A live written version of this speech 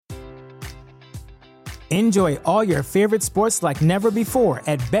Enjoy all your favorite sports like never before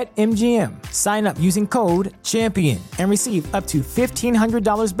at BetMGM. Sign up using code CHAMPION and receive up to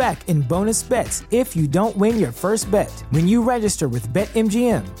 $1,500 back in bonus bets if you don't win your first bet. When you register with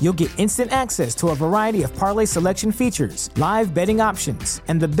BetMGM, you'll get instant access to a variety of parlay selection features, live betting options,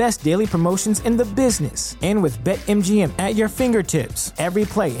 and the best daily promotions in the business. And with BetMGM at your fingertips, every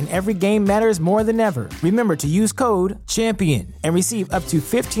play and every game matters more than ever. Remember to use code CHAMPION and receive up to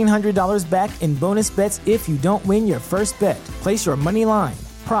 $1,500 back in bonus bets if you don't win your first bet. Place your money line,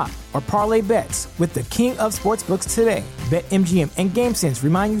 prop, or parlay bets with the king of sportsbooks today. BetMGM and GameSense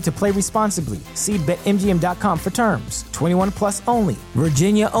remind you to play responsibly. See BetMGM.com for terms. 21 plus only.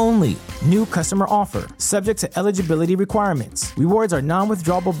 Virginia only. New customer offer. Subject to eligibility requirements. Rewards are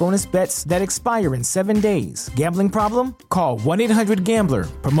non-withdrawable bonus bets that expire in 7 days. Gambling problem? Call 1-800-GAMBLER.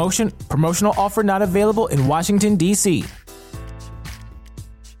 Promotional offer not available in Washington, D.C.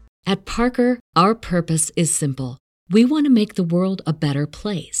 At Parker, our purpose is simple. We want to make the world a better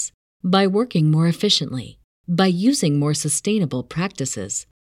place by working more efficiently, by using more sustainable practices,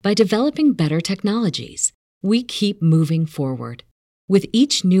 by developing better technologies. We keep moving forward. With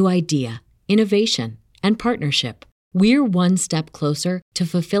each new idea, innovation, and partnership, we're one step closer to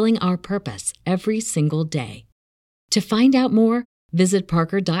fulfilling our purpose every single day. To find out more, visit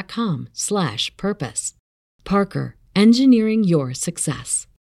parker.com/purpose. Parker, engineering your success.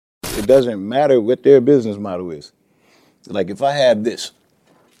 It doesn't matter what their business model is. Like if I have this,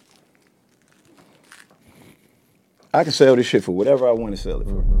 I can sell this shit for whatever I want to sell it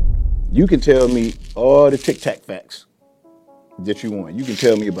for. You can tell me all the tic-tac facts that you want. You can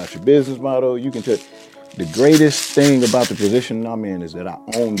tell me about your business model. You can tell. The greatest thing about the position I'm in is that I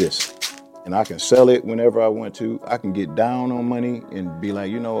own this. And I can sell it whenever I want to. I can get down on money and be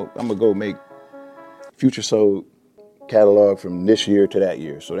like, I'm going to go make Future sold catalog from this year to that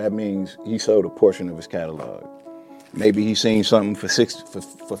year. So that means he sold a portion of his catalog. Maybe he seen something for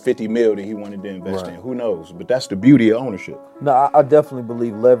 50 mil that he wanted to invest in. Who knows? But that's the beauty of ownership. No, I definitely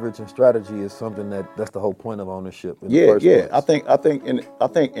believe leverage and strategy is something that's the whole point of ownership. In the first place. I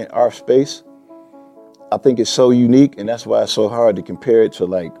think in our space, I think it's so unique, and that's why it's so hard to compare it to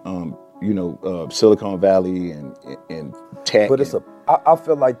like Silicon Valley and tech. But I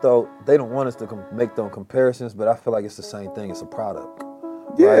feel like though they don't want us to make those comparisons, but I feel like it's the same thing. It's a product.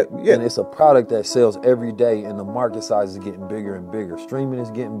 Right? Yeah. And it's a product that sells every day, and the market size is getting bigger and bigger. Streaming is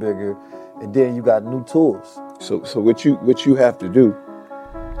getting bigger, and then you got new tools. So what you have to do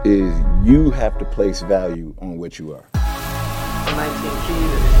is you have to place value on what you are. 19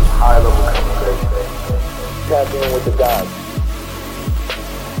 Keys is high level conversation. Tap in with the guys.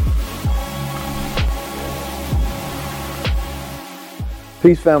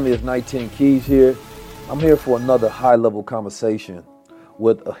 Peace family, it's 19 Keys here. I'm here for another high level conversation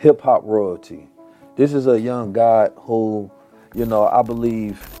with a hip hop royalty. This is a young guy who, I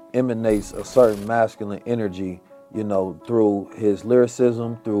believe emanates a certain masculine energy, through his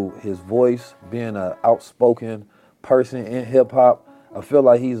lyricism, through his voice, being an outspoken person in hip hop. I feel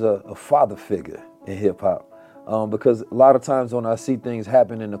like he's a father figure in hip hop. Because a lot of times when I see things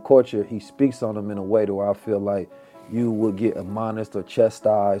happen in the culture, he speaks on them in a way to where I feel like you would get admonished or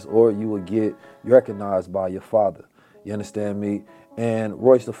chastised, or you would get recognized by your father. You understand me? And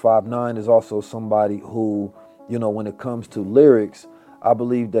Royce the 5'9" is also somebody who, when it comes to lyrics, I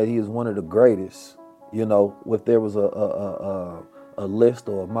believe that he is one of the greatest. If there was a list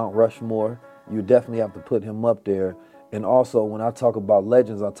or a Mount Rushmore, you definitely have to put him up there. And also, when I talk about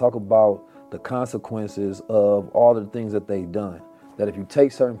legends, I talk about the consequences of all of the things that they've done. That if you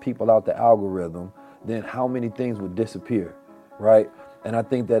take certain people out the algorithm, then how many things would disappear, right? And I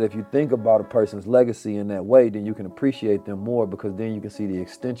think that if you think about a person's legacy in that way, then you can appreciate them more, because then you can see the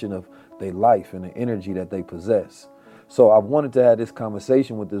extension of their life and the energy that they possess. So I wanted to have this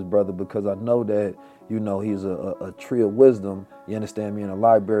conversation with this brother because I know that, he's a tree of wisdom, you understand me, and a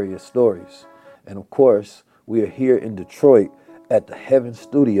library of stories. And of course, we are here in Detroit at the Heaven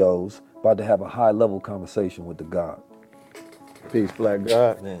Studios, about to have a high-level conversation with the God. Peace, Black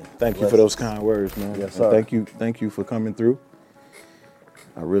God. Man, thank you for those kind words, man. Yes, sir. Thank you for coming through.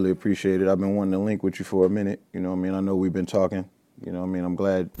 I really appreciate it. I've been wanting to link with you for a minute. I know we've been talking. I'm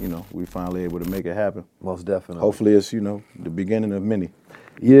glad, we finally able to make it happen. Most definitely. Hopefully it's, the beginning of many.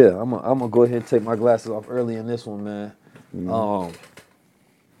 Yeah, I'm gonna go ahead and take my glasses off early in this one, man. Mm-hmm.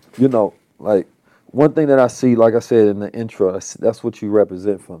 Like one thing that I see, like I said in the intro, that's what you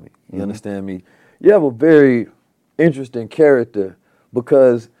represent for me. You Mm-hmm. understand me? You have a very interesting character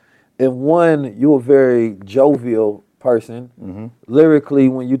because in one, you're a very jovial person. Mm-hmm. Lyrically,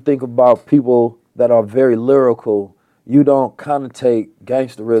 when you think about people that are very lyrical, you don't connotate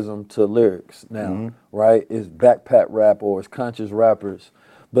gangsterism to lyrics now, right? It's backpack rap or it's conscious rappers.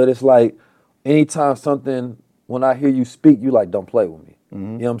 But it's like anytime when I hear you speak, you like, don't play with me. You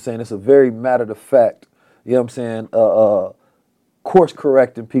know what I'm saying? It's a very matter of fact, you know what I'm saying, course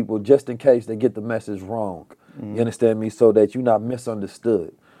correcting people just in case they get the message wrong. You understand me? So that you're not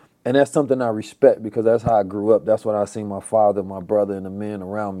misunderstood. And that's something I respect because that's how I grew up. That's what I seen my father, my brother, and the men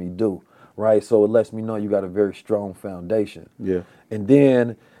around me do, right? So it lets me know you got a very strong foundation. Yeah. And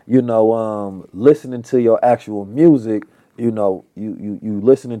then, listening to your actual music, you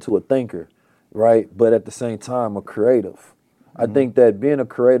listening to a thinker, right? But at the same time, a creative. I think that being a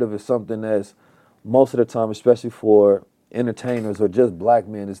creative is something that's most of the time, especially for entertainers or just black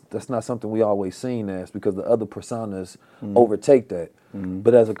men, that's not something we always seen as because the other personas overtake that.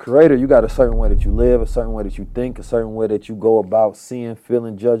 But as a creator, you got a certain way that you live, a certain way that you think, a certain way that you go about seeing,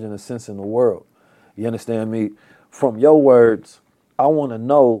 feeling, judging, and sensing the world. You understand me? From your words, I want to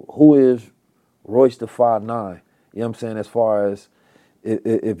know who is Royce da 5'9". You know what I'm saying? As far as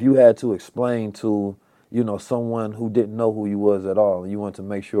if you had to explain to, someone who didn't know who you was at all, and you want to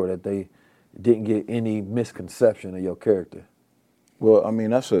make sure that they didn't get any misconception of your character. Well, I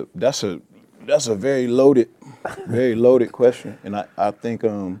mean, that's a very loaded question, and I think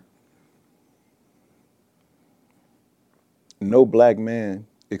no black man,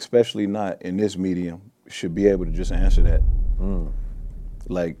 especially not in this medium, should be able to just answer that.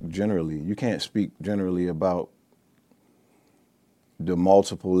 Like generally, you can't speak generally about the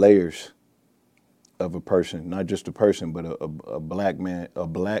multiple layers of a person, not just a person, but a black man, a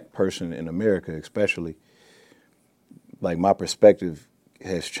black person in America, especially. Like my perspective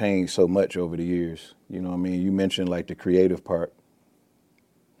has changed so much over the years. You know what I mean? You mentioned like the creative part.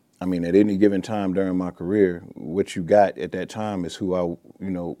 I mean, at any given time during my career, what you got at that time is who I,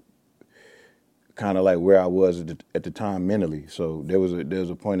 kind of like where I was at the time mentally. So there was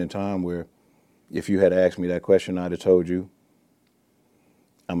a point in time where if you had asked me that question, I'd have told you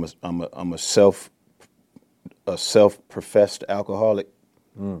I'm a self-professed alcoholic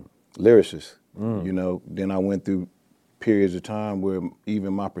lyricist. Then I went through periods of time where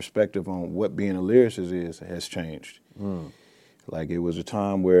even my perspective on what being a lyricist has changed. Like it was a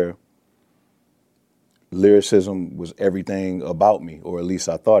time where lyricism was everything about me, or at least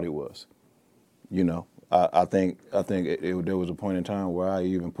I thought it was. I think there was a point in time where I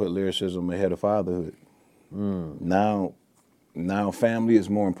even put lyricism ahead of fatherhood. Now family is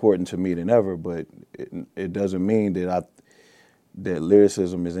more important to me than ever, but it doesn't mean that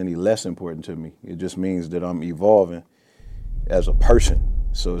lyricism is any less important to me. It just means that I'm evolving as a person.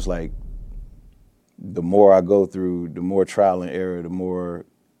 So it's like the more I go through, the more trial and error, the more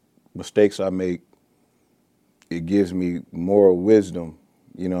mistakes I make, it gives me more wisdom.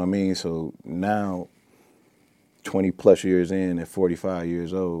 You know what I mean? So now, 20 plus years in at 45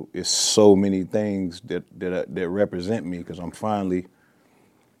 years old, it's so many things that represent me because I'm finally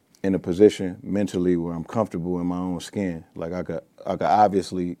in a position mentally where I'm comfortable in my own skin. Like I can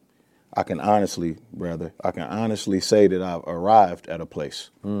honestly say that I've arrived at a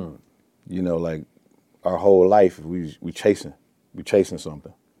place. Like our whole life we chasing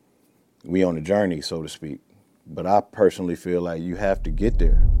something. We on a journey, so to speak. But I personally feel like you have to get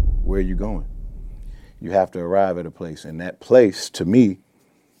there. Where are you going? You have to arrive at a place, and that place to me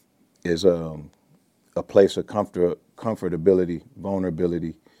is a place of comfortability,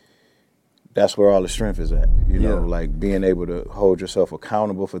 vulnerability. That's where all the strength is at. Like being able to hold yourself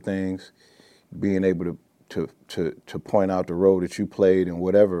accountable for things, being able to point out the role that you played and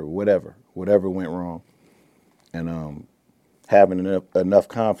whatever went wrong, and having enough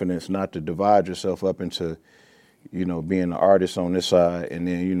confidence not to divide yourself up into, being the artist on this side and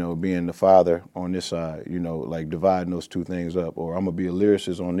then, being the father on this side, like dividing those two things up. Or I'm going to be a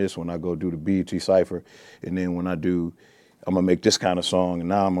lyricist on this when I go do the BET Cypher. And then when I'm going to make this kind of song and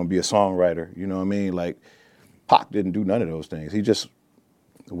now I'm going to be a songwriter. You know what I mean? Like Pac didn't do none of those things. He just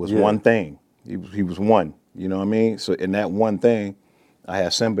was one thing. He was one, you know what I mean? So in that one thing, I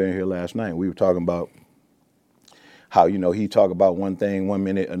had Simba in here last night. We were talking about how, he talk about one thing 1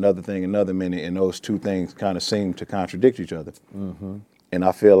 minute, another thing another minute, and those two things kind of seem to contradict each other. And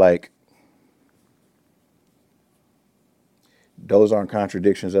I feel like those aren't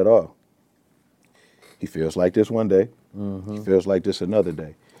contradictions at all. He feels like this one day. He feels like this another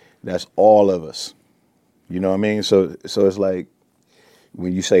day. That's all of us. You know what I mean? So it's like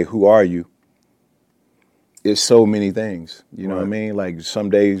when you say, who are you? It's so many things. You know what I mean? Like some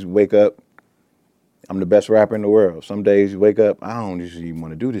days wake up, I'm the best rapper in the world. Some days you wake up, I don't even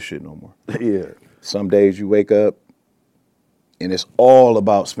want to do this shit no more. Some days you wake up and it's all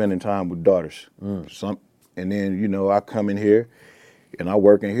about spending time with daughters. And And then, you know, I come in here and I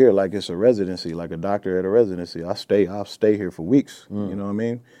work in here like it's a residency, like a doctor at a residency. I'll stay here for weeks. You know what I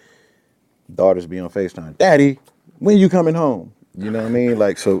mean? Daughters be on FaceTime. Daddy, when you coming home? You know what I mean?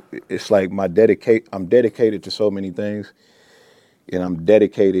 Like, so it's like I'm dedicated to so many things, and I'm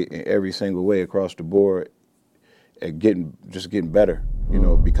dedicated in every single way across the board at getting better, you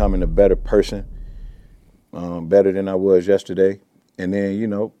know, becoming a better person, better than I was yesterday. And then, you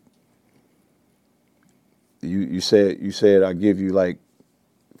know, you said I give you like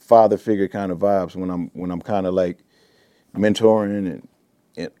father figure kind of vibes when I'm kind of like mentoring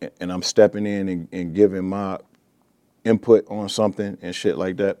and I'm stepping in and giving my input on something and shit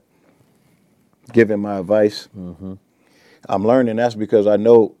like that, giving my advice. I'm learning that's because I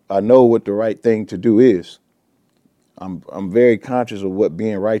know what the right thing to do is. I'm very conscious of what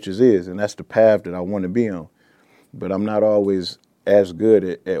being righteous is, and that's the path that I want to be on. But I'm not always as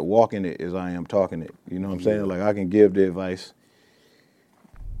good at walking it as I am talking it. You know what I'm saying? Like, I can give the advice.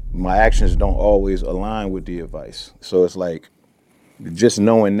 My actions don't always align with the advice. So it's like, just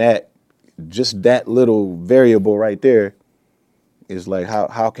knowing that, just that little variable right there is like,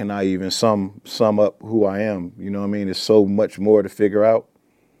 how can I even sum up who I am? You know what I mean? There's so much more to figure out.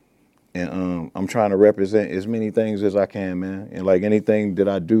 And I'm trying to represent as many things as I can, man. And like anything that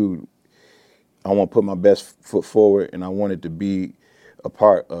I do, I want to put my best foot forward, and I want it to be a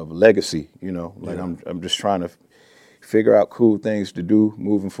part of legacy, you know? Like, I'm just trying to figure out cool things to do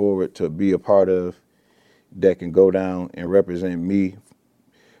moving forward, to be a part of that can go down and represent me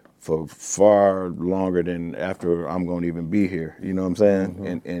for far longer than after I'm going to even be here. You know what I'm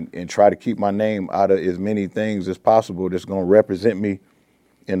saying? And try to keep my name out of as many things as possible that's going to represent me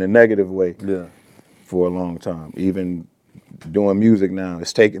in a negative way for a long time. Even doing music now,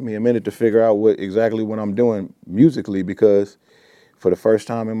 it's taken me a minute to figure out exactly what I'm doing musically, because for the first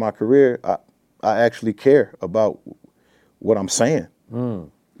time in my career, I actually care about what I'm saying. You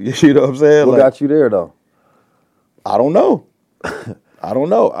know what I'm saying? What got you there, though? I don't know. I don't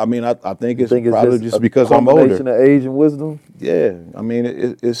know. I mean, I think it's probably just because I'm older. Combination of age and wisdom? Yeah. I mean,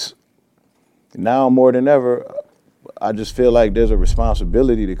 it's now more than ever, I just feel like there's a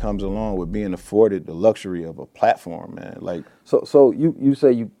responsibility that comes along with being afforded the luxury of a platform, man. Like, so you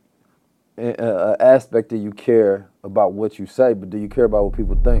say you an aspect that you care about what you say, but do you care about what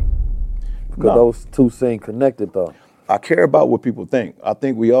people think? Because those two seem connected, though. I care about what people think. I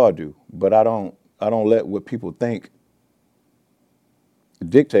think we all do, but I don't let what people think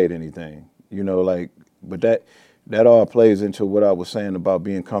dictate anything. You know, like, but that all plays into what I was saying about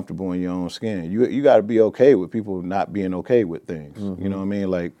being comfortable in your own skin. You got to be okay with people not being okay with things. You know what I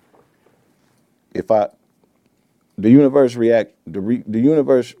mean? Like, the universe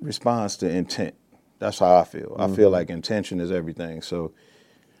responds to intent. That's how I feel. I feel like intention is everything. So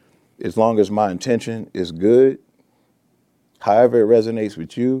as long as my intention is good, however it resonates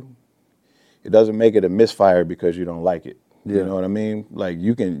with you, it doesn't make it a misfire because you don't like it. You know what I mean? Like,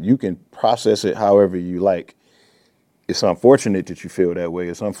 you can process it however you like. It's unfortunate that you feel that way.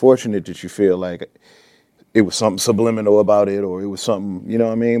 It's unfortunate that you feel like it was something subliminal about it, or it was something, you know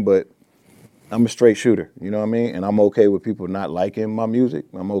what I mean? But I'm a straight shooter, you know what I mean? And I'm okay with people not liking my music.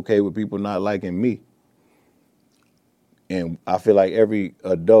 I'm okay with people not liking me. And I feel like every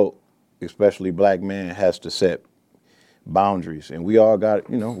adult, especially black man, has to set boundaries. And we all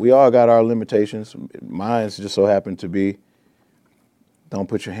got our limitations. Mine's just so happened to be, don't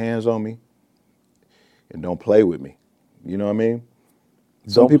put your hands on me and don't play with me. You know what I mean?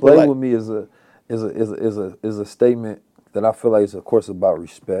 Don't play with me is a statement that I feel like is, of course, about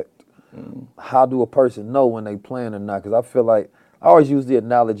respect. How do a person know when they playing or not? Because I feel like I always use the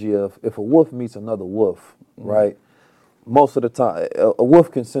analogy of if a wolf meets another wolf, right? Most of the time, a wolf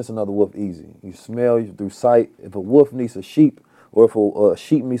can sense another wolf easy. You smell through sight. If a wolf meets a sheep, or if a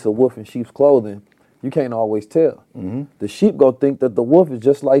sheep meets a wolf in sheep's clothing, you can't always tell. The sheep go think that the wolf is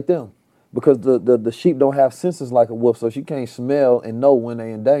just like them, because the sheep don't have senses like a wolf, so she can't smell and know when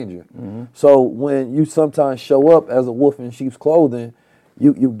they in danger. So when you sometimes show up as a wolf in sheep's clothing,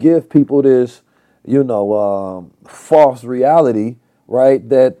 you give people this, false reality, right,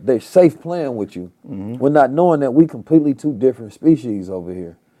 that they're safe playing with you. We're not knowing that we completely two different species over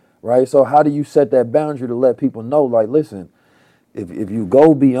here, right? So how do you set that boundary to let people know, like, listen, if you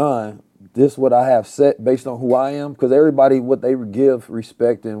go beyond this, what I have set based on who I am, because everybody, what they give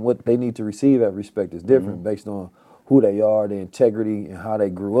respect and what they need to receive at respect is different based on who they are, their integrity, and how they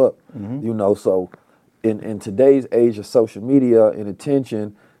grew up. So in today's age of social media and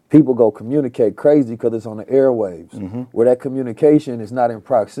attention, people go communicate crazy because it's on the airwaves, where that communication is not in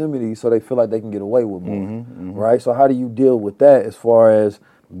proximity, so they feel like they can get away with more, right? So how do you deal with that as far as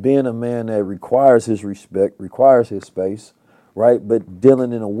being a man that requires his respect, requires his space, right? But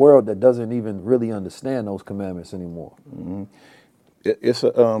dealing in a world that doesn't even really understand those commandments anymore. It's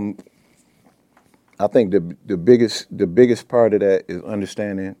a I think the biggest part of that is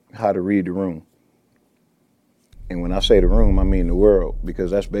understanding how to read the room. And when I say the room, I mean the world,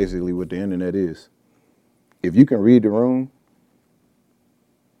 because that's basically what the internet is. If you can read the room,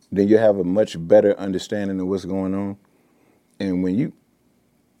 then you have a much better understanding of what's going on. And when you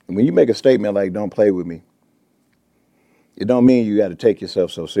make a statement like "don't play with me," it don't mean you got to take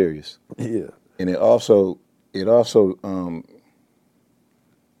yourself so serious. Yeah. And it also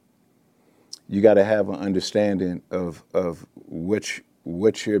you got to have an understanding of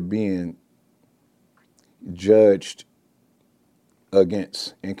what you're being judged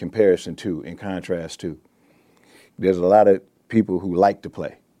against, in comparison to, in contrast to. There's a lot of people who like to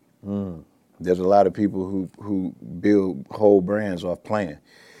play. There's a lot of people who build whole brands off playing.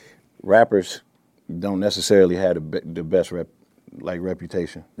 Rappers don't necessarily have the best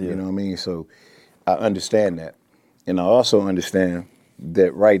reputation. Yeah. You know what I mean? So I understand that. And I also understand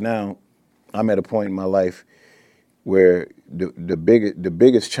that right now I'm at a point in my life where the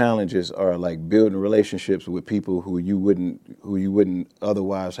biggest challenges are like building relationships with people who you wouldn't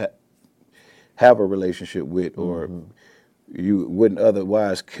otherwise have a relationship with, or you wouldn't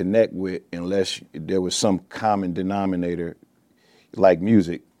otherwise connect with unless there was some common denominator like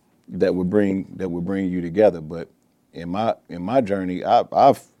music that would bring you together. But in my journey,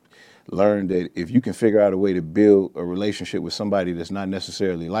 I've learned that if you can figure out a way to build a relationship with somebody that's not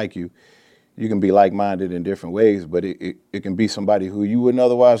necessarily like you can be like-minded in different ways, but it can be somebody who you wouldn't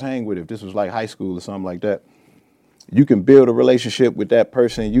otherwise hang with if this was like high school or something like that. You can build a relationship with that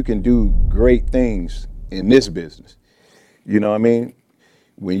person. You can do great things in this business. You know what I mean?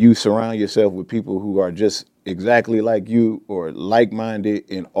 When you surround yourself with people who are just exactly like you or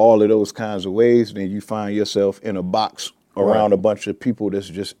like-minded in all of those kinds of ways, then you find yourself in a box around a bunch of people that's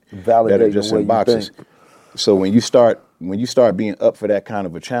just that are just in boxes. So when you start being up for that kind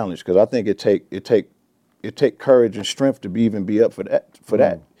of a challenge, because I think it take courage and strength to even be up for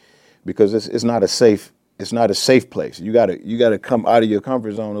that, because it's not a safe place. You gotta come out of your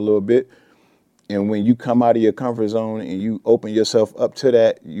comfort zone a little bit. And when you come out of your comfort zone and you open yourself up to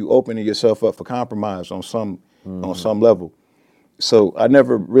that, you opening yourself up for compromise on some level. So I've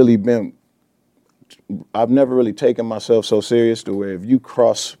never really taken myself so serious to where if you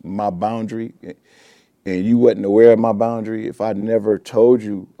cross my boundary and you wasn't aware of my boundary, if I never told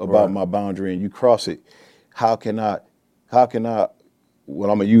you about my boundary and you cross it, how can I, well,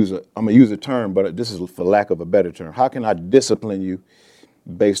 I'm gonna use a term, but this is for lack of a better term. How can I discipline you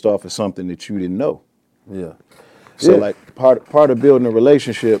based off of something that you didn't know? Yeah. So like part of building a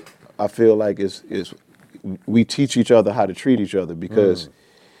relationship, I feel like is we teach each other how to treat each other, because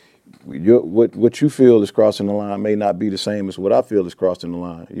what you feel is crossing the line may not be the same as what I feel is crossing the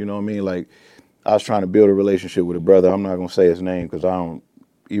line. You know what I mean? Like, I was trying to build a relationship with a brother. I'm not gonna say his name because I don't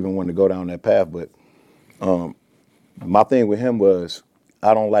even want to go down that path. But my thing with him was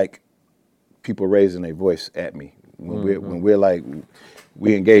I don't like people raising their voice at me when we're like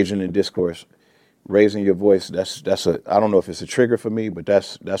we engaging in discourse. Raising your voice, that's a, I don't know if it's a trigger for me, but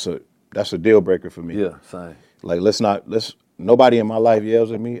that's a deal breaker for me. Yeah, same. Like nobody in my life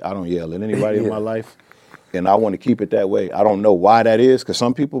yells at me. I don't yell at anybody in my life. And I want to keep it that way. I don't know why that is, because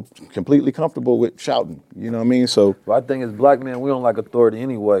some people completely comfortable with shouting. You know what I mean? So well, I think as black men, we don't like authority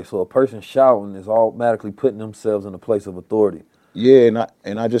anyway. So a person shouting is automatically putting themselves in a place of authority. Yeah,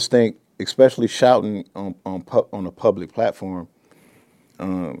 and I just think, especially shouting on a public platform,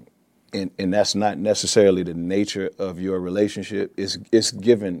 and that's not necessarily the nature of your relationship. It's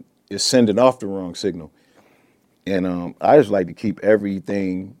sending off the wrong signal. And I just like to keep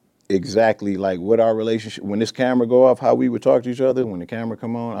everything exactly like what our relationship, when this camera go off, how we would talk to each other. When the camera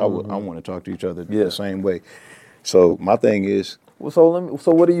come on, I want to talk to each other the same way. So my thing is, well,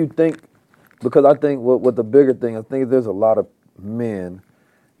 so what do you think? Because I think what the bigger thing, I think there's a lot of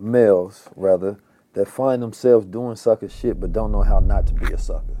males rather, that find themselves doing sucker shit but don't know how not to be a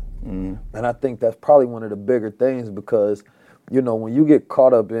sucker. And I think that's probably one of the bigger things, because you know, when you get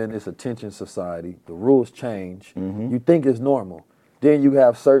caught up in this attention society, the rules change. You think it's normal. Then you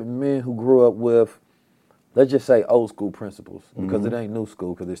have certain men who grew up with, let's just say, old school principles, because it ain't new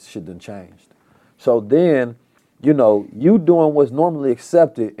school, because this shit done changed. So then, you know, you doing what's normally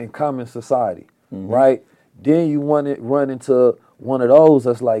accepted in common society, right? Then you run into one of those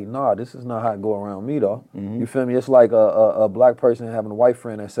that's like, nah, this is not how it go around me, though. You feel me? It's like a black person having a white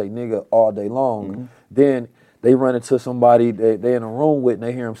friend that say nigga all day long. Then they run into somebody that they in a room with and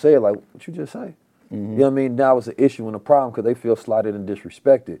they hear him say it, like, what you just say? You know what I mean? Now it's an issue and a problem because they feel slighted and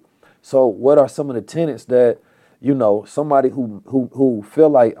disrespected. So what are some of the tenets that, you know, somebody who feel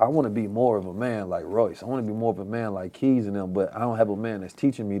like I want to be more of a man like Royce, I want to be more of a man like Keys and them, but I don't have a man that's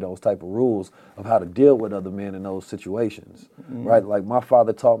teaching me those type of rules of how to deal with other men in those situations, right? Like my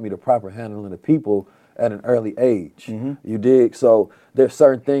father taught me the proper handling of people at an early age. You dig? So there's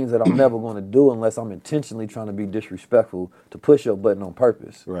certain things that I'm never going to do unless I'm intentionally trying to be disrespectful to push your button on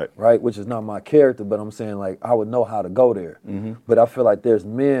purpose. Right? Which is not my character, but I'm saying like I would know how to go there. But I feel like there's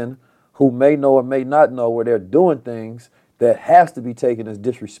men who may know or may not know where they're doing things that has to be taken as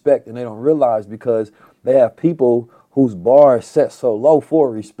disrespect, and they don't realize because they have people whose bar is set so low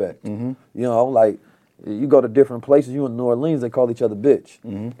for respect. You know, like you go to different places, you in New Orleans, they call each other bitch.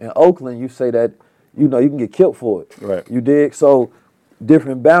 In Oakland, you say that, you know, you can get killed for it. You dig? So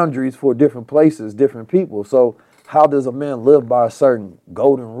different boundaries for different places, different people. So how does a man live by a certain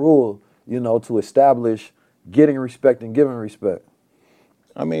golden rule, you know, to establish getting respect and giving respect?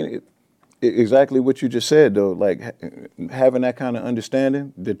 I mean, exactly what you just said, though, like having that kind of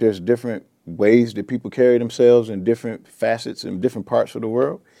understanding that there's different ways that people carry themselves in different facets in different parts of the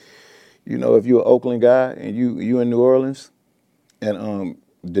world. You know, if you're an Oakland guy and you in New Orleans and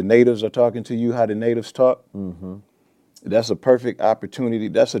the natives are talking to you how the natives talk, that's a perfect opportunity.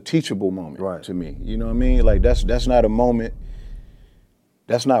 That's a teachable moment to me. You know what I mean? Like that's not a moment.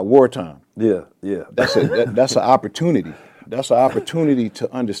 That's not wartime. That's an opportunity. That's an opportunity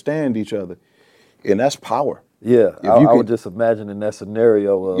to understand each other, and that's power. I would just imagine in that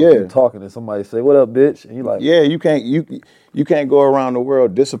scenario of you talking and somebody say, "What up, bitch?" and you like, you can't go around the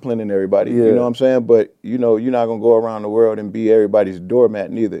world disciplining everybody. You know what I'm saying? But you know, you're not gonna go around the world and be everybody's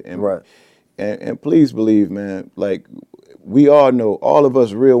doormat neither. And, and please believe, man, like we all know, all of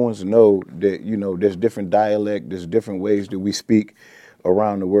us real ones know that, you know, there's different dialect, there's different ways that we speak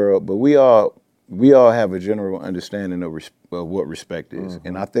around the world, but we all have a general understanding of what respect is.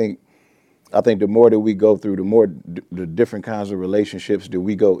 And I think the more that we go through, the more the different kinds of relationships that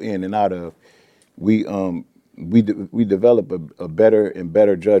we go in and out of, we develop a better and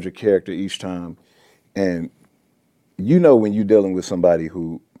better judge of character each time. And you know when you're dealing with somebody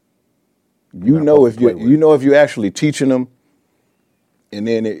who if you're actually teaching them, and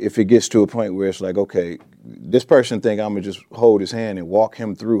then if it gets to a point where it's like, okay, this person think I'm gonna just hold his hand and walk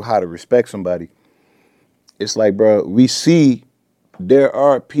him through how to respect somebody. It's like, bro, we see there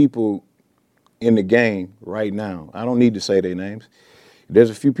are people in the game right now. I don't need to say their names. There's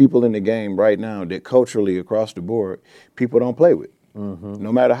a few people in the game right now that culturally across the board, people don't play with.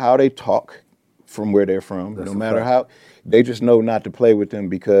 No matter how they talk from where they're from, no matter how, they just know not to play with them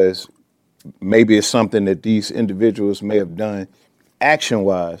because maybe it's something that these individuals may have done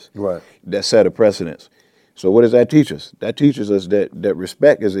action-wise that set a precedence. So what does that teach us? That teaches us that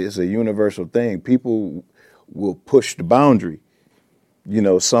respect is a universal thing. People will push the boundary. You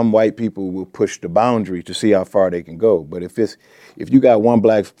know, some white people will push the boundary to see how far they can go. But if you got one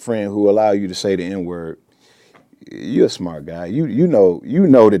black friend who allow you to say the N-word, you're a smart guy. You know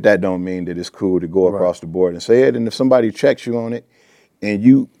that don't mean that it's cool to go across the board and say it. And if somebody checks you on it and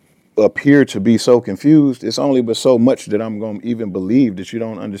you appear to be so confused, it's only but so much that I'm going to even believe that you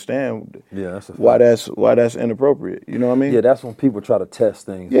don't understand why that's inappropriate. You know what I mean? Yeah, that's when people try to test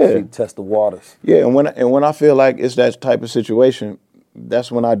things. Test the waters. Yeah, and when I feel like it's that type of situation,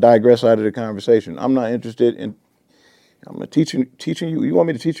 that's when I digress out of the conversation. I'm not interested in. I'm teaching you. You want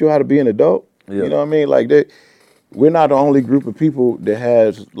me to teach you how to be an adult? You know what I mean? Like that. We're not the only group of people that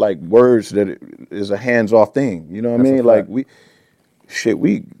has like words that is a hands-off thing. You know what I mean? Like we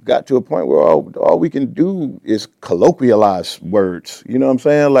got to a point where all we can do is colloquialize words. You know what I'm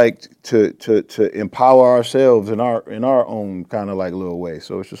saying? Like to empower ourselves in our own kind of like little way.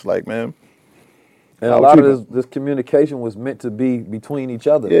 So it's just like, man. And a lot of this communication was meant to be between each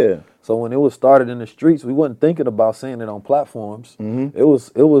other. Yeah. So when it was started in the streets, we wasn't thinking about saying it on platforms. It was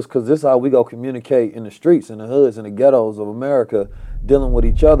because this is how we go communicate in the streets, in the hoods, in the ghettos of America, dealing with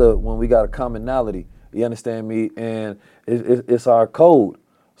each other when we got a commonality. You understand me? And it's our code.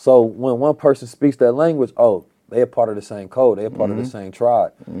 So when one person speaks that language, they are part of the same code. They are part of the same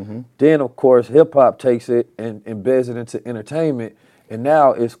tribe. Then, of course, hip-hop takes it and embeds it into entertainment. And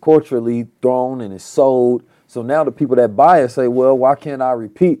now it's culturally thrown and it's sold. So now the people that buy it say, well, why can't I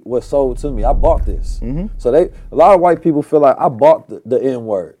repeat what's sold to me? I bought this. So a lot of white people feel like I bought the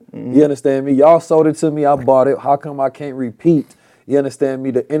N-word. You understand me? Y'all sold it to me. I bought it. How come I can't repeat, you understand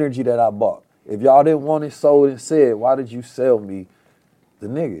me, the energy that I bought? If y'all didn't want it sold and said, why did you sell me the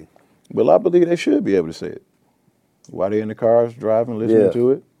nigga? Well, I believe they should be able to say it. While they're in the cars driving, listening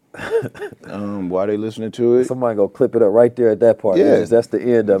to it. Why they listening to it? Somebody gonna clip it up right there at that part. Yeah. That's the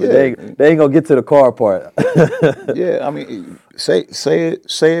end of it. Yeah. They ain't gonna get to the car part. Yeah, I mean, say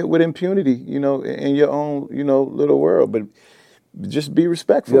it with impunity, in your own, little world, but just be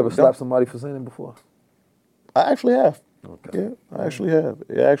respectful. You ever slapped somebody for saying it before? I actually have. Okay. Yeah, I actually have.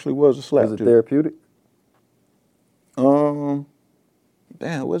 It actually was a slap. Was it too. therapeutic? Damn,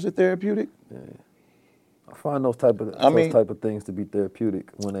 was it therapeutic? I find those type of things to be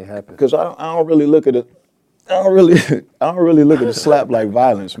therapeutic when they happen. Because I don't really look at it. I don't really look at a slap like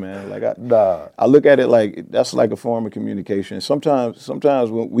violence, man. Like I look at it like that's like a form of communication.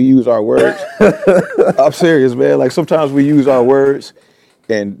 Sometimes when we use our words, I'm serious, man. Like sometimes we use our words,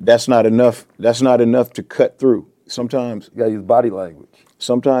 and that's not enough. That's not enough to cut through. Sometimes You gotta use body language.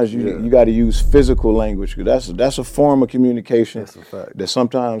 Sometimes you got to use physical language. That's a form of communication. That's a fact. That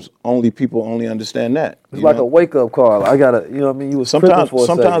sometimes people only understand that. It's like a wake up call. I gotta, you know what I mean? You was tripping for a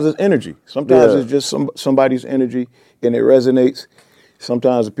Sometimes second. it's energy. Sometimes it's just somebody's energy and it resonates.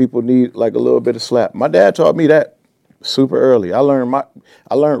 Sometimes people need like a little bit of slap. My dad taught me that super early. I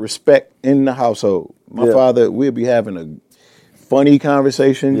learned respect in the household. My father, we'd be having a funny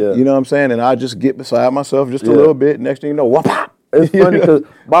conversation, you know what I'm saying? And I just get beside myself just a little bit. Next thing you know, whoop, pop. It's funny because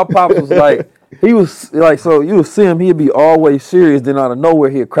my pops was like, he was like, so you would see him, he'd be always serious, then out of nowhere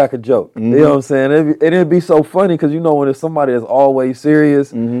he'd crack a joke. You know what I'm saying? It'd be so funny because when it's somebody that's always serious,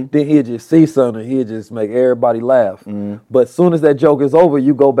 then he'd just see something, he'd just make everybody laugh. But as soon as that joke is over,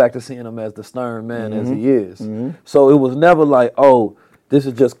 you go back to seeing him as the stern man as he is. So it was never like, oh, this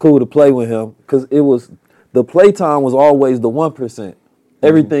is just cool to play with him, because the playtime was always the 1%.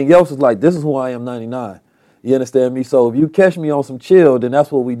 Everything else was like, this is who I am 99. You understand me? So if you catch me on some chill, then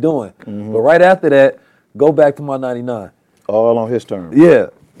that's what we doing. But right after that, go back to my 99. All on his terms. Yeah.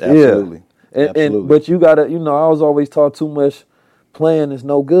 Absolutely. Yeah. Absolutely. But you gotta, I was always taught too much playing is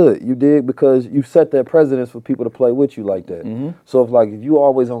no good. You dig? Because you set that precedence for people to play with you like that. So if you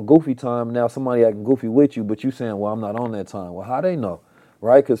always on goofy time, now somebody acting goofy with you, but you saying, well, I'm not on that time. Well, how they know?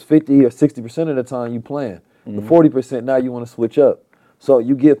 Right? Because 50 or 60% of the time you playing. The 40% now you want to switch up. So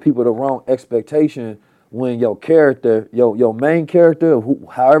you give people the wrong expectation when your character, your main character,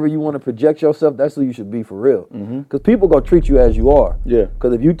 however you want to project yourself, that's who you should be for real. Because people gonna treat you as you are. Yeah.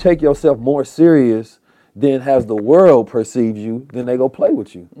 Because if you take yourself more serious than has the world perceives you, then they go play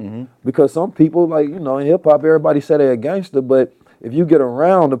with you. Because some people, in hip hop, everybody say they're a gangster, but if you get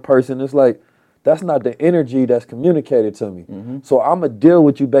around a person, it's like, that's not the energy that's communicated to me. So I'm going to deal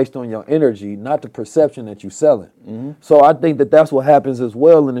with you based on your energy, not the perception that you're selling. So I think that that's what happens as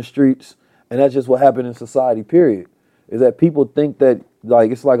well in the streets. And that's just what happened in society, period, is that people think that,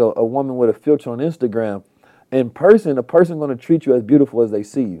 it's like a woman with a filter on Instagram. In person, a person going to treat you as beautiful as they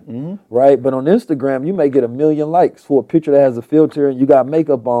see you, right? But on Instagram, you may get 1 million likes for a picture that has a filter and you got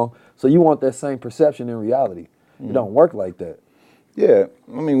makeup on, so you want that same perception in reality. It don't work like that. Yeah,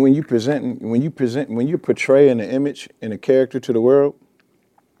 I mean, when you're portraying an image and a character to the world,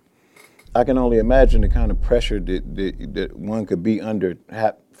 I can only imagine the kind of pressure that one could be under,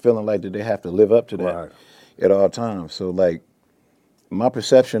 feeling like that they have to live up to that at all times. So my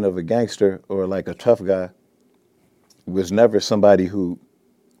perception of a gangster or like a tough guy was never somebody who,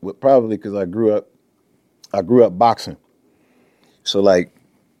 probably because I grew up boxing. So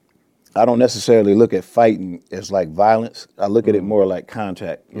I don't necessarily look at fighting as like violence. I look at it more like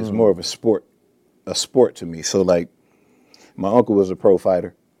contact. It's more of a sport to me. So my uncle was a pro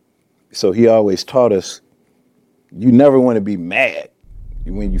fighter. So he always taught us, you never want to be mad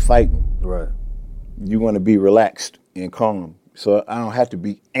when you fighting. Right. You want to be relaxed and calm. So I don't have to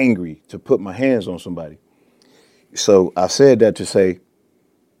be angry to put my hands on somebody. So I said that to say,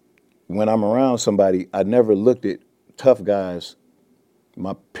 when I'm around somebody, I never looked at tough guys.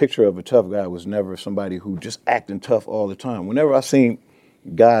 My picture of a tough guy was never somebody who just acting tough all the time. Whenever I seen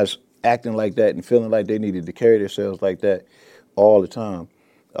guys acting like that and feeling like they needed to carry themselves like that all the time,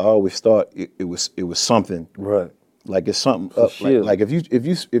 I always thought it was something. Right. Like it's something up. Like if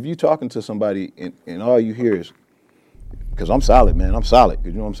you talking to somebody and all you hear is, because I'm solid, man. I'm solid.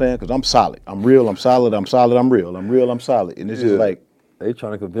 You know what I'm saying? Because I'm solid. I'm real. I'm solid. I'm solid. I'm real. I'm real. I'm solid. And it's just like they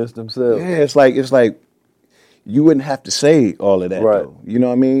trying to convince themselves. Yeah, it's like you wouldn't have to say all of that, though. You know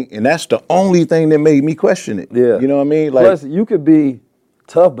what I mean? And that's the only thing that made me question it. Yeah. You know what I mean? Plus, you could be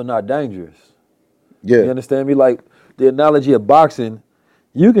tough but not dangerous. Yeah. You understand me? Like the analogy of boxing.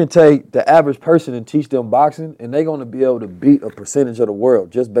 You can take the average person and teach them boxing, and they're going to be able to beat a percentage of the world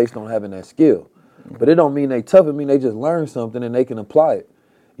just based on having that skill. But it don't mean they tough. It mean they just learn something and they can apply it.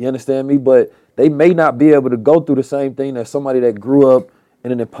 You understand me? But they may not be able to go through the same thing that somebody that grew up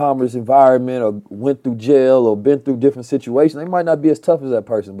in an impoverished environment or went through jail or been through different situations, they might not be as tough as that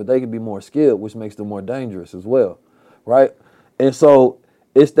person, but they can be more skilled, which makes them more dangerous as well, right? And so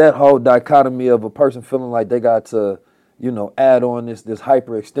it's that whole dichotomy of a person feeling like they got to, add on this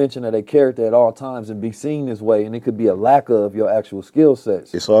hyper extension of their character at all times and be seen this way, and it could be a lack of your actual skill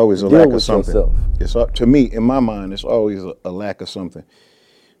sets. It's always a lack of something. Yourself. To me, in my mind, it's always a lack of something.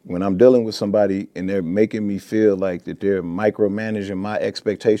 When I'm dealing with somebody and they're making me feel like that they're micromanaging my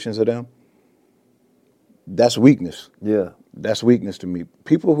expectations of them, that's weakness. Yeah. That's weakness to me.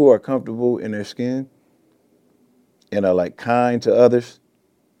 People who are comfortable in their skin and are like kind to others,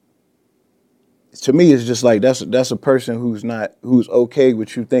 to me, it's just like that's a person who's okay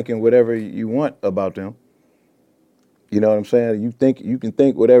with you thinking whatever you want about them. You know what I'm saying? You can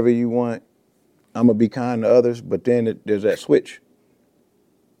think whatever you want. I'm gonna be kind to others, but then there's that switch.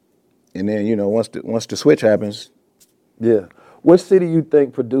 And then, once the switch happens. Yeah. What city you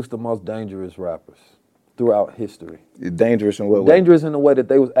think produced the most dangerous rappers throughout history? Dangerous in what way? Dangerous in the way that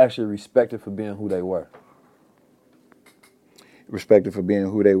they was actually respected for being who they were. Respected for being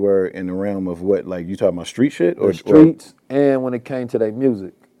who they were in the realm of what? Like, you talking about street shit? Or streets, and when it came to their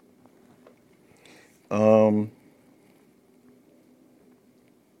music.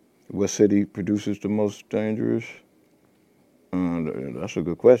 What city produces the most dangerous? That's a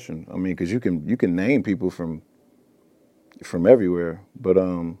good question. I mean, because you can name people from everywhere, but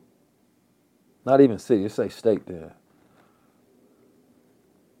not even city. Just say state there.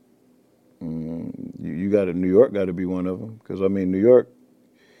 You got New York got to be one of them, because I mean New York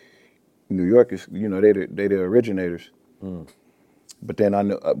is they the originators. But then I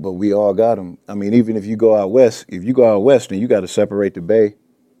know, but we all got them. I mean, even if you go out west, then you got to separate the Bay.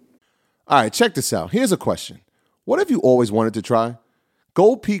 All right, check this out. Here's a question. What have you always wanted to try?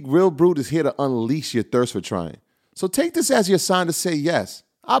 Gold Peak Real Brewed is here to unleash your thirst for trying. So take this as your sign to say yes.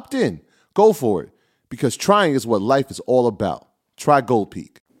 Opt in. Go for it. Because trying is what life is all about. Try Gold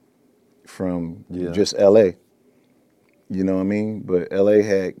Peak. From just L.A., you know what I mean? But L.A.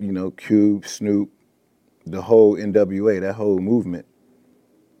 had, Cube, Snoop, the whole NWA, that whole movement.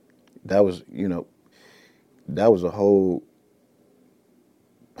 That was a whole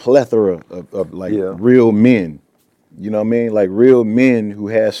plethora of real men. You know what I mean? Like real men who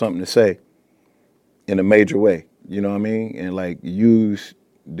had something to say in a major way. You know what I mean? And like use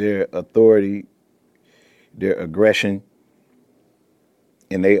their authority, their aggression,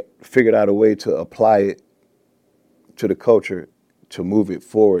 and they figured out a way to apply it to the culture to move it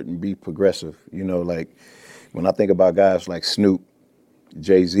forward and be progressive. Like when I think about guys like Snoop,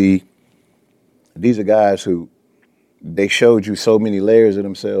 Jay-Z, these are guys who they showed you so many layers of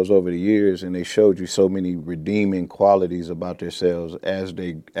themselves over the years, and they showed you so many redeeming qualities about themselves as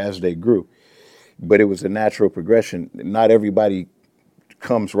they grew. But it was a natural progression. Not everybody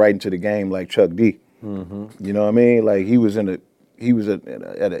comes right into the game like Chuck D. Mm-hmm. You know what I mean? Like he was at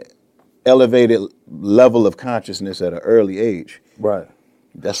an elevated level of consciousness at an early age. Right.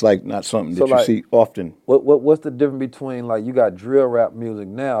 That's like not something that you see often. What's the difference between like you got drill rap music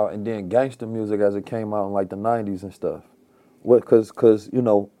now and then gangster music as it came out in like the 90s and stuff? Because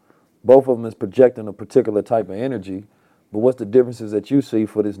both of them is projecting a particular type of energy, but what's the differences that you see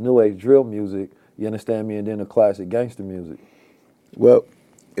for this new age drill music, you understand me, and then the classic gangster music? Well,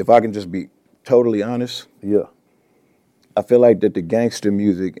 if I can just be totally honest, yeah, I feel like that the gangster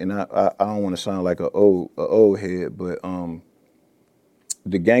music, and I don't want to sound like a old head, but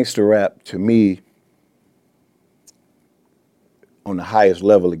the gangster rap, to me, on the highest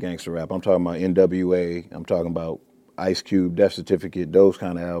level of gangster rap, I'm talking about NWA, I'm talking about Ice Cube, Death Certificate, those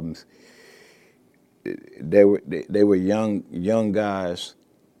kind of albums. They were young guys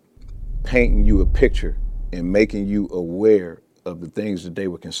painting you a picture and making you aware of the things that they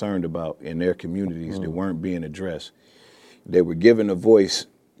were concerned about in their communities that weren't being addressed. They were giving a voice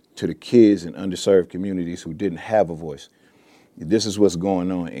to the kids in underserved communities who didn't have a voice. This is what's going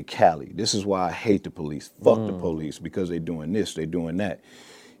on in Cali. This is why I hate the police. Fuck the police, because they're doing this, they're doing that.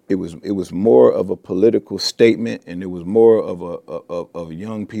 It was more of a political statement, and it was more of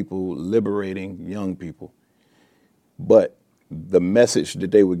young people liberating young people. But the message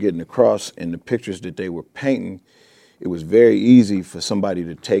that they were getting across and the pictures that they were painting, it was very easy for somebody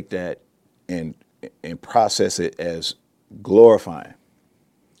to take that and process it as glorifying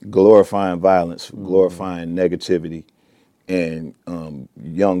violence, glorifying negativity, and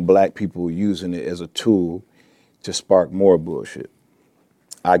young black people using it as a tool to spark more bullshit.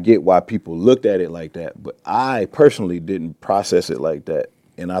 I get why people looked at it like that, but I personally didn't process it like that.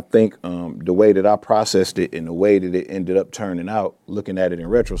 And I think the way that I processed it and the way that it ended up turning out, looking at it in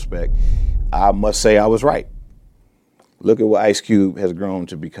retrospect, I must say I was right. Look at what Ice Cube has grown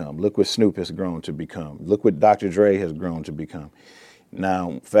to become. Look what Snoop has grown to become. Look what Dr. Dre has grown to become.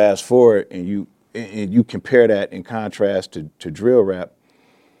 Now, fast forward, and you compare that in contrast to drill rap.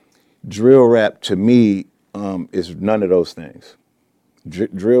 Drill rap to me is none of those things.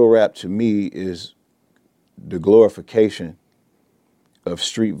 Drill rap to me is the glorification of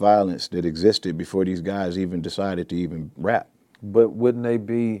street violence that existed before these guys even decided to even rap. But wouldn't they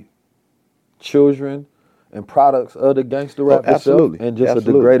be children and products of the gangster rap absolutely. itself in just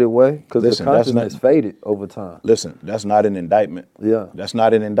Absolutely. a degraded way? Because the Listen, that's consciousness faded over time. Listen, that's not an indictment. Yeah. That's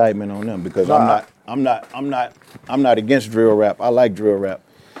not an indictment on them because No, I'm not against drill rap. I like drill rap.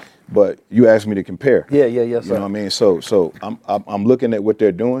 But you asked me to compare. Yeah, You know what I mean? So I'm looking at what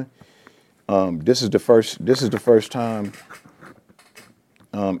they're doing. This is the first time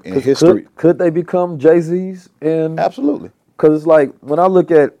in history. Could they become Jay-Z's? Absolutely. Because it's like, when I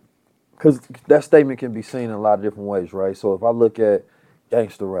look at, because that statement can be seen in a lot of different ways, right? So if I look at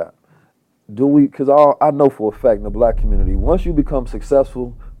gangster rap, because I know for a fact in the black community, once you become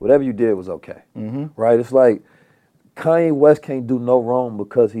successful, whatever you did was okay, right? It's like Kanye West can't do no wrong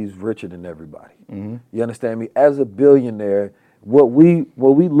because he's richer than everybody. You understand me? As a billionaire, what we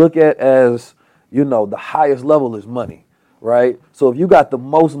look at as, the highest level is money, right? So if you got the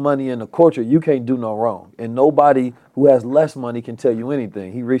most money in the culture, you can't do no wrong. And nobody who has less money can tell you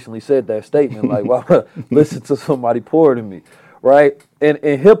anything. He recently said that statement, like, well, listen to somebody poorer than me, right? And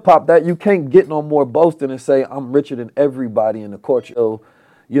in hip hop, that you can't get no more boasting and say, I'm richer than everybody in the culture. So,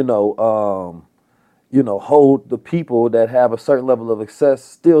 hold the people that have a certain level of success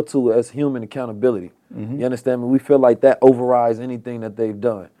still to as human accountability. You understand me? We feel like that overrides anything that they've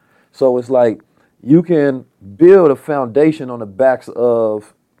done. So it's like you can build a foundation on the backs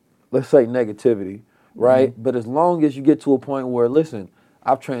of, let's say, negativity, right? But as long as you get to a point where, listen,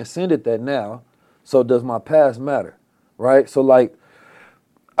 I've transcended that now, so does my past matter, right? So like,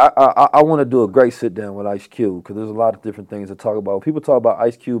 I want to do a great sit down with Ice Cube because there's a lot of different things to talk about. People talk about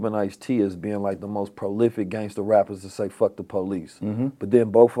Ice Cube and Ice-T as being like the most prolific gangster rappers to say fuck the police. But then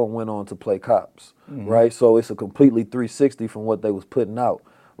both of them went on to play cops, right? So it's a completely 360 from what they was putting out,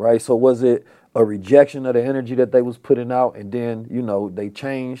 right? So was it a rejection of the energy that they was putting out and then, they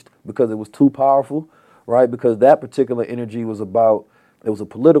changed because it was too powerful, right? Because that particular energy was about, it was a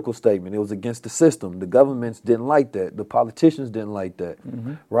political statement. It was against the system. The governments didn't like that. The politicians didn't like that,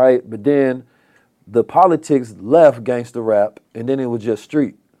 right? But then the politics left gangster rap, and then it was just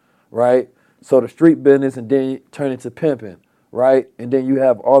street, right? So the street business, and then turn into pimping, right? And then you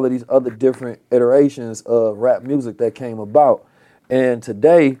have all of these other different iterations of rap music that came about. And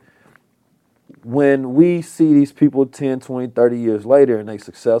today, when we see these people 10, 20, 30 years later, and they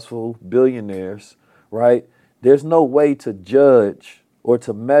successful billionaires, right? There's no way to judge or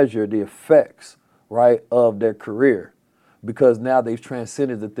to measure the effects, right, of their career because now they've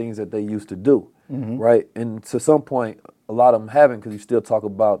transcended the things that they used to do, right? And to some point, a lot of them haven't because you still talk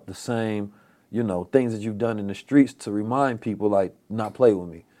about the same, things that you've done in the streets to remind people, like, not play with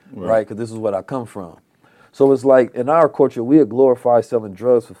me, right? Because this is what I come from. So it's like, in our culture, we had glorified selling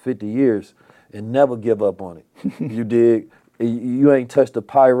drugs for 50 years and never give up on it. You dig? You ain't touched the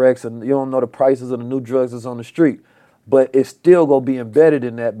Pyrex and you don't know the prices of the new drugs that's on the street. But it's still going to be embedded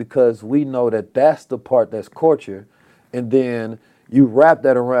in that because we know that that's the part that's culture. And then you wrap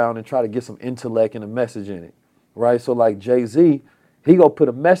that around and try to get some intellect and a message in it, right? So like Jay-Z, he going to put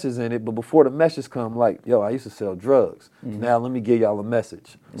a message in it, but before the message come, like, yo, I used to sell drugs. Now let me give y'all a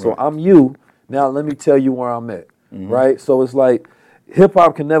message. So I'm you. Now let me tell you where I'm at, right? So it's like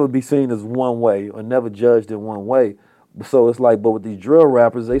hip-hop can never be seen as one way or never judged in one way. So it's like, but with these drill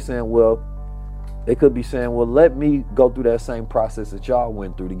rappers, they saying, well, they could be saying, well, let me go through that same process that y'all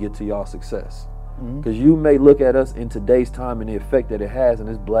went through to get to y'all success. Because you may look at us in today's time and the effect that it has, and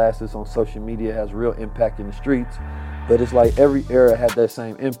this blast is on social media, has real impact in the streets, but it's like every era had that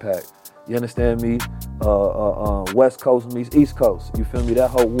same impact. You understand me? West Coast meets East Coast. You feel me? That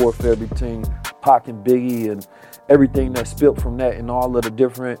whole warfare between Pac and Biggie and everything that spilt from that and all of the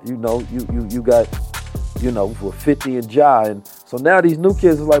different, you got, for 50 and Ja. And so now these new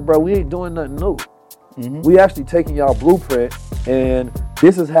kids is like, bro, we ain't doing nothing new. We actually taking y'all blueprint, and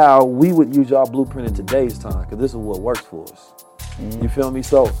this is how we would use y'all blueprint in today's time, because this is what works for us. You feel me?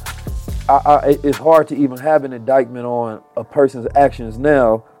 So it's hard to even have an indictment on a person's actions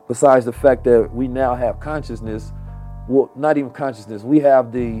now, besides the fact that we now have consciousness. Well, not even consciousness. We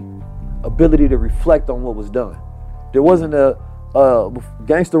have the ability to reflect on what was done. There wasn't a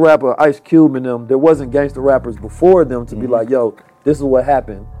gangster rapper, Ice Cube and them. There wasn't gangster rappers before them to be like, yo, this is what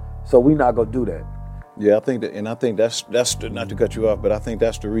happened, so we not gonna do that. Yeah, I think that's not to cut you off, but I think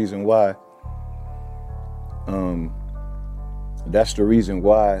that's the reason why That's the reason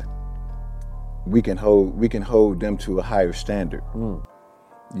why we can hold them to a higher standard.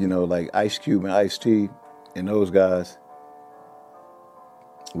 You know, like Ice Cube and Ice-T and those guys,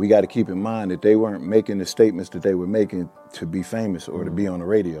 we got to keep in mind that they weren't making the statements that they were making to be famous or to be on the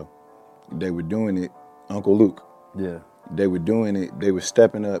radio. They were doing it, Uncle Luke. Yeah. They were doing it, they were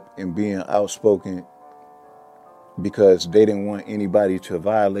stepping up and being outspoken because they didn't want anybody to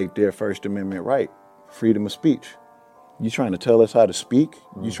violate their First Amendment right, freedom of speech. You trying to tell us how to speak?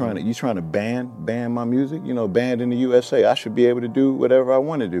 You trying to ban my music? You know, banned in the USA. I should be able to do whatever I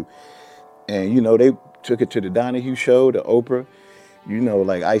want to do. And you know, they took it to the Donahue show, the Oprah. You know,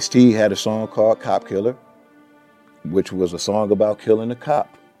 like Ice-T had a song called Cop Killer, which was a song about killing a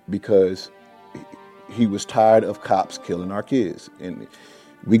cop because he was tired of cops killing our kids. And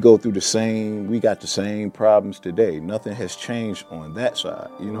we got the same problems today. Nothing has changed on that side.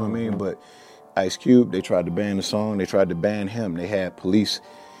 You know what I mean? But Ice Cube, they tried to ban the song. They tried to ban him. They had police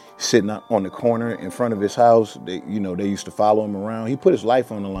sitting on the corner in front of his house. They used to follow him around. He put his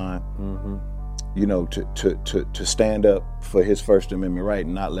life on the line, you know, to stand up for his First Amendment right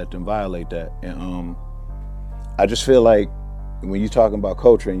and not let them violate that. And I just feel like when you're talking about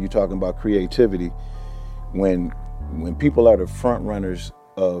culture and you're talking about creativity, when people are the front runners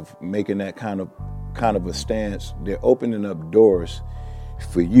of making that kind of a stance, they're opening up doors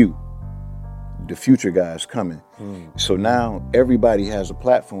for you, the future guys coming. So now everybody has a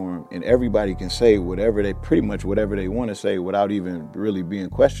platform and everybody can say whatever they want to say without even really being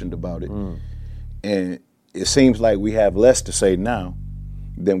questioned about it. And it seems like we have less to say now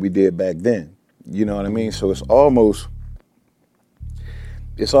than we did back then. You know what I mean? So it's almost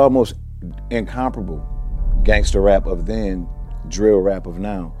incomparable. Gangster rap of then, drill rap of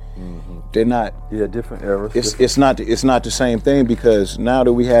now. They're not. Yeah, different eras. It's not the same thing because now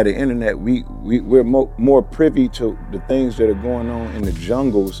that we had the internet, we're more privy to the things that are going on in the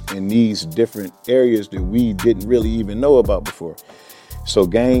jungles in these different areas that we didn't really even know about before. So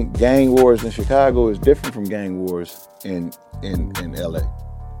gang wars in Chicago is different from gang wars in LA.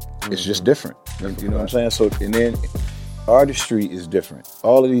 It's just different. You know what I'm saying? So and then artistry is different.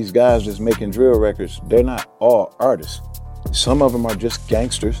 All of these guys that's making drill records, they're not all artists. Some of them are just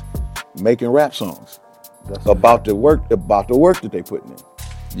gangsters making rap songs about the work that they putting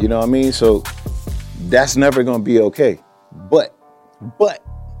in. You know what I mean? So that's never gonna be okay. But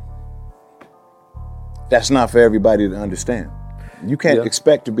that's not for everybody to understand. You can't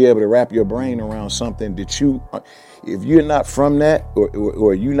expect to be able to wrap your brain around something that if you're not from that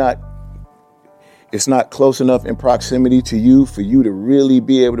or you're not, it's not close enough in proximity to you for you to really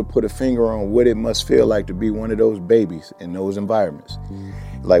be able to put a finger on what it must feel like to be one of those babies in those environments.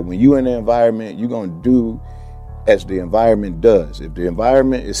 Like when you in the environment, you're gonna do as the environment does. If the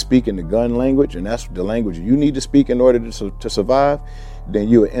environment is speaking the gun language and that's the language you need to speak in order to survive, then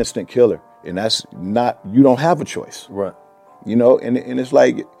you're an instant killer. And you don't have a choice. Right. You know, and it's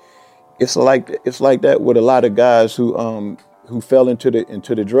like that with a lot of guys who fell into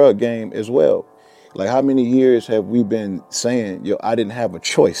the drug game as well. Like how many years have we been saying, I didn't have a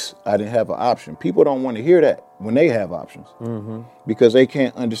choice, I didn't have an option. People don't want to hear that when they have options because they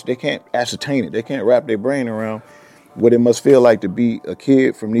can't ascertain it. They can't wrap their brain around what it must feel like to be a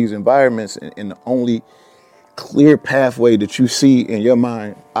kid from these environments, and the only clear pathway that you see in your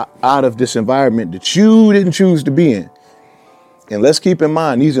mind out of this environment that you didn't choose to be in. And let's keep in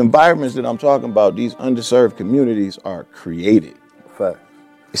mind, these environments that I'm talking about, these underserved communities are created. Fact.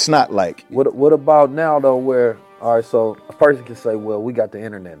 It's not like... What about now, though, where, all right, so a person can say, well, we got the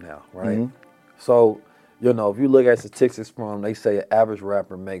internet now, right? So, you know, if you look at statistics from, they say an average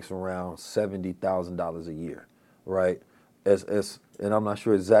rapper makes around $70,000 a year, right? And I'm not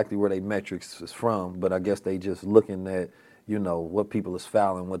sure exactly where they metrics is from, but I guess they just looking at, you know, what people is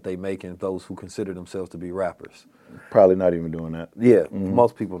filing, what they making, those who consider themselves to be rappers. Probably not even doing that. Yeah,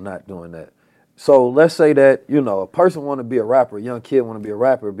 most people not doing that. So let's say that, you know, a person want to be a rapper, a young kid want to be a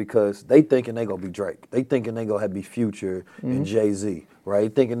rapper because they thinking they going to be Drake. They thinking they going to be Future and Jay-Z, right? They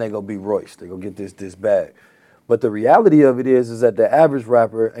thinking they going to be Royce. They going to get this bag. But the reality of it is that the average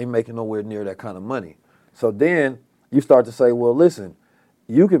rapper ain't making nowhere near that kind of money. So then you start to say, well, listen,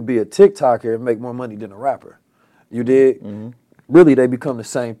 you can be a TikToker and make more money than a rapper. You dig? Really, they become the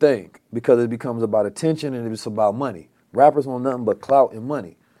same thing because it becomes about attention and it's about money. Rappers want nothing but clout and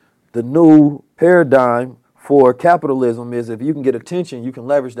money. The new paradigm for capitalism is if you can get attention, you can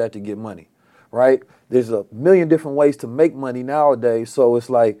leverage that to get money, right? There's a million different ways to make money nowadays, so it's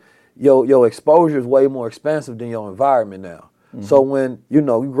like your exposure is way more expensive than your environment now. So when, you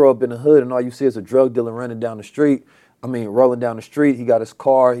know, you grow up in the hood and all you see is a drug dealer rolling down the street, he got his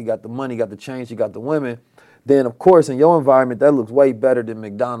car, he got the money, he got the change, he got the women, then of course in your environment that looks way better than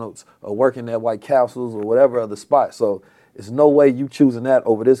McDonald's or working at White Castles or whatever other spot. So there's no way you choosing that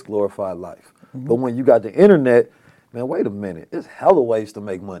over this glorified life. But when you got the internet, man, wait a minute, there's hella ways to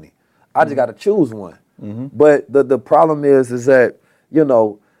make money. I just got to choose one. But the problem is that, you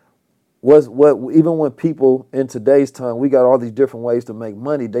know, even when people in today's time, we got all these different ways to make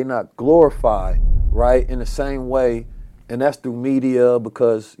money, they not glorified, right, in the same way. And that's through media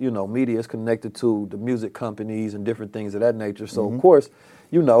because, you know, media is connected to the music companies and different things of that nature. So, of course,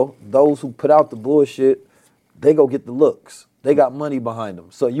 you know, those who put out the bullshit, they go get the looks. They got money behind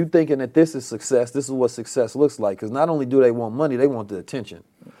them. So you thinking that this is success, this is what success looks like. Because not only do they want money, they want the attention.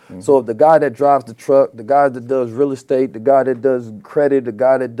 So if the guy that drives the truck, the guy that does real estate, the guy that does credit, the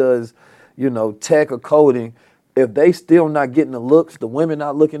guy that does, you know, tech or coding, if they still not getting the looks, the women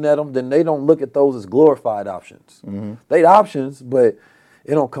not looking at them, then they don't look at those as glorified options. They options, but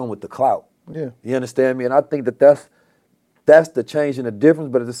it don't come with the clout. Yeah. You understand me? And I think that that's the change and the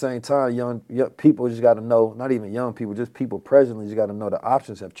difference, but at the same time, young people just got to know, not even young people, just people presently just got to know the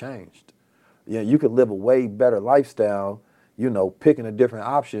options have changed. Yeah, you could live a way better lifestyle, you know, picking a different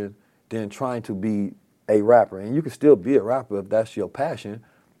option than trying to be a rapper. And you can still be a rapper if that's your passion,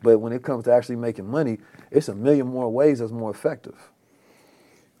 but when it comes to actually making money, it's a million more ways that's more effective.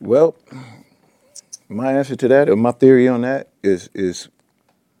 Well, my answer to that, or my theory on that is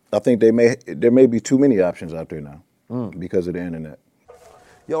I think there may be too many options out there now because of the internet.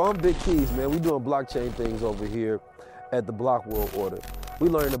 Yo, I'm Big Keys, man. We doing blockchain things over here at the Block World Order. We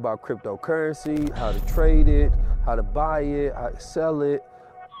learned about cryptocurrency, how to trade it, how to buy it, how to sell it.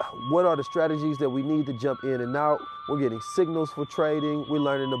 What are the strategies that we need to jump in and out? We're getting signals for trading. We're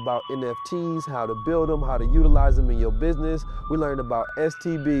learning about NFTs, how to build them, how to utilize them in your business. We learned about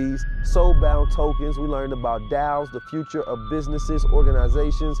STBs, soul-bound tokens. We learned about DAOs, the future of businesses,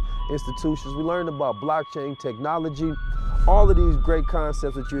 organizations, institutions. We learned about blockchain technology. All of these great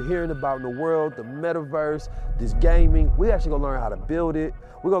concepts that you're hearing about in the world, the metaverse, this gaming, we actually gonna learn how to build it.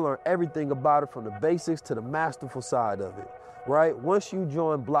 We're gonna learn everything about it from the basics to the masterful side of it. Right? Once you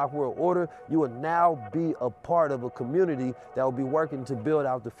join Block World Order, you will now be a part of a community that will be working to build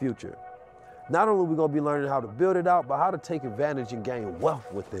out the future. Not only are we going to be learning how to build it out, but how to take advantage and gain wealth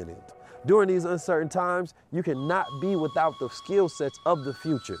within it. During these uncertain times, you cannot be without the skill sets of the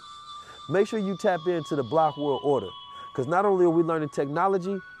future. Make sure you tap into the Block World Order, because not only are we learning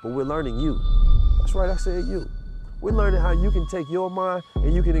technology, but we're learning you. That's right, I said you. We're learning how you can take your mind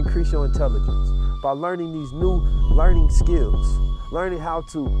and you can increase your intelligence by learning these new learning skills, learning how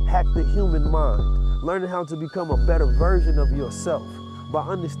to hack the human mind, learning how to become a better version of yourself by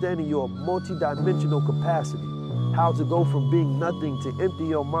understanding your multidimensional capacity, how to go from being nothing to empty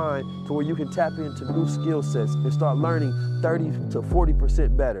your mind to where you can tap into new skill sets and start learning 30 to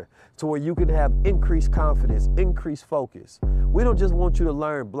 40% better, to where you can have increased confidence, increased focus. We don't just want you to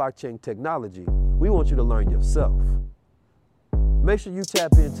learn blockchain technology, we want you to learn yourself. Make sure you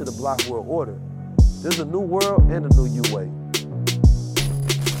tap into the Block World Order. There's a new world and a new you way.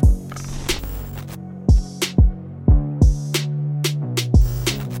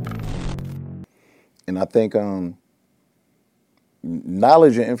 And I think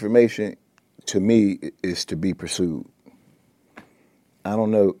knowledge and information, to me, is to be pursued. I don't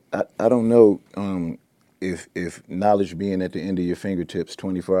know. I don't know if knowledge being at the end of your fingertips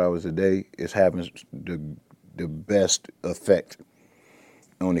 24 hours a day is having the best effect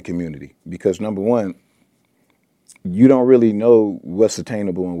on the community. Because number one, you don't really know what's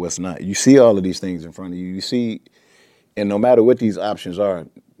attainable and what's not. You see all of these things in front of you. You see, and no matter what these options are,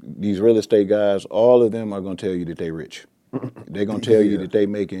 these real estate guys, all of them are going to tell you that they're rich. They're going to tell you that they're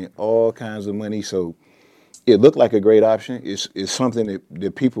making all kinds of money. So it looked like a great option. It's something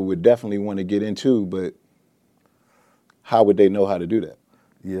that people would definitely want to get into, but how would they know how to do that?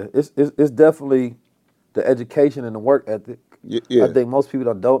 Yeah, it's definitely the education and the work ethic. Yeah. I think most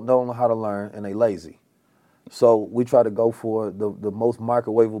people don't know how to learn and they lazy. So we try to go for the most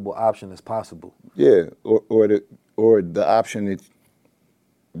microwavable option as possible. Yeah, or the option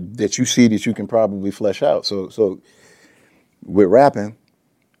that you see that you can probably flesh out. So with rapping,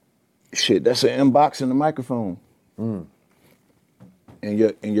 shit, that's an inbox and a microphone in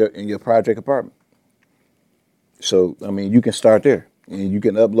your project apartment. So I mean, you can start there and you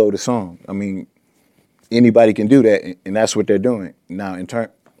can upload a song. I mean, anybody can do that, and that's what they're doing now. In turn,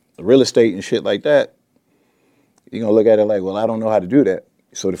 real estate and shit like that, you're gonna look at it like, well, I don't know how to do that.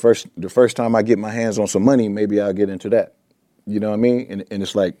 So the first time I get my hands on some money, maybe I'll get into that. You know what I mean? And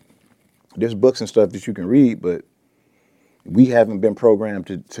it's like, there's books and stuff that you can read, but we haven't been programmed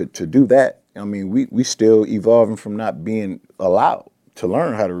to do that. I mean, we still evolving from not being allowed to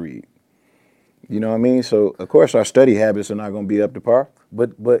learn how to read. You know what I mean? So of course our study habits are not going to be up to par.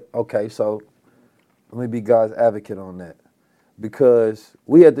 But okay, so let me be God's advocate on that. Because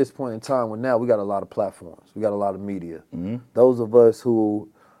we at this point in time where now we got a lot of platforms. We got a lot of media. Those of us who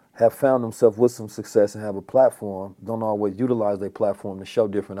have found themselves with some success and have a platform don't always utilize their platform to show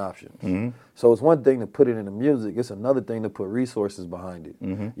different options. So it's one thing to put it in the music. It's another thing to put resources behind it.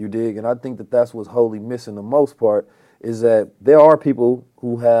 You dig? And I think that that's what's wholly missing the most part is that there are people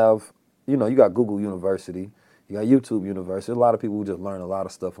who have, you know, you got Google University, you got YouTube University. A lot of people who just learn a lot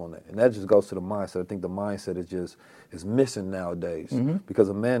of stuff on that. And that just goes to the mindset. I think the mindset is missing nowadays because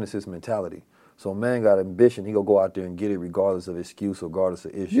a man is his mentality. So a man got ambition, he gonna go out there and get it regardless of excuse, regardless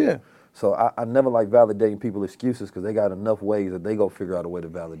of issue. Yeah. So I never like validating people's excuses because they got enough ways that they go figure out a way to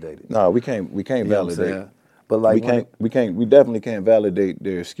validate it. No, we can't You know what I'm validate. saying? But like We definitely can't validate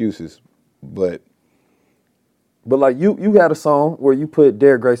their excuses, but like you had a song where you put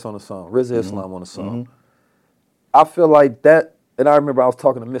Derek Grace on a song, Rizza Islam on a song. I feel like that, and I remember I was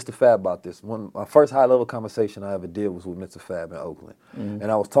talking to Mr. Fab about this. My first high-level conversation I ever did was with Mr. Fab in Oakland. And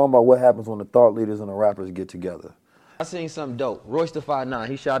I was talking about what happens when the thought leaders and the rappers get together. I seen something dope. Royce the 5'9",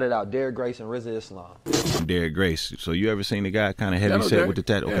 he shouted out Derek Grace and Rizza Islam. Derek Grace. So you ever seen the guy kind of heavy set with the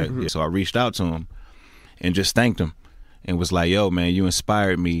tattoo? Okay. Yeah. So I reached out to him and just thanked him and was like, yo, man, you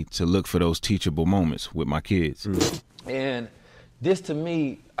inspired me to look for those teachable moments with my kids. And this to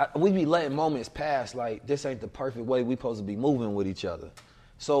me, we be letting moments pass like this ain't the perfect way we supposed to be moving with each other.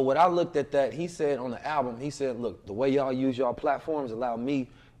 So when I looked at that, he said on the album, he said, look, the way y'all use y'all platforms allow me,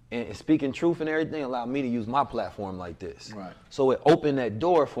 and speaking truth and everything, allowed me to use my platform like this. Right. So it opened that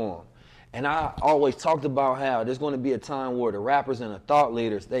door for him. And I always talked about how there's going to be a time where the rappers and the thought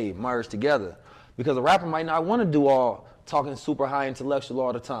leaders, they merge together. Because a rapper might not want to do all talking super high intellectual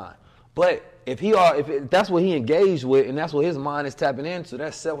all the time. But if that's what he engaged with and that's what his mind is tapping into,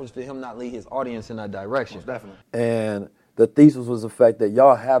 that's selfish for him not lead his audience in that direction. Most definitely. And the thesis was the fact that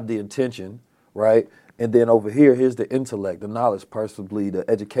y'all have the intention, right? And then over here, here's the intellect, the knowledge, possibly the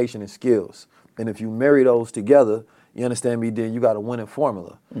education and skills. And if you marry those together, you understand me, then you got a winning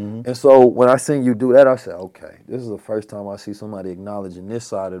formula. And so when I seen you do that, I said, okay, this is the first time I see somebody acknowledging this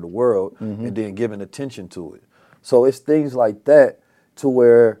side of the world and then giving attention to it. So it's things like that to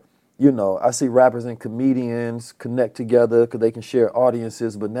where, you know, I see rappers and comedians connect together because they can share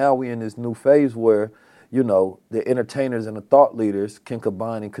audiences, but now we in this new phase where, you know, the entertainers and the thought leaders can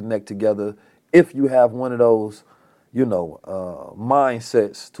combine and connect together if you have one of those, you know,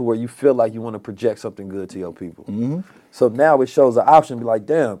 mindsets to where you feel like you want to project something good to your people. So now it shows an option, be like,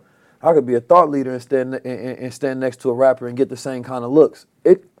 damn, I could be a thought leader and stand next to a rapper and get the same kind of looks.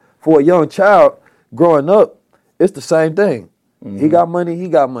 For a young child growing up, it's the same thing. He got money, he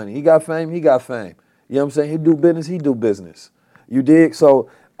got money. He got fame, he got fame. You know what I'm saying? He do business, he do business. You dig?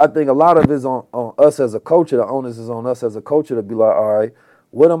 So I think a lot of it is on us as a culture. The onus is on us as a culture to be like, all right,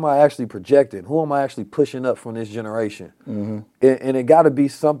 what am I actually projecting? Who am I actually pushing up from this generation? And it got to be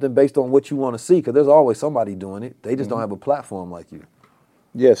something based on what you want to see, because there's always somebody doing it. They just don't have a platform like you.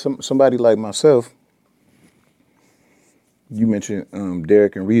 Yeah, somebody like myself. You mentioned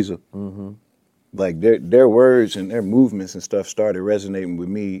Derek and Rizza. Like their words and their movements and stuff started resonating with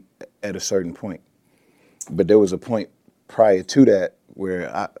me at a certain point. But there was a point prior to that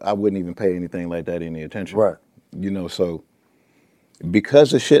where I wouldn't even pay anything like that any attention. Right. You know, so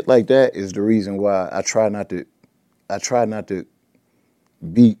because of shit like that is the reason why I try not to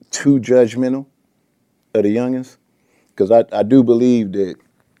be too judgmental of the youngins. Because I do believe that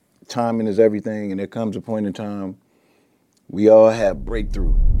timing is everything, and there comes a point in time we all have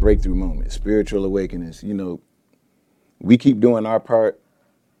breakthrough moments, spiritual awakenings. You know, we keep doing our part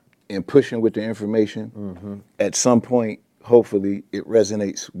and pushing with the information. At some point, hopefully, it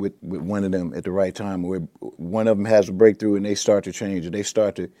resonates with one of them at the right time, where one of them has a breakthrough and they start to change, or they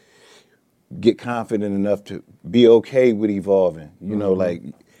start to get confident enough to be okay with evolving. You know, like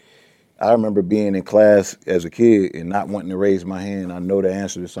I remember being in class as a kid and not wanting to raise my hand. I know the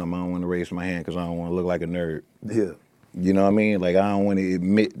answer to something. I don't want to raise my hand because I don't want to look like a nerd. Yeah. You know what I mean? Like, I don't want to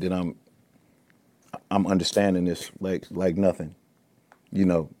admit that I'm understanding this like nothing. You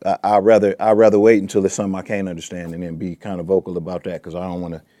know, I'd rather wait until it's something I can't understand and then be kind of vocal about that, because I don't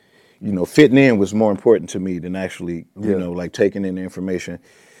want to, you know, fitting in was more important to me than actually, you know, like taking in the information.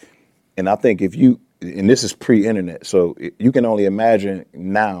 And I think if you, and this is pre-internet, so you can only imagine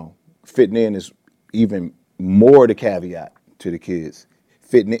now, fitting in is even more the caveat to the kids.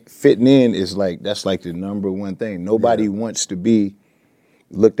 Fitting in is like, that's like the number one thing. Nobody wants to be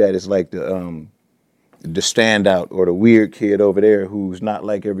looked at as like the standout or the weird kid over there who's not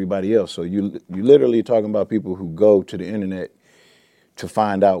like everybody else. So you literally talking about people who go to the internet to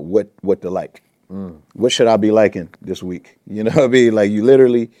find out what to like. What should I be liking this week? You know what I mean? Like, you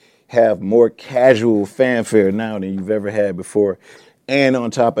literally have more casual fanfare now than you've ever had before. And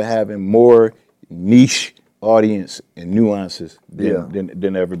on top of having more niche audience and nuances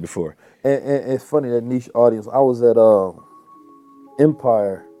than ever before. And it's funny, that niche audience. I was at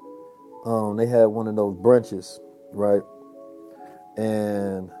Empire. They had one of those brunches, right?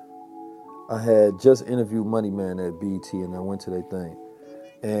 And I had just interviewed Money Man at BET, and I went to their thing.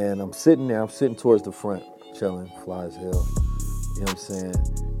 And I'm sitting there, I'm sitting towards the front, chilling, fly as hell. You know what I'm saying?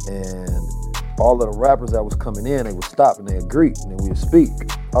 And all of the rappers that was coming in, they would stop and they'd greet, and then we'd speak.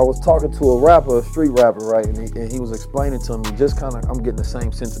 I was talking to a rapper, a street rapper, right? And he was explaining to me, just kind of, I'm getting the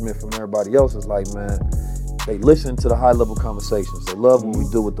same sentiment from everybody else. It's like, man, they listen to the high level conversations. They love what we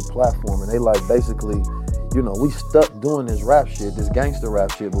do with the platform. And they like, basically, you know, we stuck doing this rap shit, this gangster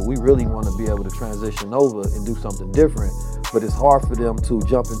rap shit, but we really want to be able to transition over and do something different. But it's hard for them to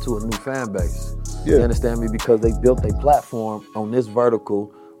jump into a new fan base. Yeah. You understand me? Because they built a platform on this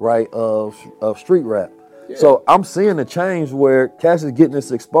vertical, right, of street rap. Yeah. So I'm seeing a change where cats is getting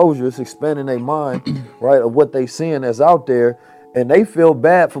this exposure, it's expanding their mind, right, of what they seeing that's out there. And they feel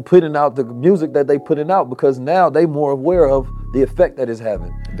bad for putting out the music that they putting out because now they more aware of the effect that it's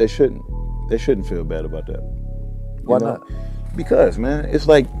having. They shouldn't. They shouldn't feel bad about that. Why not? Because, man, it's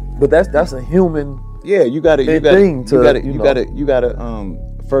like. But that's a human. Yeah, you gotta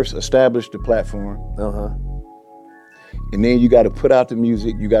first establish the platform. And then you gotta put out the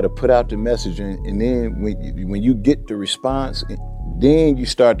music. You gotta put out the messaging. And then when you get the response, then you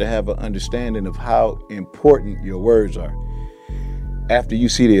start to have an understanding of how important your words are. After you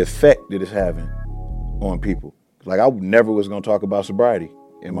see the effect that it's having on people. Like, I never was gonna talk about sobriety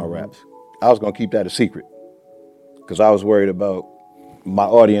in my raps. I was gonna keep that a secret because I was worried about my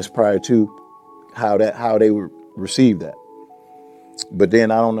audience prior to how they would receive that. But then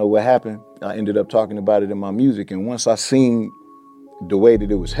I don't know what happened. I ended up talking about it in my music, and once I seen the way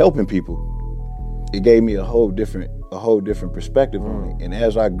that it was helping people, it gave me a whole different perspective on it. And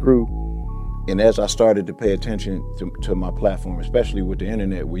as I grew, and as I started to pay attention to my platform, especially with the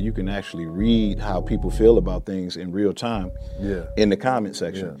internet, where you can actually read how people feel about things in real time in the comment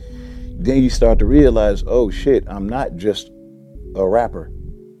section, then you start to realize, oh shit, I'm not just a rapper.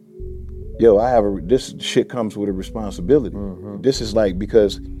 Yo, this shit comes with a responsibility. This is like,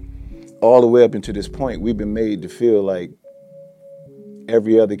 because all the way up into this point, we've been made to feel like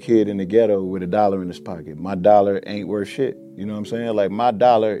every other kid in the ghetto with $1 in his pocket. My dollar ain't worth shit. You know what I'm saying? Like, my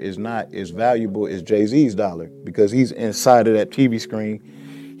dollar is not as valuable as Jay-Z's dollar because he's inside of that TV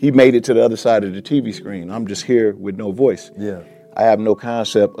screen. He made it to the other side of the TV screen. I'm just here with no voice. Yeah. I have no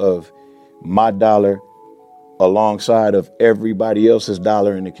concept of my dollar alongside of everybody else's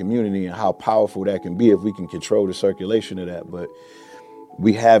dollar in the community and how powerful that can be if we can control the circulation of that. But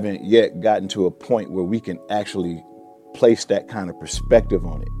we haven't yet gotten to a point where we can actually place that kind of perspective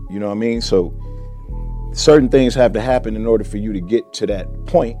on it. You know what I mean? So certain things have to happen in order for you to get to that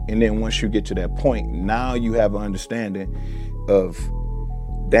point. And then once you get to that point, now you have an understanding of,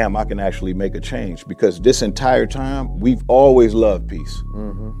 damn, I can actually make a change. Because this entire time, we've always loved peace.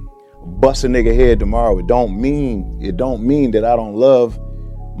 Bust a nigga head tomorrow, it don't mean that I don't love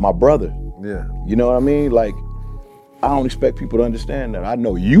my brother. Yeah. You know what I mean? Like, I don't expect people to understand that. I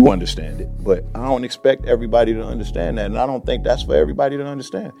know you understand it, but I don't expect everybody to understand that. And I don't think that's for everybody to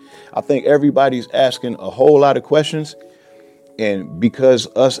understand. I think everybody's asking a whole lot of questions. And because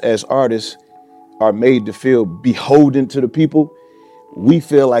us as artists are made to feel beholden to the people, we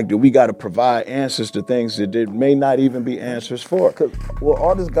feel like that we got to provide answers to things that there may not even be answers for. Well,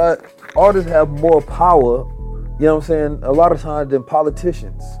 artists have more power, you know what I'm saying, a lot of times than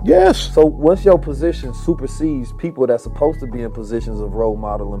politicians. Yes. So once your position supersedes people that's supposed to be in positions of role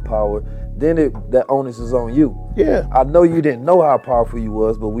model and power, then that onus is on you. Yeah. I know you didn't know how powerful you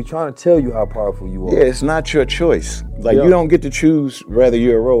was, but we trying to tell you how powerful you are. Yeah, it's not your choice. Like, you don't get to choose whether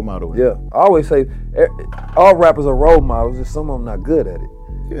you're a role model. Yeah. I always say all rappers are role models, and some of them not good at it.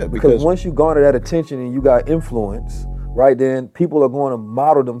 Yeah, because once you garner that attention and you got influence, right, then people are going to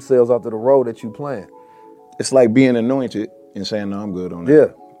model themselves after the role that you playing. It's like being anointed and saying, no, I'm good on that.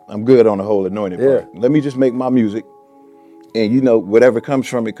 Yeah. I'm good on the whole anointed part. Let me just make my music. And, you know, whatever comes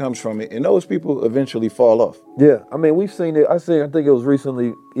from it, comes from it. And those people eventually fall off. Yeah. I mean, we've seen it. I think it was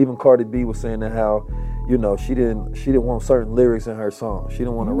recently, even Cardi B was saying that how, you know, she didn't want certain lyrics in her song. She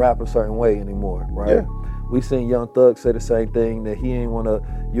didn't want to rap a certain way anymore, right? Yeah. We've seen Young Thug say the same thing, that he didn't want to,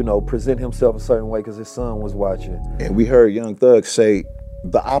 you know, present himself a certain way because his son was watching. And we heard Young Thug say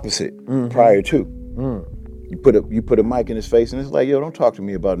the opposite prior to. You put a mic in his face, and it's like, yo, don't talk to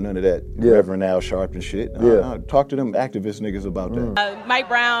me about none of that Reverend Al Sharpton shit. Talk to them activist niggas about that. Mike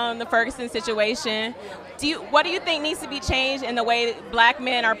Brown, the Ferguson situation. What do you think needs to be changed in the way that black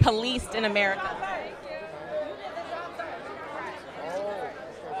men are policed in America?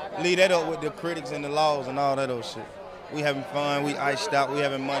 Leave that up with the critics and the laws and all that old shit. We having fun, we iced out, we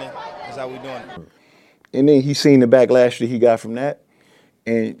having money. That's how we doing it. And then he seen the backlash that he got from that,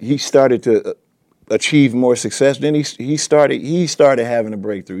 and he started to achieve more success. Then he started having a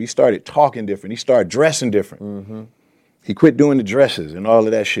breakthrough. He started talking different. He started dressing different. Mm-hmm. He quit doing the dresses and all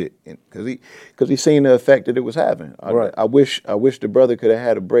of that shit because he seen the effect that it was having. I wish the brother could have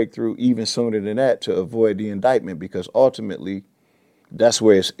had a breakthrough even sooner than that to avoid the indictment, because ultimately that's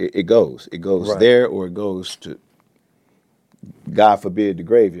where it goes. It goes there, or it goes to, God forbid, the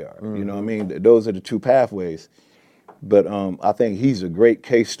graveyard. Mm-hmm. You know what I mean? Those are the two pathways. But I think he's a great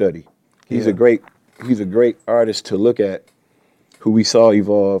case study. He's a great artist to look at, who we saw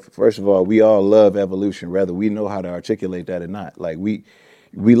evolve. First of all, we all love evolution, whether we know how to articulate that or not. Like we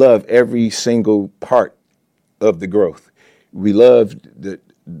love every single part of the growth. We love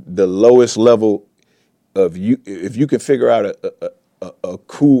the lowest level of you. If you can figure out a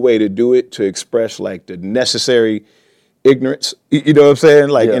cool way to do it, to express like the necessary ignorance, you know what I'm saying?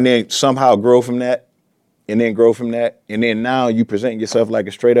 Like, and then somehow grow from that, and then grow from that, and then now you present yourself like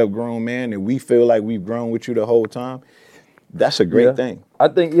a straight up grown man, and we feel like we've grown with you the whole time. That's a great thing. I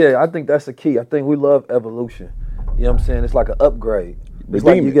think that's the key. I think we love evolution. You know what I'm saying? It's like an upgrade. It's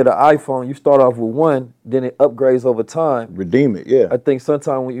like you get an iPhone, you start off with one, then it upgrades over time. Redeem it, yeah. I think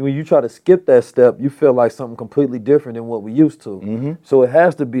sometimes when you try to skip that step, you feel like something completely different than what we used to. Mm-hmm. So it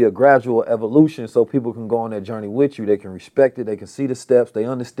has to be a gradual evolution so people can go on that journey with you. They can respect it. They can see the steps. They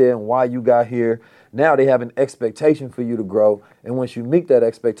understand why you got here. Now they have an expectation for you to grow. And once you meet that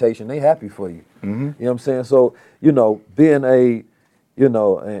expectation, they happy for you. Mm-hmm. You know what I'm saying? So, being and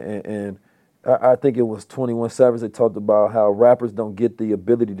I think it was 21 Savage that talked about how rappers don't get the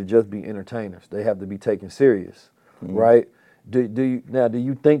ability to just be entertainers. They have to be taken serious, right? Do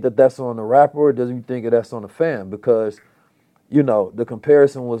you think that that's on the rapper, or do you think that's on the fan? Because, the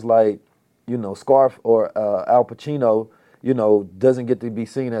comparison was like, Scarf or Al Pacino, doesn't get to be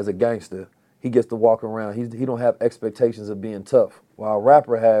seen as a gangster. He gets to walk around. He don't have expectations of being tough, while a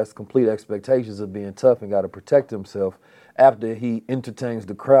rapper has complete expectations of being tough and got to protect himself after he entertains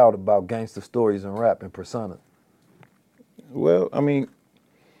the crowd about gangster stories and rap and persona. Well, I mean,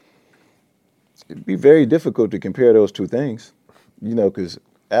 it'd be very difficult to compare those two things, because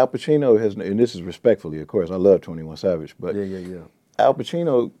Al Pacino has, and this is respectfully, of course, I love 21 Savage, but Al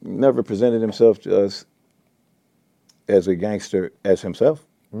Pacino never presented himself to us as a gangster as himself.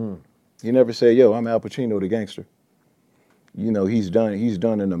 He never said, yo, I'm Al Pacino the gangster. He's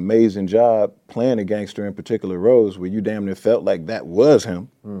done an amazing job playing a gangster in particular roles where you damn near felt like that was him.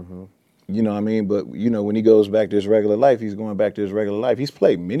 Mm-hmm. You know what I mean? But, when he goes back to his regular life, he's going back to his regular life. He's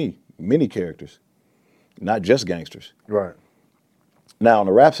played many characters, not just gangsters. Right. Now, on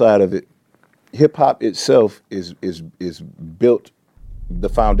the rap side of it, hip-hop itself is built, the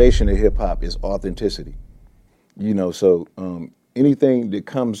foundation of hip-hop is authenticity. So anything that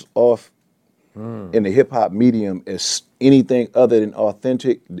comes off in the hip-hop medium as anything other than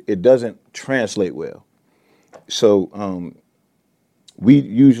authentic, it doesn't translate well. So we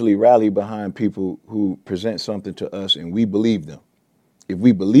usually rally behind people who present something to us and we believe them. If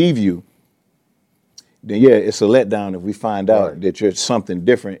we believe you, then it's a letdown if we find out that you're something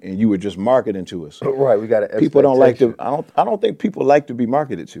different and you were just marketing to us. Right, we got an expectation. People don't like to, I don't think people like to be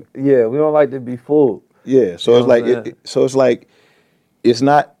marketed to. Yeah, we don't like to be fooled. Yeah, so it's like, it's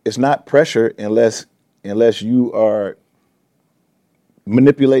not pressure unless you are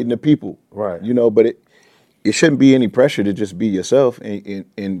manipulating the people, right? But it shouldn't be any pressure to just be yourself,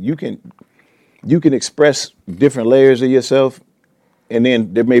 and you can express different layers of yourself, and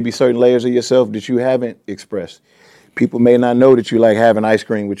then there may be certain layers of yourself that you haven't expressed. People may not know that you like having ice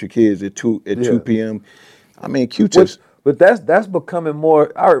cream with your kids at 2 p.m. I mean, Q-tips. But that's becoming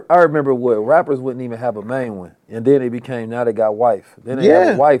more. I remember what rappers wouldn't even have a main one, and then now they got wife. Then they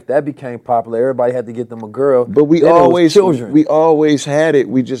have a wife that became popular. Everybody had to get them a girl. But we always had it.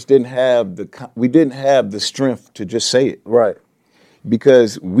 We just didn't have the strength to just say it. Right.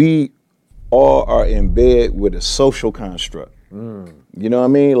 Because we all are in bed with a social construct. You know what I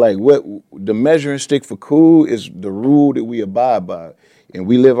mean? Like what the measuring stick for cool is the rule that we abide by, and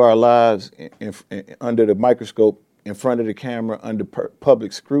we live our lives under the microscope, in front of the camera, under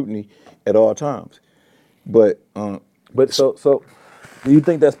public scrutiny at all times. But so do you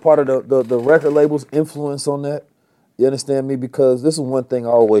think that's part of the record label's influence on that? You understand me? Because this is one thing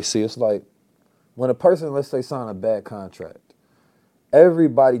I always see. It's like when a person, let's say, sign a bad contract,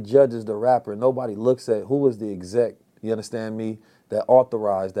 everybody judges the rapper. Nobody looks at who was the exec, you understand me, that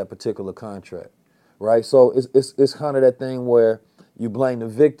authorized that particular contract, right? So it's kind of that thing where you blame the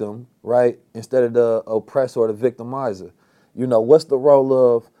victim, right, instead of the oppressor or the victimizer. You know, what's the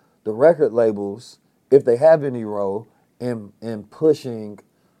role of the record labels, if they have any role, in pushing,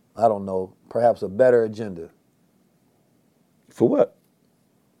 I don't know, perhaps a better agenda? For what?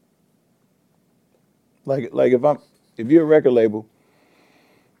 Like if you're a record label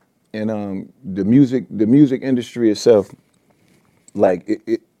and the music industry itself, like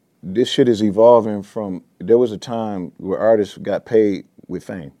this shit is evolving from. There was a time where artists got paid with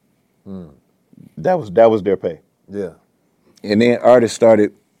fame. That was their pay. Yeah. And then artists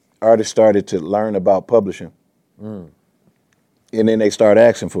started to learn about publishing. And then they started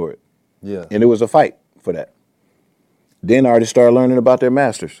asking for it. Yeah. And it was a fight for that. Then artists started learning about their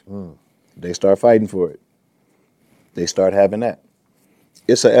masters. They start fighting for it. They start having that.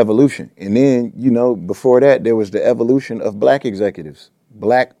 It's an evolution. And then, you know, before that, there was the evolution of black executives,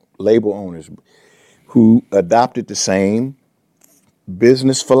 black label owners who adopted the same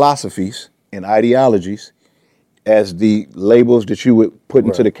business philosophies and ideologies as the labels that you would put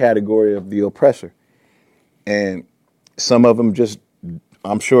into the category of the oppressor. And some of them just,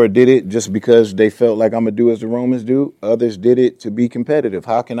 I'm sure, did it just because they felt like I'm going to do as the Romans do. Others did it to be competitive.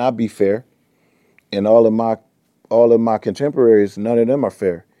 How can I be fair? And all of my contemporaries, none of them are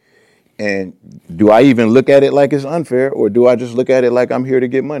fair. And do I even look at it like it's unfair, or do I just look at it like I'm here to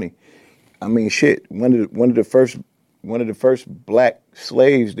get money? I mean, shit. One of the first black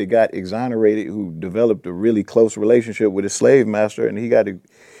slaves that got exonerated, who developed a really close relationship with his slave master, and he got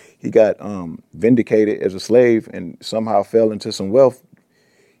vindicated as a slave and somehow fell into some wealth.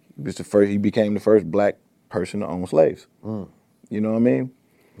 He became the first black person to own slaves. You know what I mean?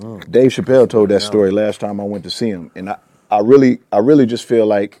 Dave Chappelle told that story last time I went to see him, and I really just feel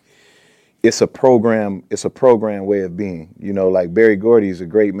like it's a program way of being. You know, like Berry Gordy is a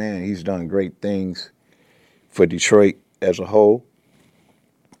great man. He's done great things for Detroit as a whole,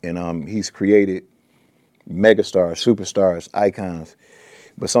 and he's created megastars, superstars, icons.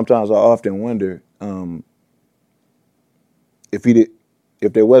 But sometimes I often wonder if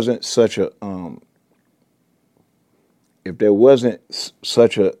there wasn't such a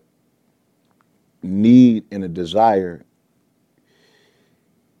need and a desire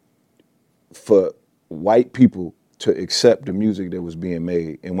for white people to accept the music that was being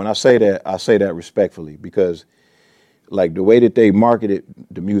made. And when I say that, I say that respectfully, because like the way that they marketed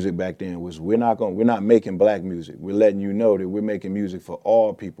the music back then was, we're not making black music. We're letting you know that we're making music for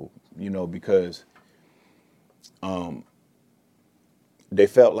all people, you know, because they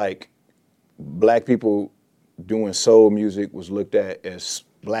felt like black people doing soul music was looked at as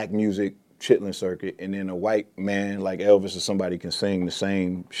black music, chitlin circuit, and then a white man like Elvis or somebody can sing the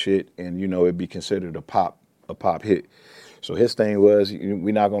same shit and, you know, it'd be considered a pop hit. So his thing was,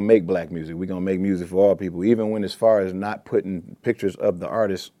 we're not gonna make black music. We're gonna make music for all people, even when as far as not putting pictures of the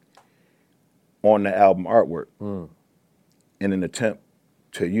artist on the album artwork in an attempt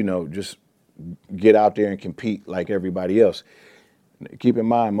to, you know, just get out there and compete like everybody else. Keep in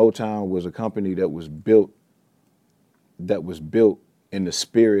mind, Motown was a company that was built in the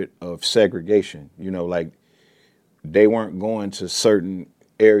spirit of segregation. You know, like they weren't going to certain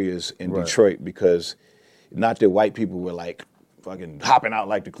areas in Detroit because, not that white people were like fucking hopping out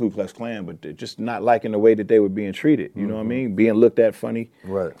like the Ku Klux Klan, but they're just not liking the way that they were being treated. You know what I mean? Being looked at funny.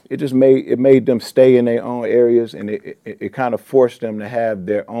 Right. It just made them stay in their own areas, and it kind of forced them to have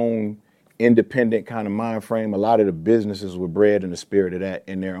their own independent kind of mind frame. A lot of the businesses were bred in the spirit of that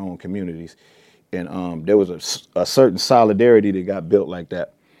in their own communities. And there was a certain solidarity that got built like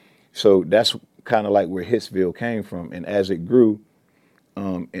that. So that's kind of like where Hitsville came from. And as it grew,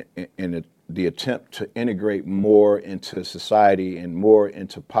 in the attempt to integrate more into society and more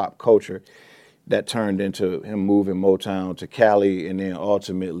into pop culture, that turned into him moving Motown to Cali, and then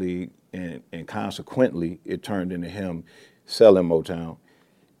ultimately and consequently, it turned into him selling Motown.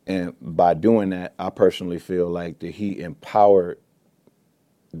 And by doing that, I personally feel like that he empowered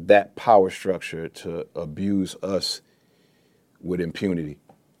that power structure to abuse us with impunity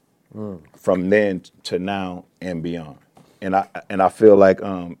from then to now and beyond. And I feel like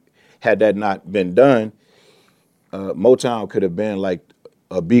had that not been done, Motown could have been like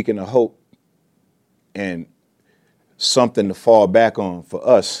a beacon of hope and something to fall back on for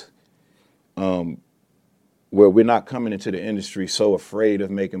us, where we're not coming into the industry so afraid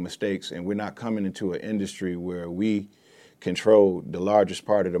of making mistakes, and we're not coming into an industry where we control the largest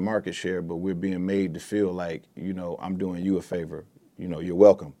part of the market share, but we're being made to feel like, you know, I'm doing you a favor. You know, you're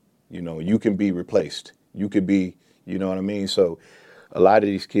welcome. You know, you can be replaced. You could be, you know what I mean? So a lot of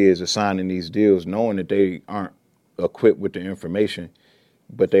these kids are signing these deals knowing that they aren't equipped with the information,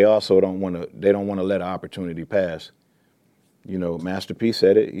 but they also don't want to let an opportunity pass. You know, Master P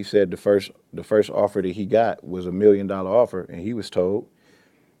said it. He said the first offer that he got was $1 million offer, and he was told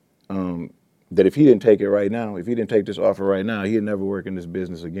that if he didn't take it right now, if he didn't take this offer right now, he'd never work in this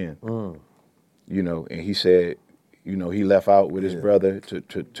business again. You know, and he said, you know, he left out with his brother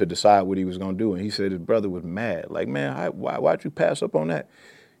to decide what he was gonna do, and he said his brother was mad. Like, man, why'd you pass up on that?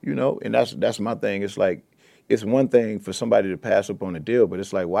 You know, and that's my thing. It's like, it's one thing for somebody to pass up on a deal, but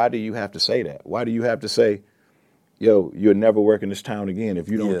it's like, why do you have to say that? Why do you have to say, yo, you'll never work in this town again if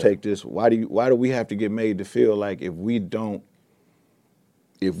you don't take this? Why do we have to get made to feel like if we don't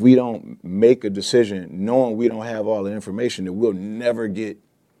make a decision knowing we don't have all the information, that we'll never get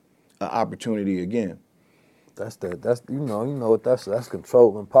an opportunity again? That's you know what that's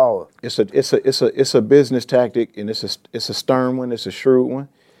controlling power. It's a business tactic, and it's a stern one, it's a shrewd one.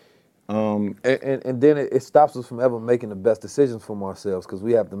 And then it stops us from ever making the best decisions for ourselves, because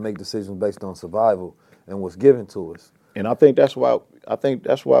we have to make decisions based on survival and what's given to us. And I think that's why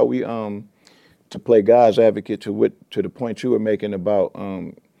we to play God's advocate to the point you were making about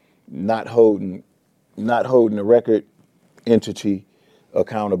not holding the record entity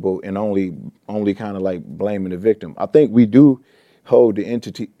accountable and only kind of like blaming the victim. I think we do hold the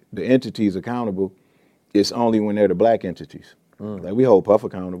entities accountable. It's only when they're the black entities. Like, we hold Puff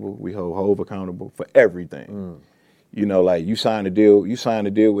accountable, we hold Hove accountable for everything. You know, like, you sign a deal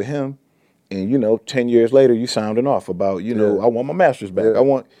with him, and, you know, 10 years later you sounding off about, you know, I want my masters back.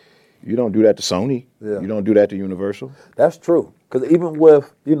 You don't do that to Sony. You don't do that to Universal. That's true. Because even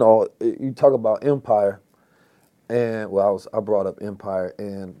with, you know, you talk about Empire, and I brought up Empire,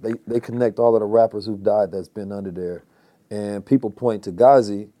 and they connect all of the rappers who've died that's been under there, and people point to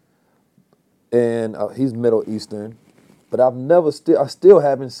Ghazi, and he's Middle Eastern, but I still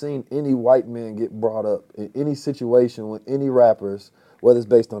haven't seen any white man get brought up in any situation with any rappers, whether it's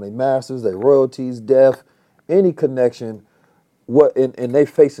based on their masters, their royalties, death, any connection, and their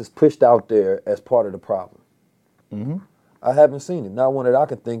faces pushed out there as part of the problem. I haven't seen it, not one that I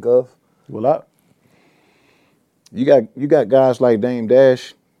can think of. Well, you got guys like Dame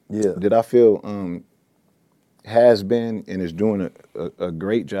Dash, that I feel has been and is doing a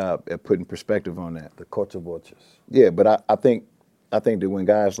great job at putting perspective on that. The culture vultures. Yeah, but I think that when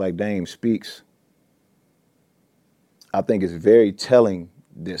guys like Dame speaks, I think it's very telling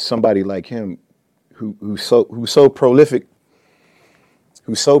that somebody like him, who's so prolific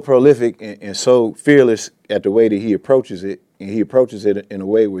and so fearless at the way that he approaches it, and he approaches it in a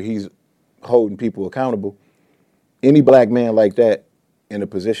way where he's holding people accountable. Any black man like that in a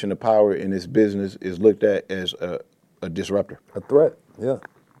position of power in this business is looked at as a disruptor, a threat. Yeah.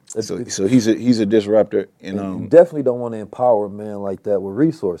 So he's a disruptor, and you definitely don't want to empower a man like that with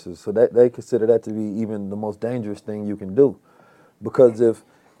resources. So that they consider that to be even the most dangerous thing you can do, because if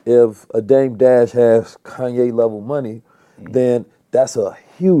a Dame Dash has Kanye level money, then that's a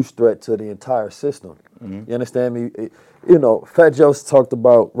huge threat to the entire system. You understand me? You know, Fat Joe talked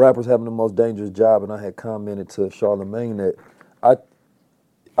about rappers having the most dangerous job, and I had commented to Charlamagne that I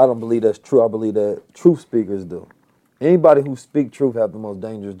don't believe that's true. I believe that truth speakers do. Anybody who speak truth have the most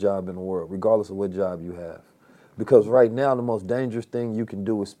dangerous job in the world, regardless of what job you have. Because right now, the most dangerous thing you can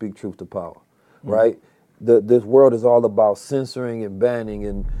do is speak truth to power, right? This world is all about censoring and banning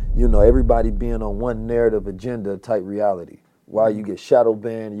and, you know, everybody being on one narrative agenda type reality. Why you get shadow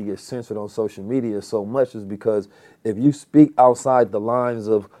banned, you get censored on social media so much is because if you speak outside the lines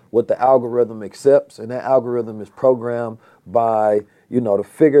of what the algorithm accepts, and that algorithm is programmed by, you know, the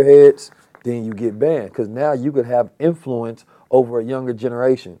figureheads, then you get banned. Because now you could have influence over a younger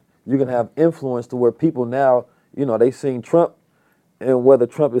generation. You can have influence to where people now, you know, they seen Trump, and whether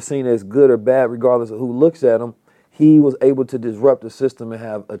Trump is seen as good or bad, regardless of who looks at him, he was able to disrupt the system and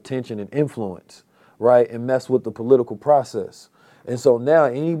have attention and influence, right, and mess with the political process. And so now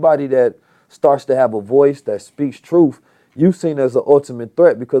anybody that starts to have a voice that speaks truth, you've seen as an ultimate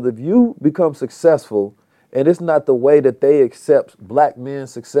threat, because if you become successful, and it's not the way that they accept black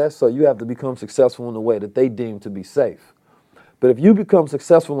men's success, so you have to become successful in the way that they deem to be safe. But if you become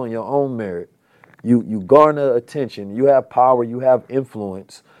successful on your own merit, you garner attention, you have power, you have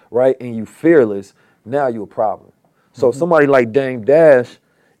influence, right, and you fearless, now you're a problem. So somebody like Dame Dash,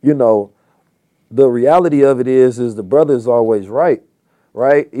 you know, the reality of it is the brother is always right?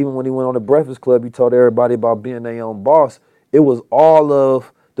 Even when he went on the Breakfast Club, he told everybody about being their own boss. It was all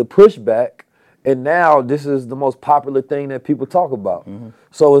of the pushback, and now this is the most popular thing that people talk about.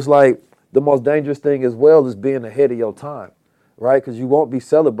 So it's like the most dangerous thing as well is being ahead of your time, right? Because you won't be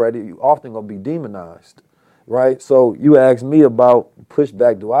celebrated. You often gonna be demonized, right? So you ask me about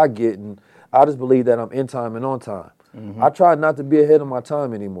pushback do I get, and I just believe that I'm in time and on time. I try not to be ahead of my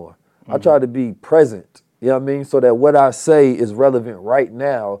time anymore. I try to be present, you know what I mean? So that what I say is relevant right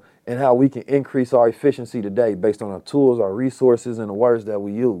now and how we can increase our efficiency today based on our tools, our resources, and the words that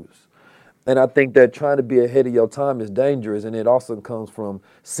we use. And I think that trying to be ahead of your time is dangerous, and it also comes from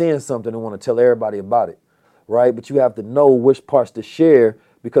seeing something and want to tell everybody about it, right? But you have to know which parts to share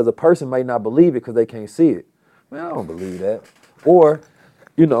because a person may not believe it because they can't see it. Man, I don't believe that. Or,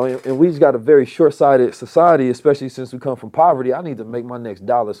 you know, and we just got a very short-sighted society, especially since we come from poverty. I need to make my next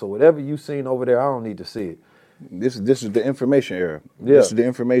dollar, so whatever you seen over there, I don't need to see it. This is the information era. Yeah. This is the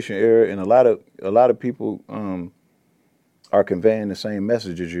information era, and a lot of people are conveying the same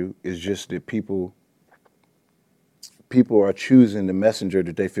message as you. It's just that people are choosing the messenger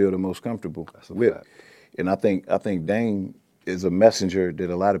that they feel the most comfortable with. Fact. And I think Dame is a messenger that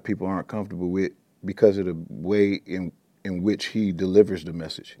a lot of people aren't comfortable with because of the way in which he delivers the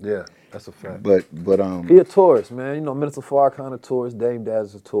message. Yeah, that's a fact. But He a Taurus, man. You know, Minister Farrakhan a Taurus, Dame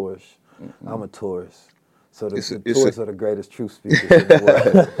Dad's a Taurus. I'm a Taurus. So the Taurus are the greatest truth speakers in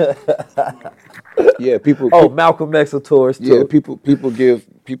the world. yeah, people. Oh, Malcolm X a Taurus too. Yeah, people give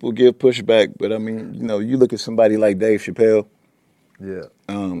pushback, but I mean, you know, you look at somebody like Dave Chappelle. Yeah.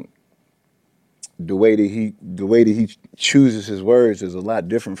 The way that he chooses his words is a lot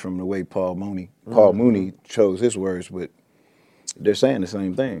different from the way Paul Mooney chose his words, but they're saying the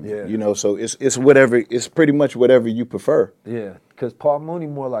same thing. Yeah. You know, so it's whatever. It's pretty much whatever you prefer. Yeah, because Paul Mooney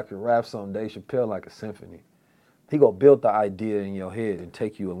more like a rap song, Dave Chappelle like a symphony. He gonna build the idea in your head and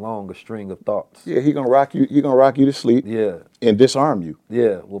take you along a string of thoughts. Yeah, he gonna rock you. He gonna rock you to sleep. Yeah. And disarm you.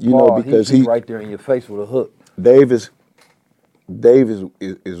 Yeah. Well, You Paul, know, because he's right there in your face with a hook. Dave is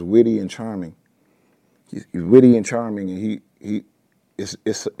witty and charming. He's witty and charming, and he is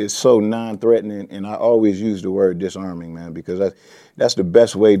so non-threatening. And I always use the word disarming, man, because that's the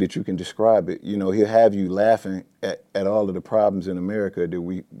best way that you can describe it. You know, he'll have you laughing at all of the problems in America that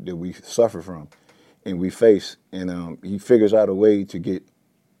we suffer from and we face, and he figures out a way to get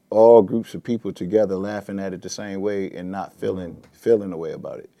all groups of people together laughing at it the same way and not feeling a way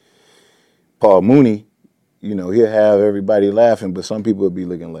about it. Paul Mooney, you know, he'll have everybody laughing, but some people will be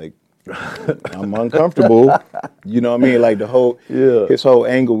looking like, I'm uncomfortable. You know what I mean? Like his whole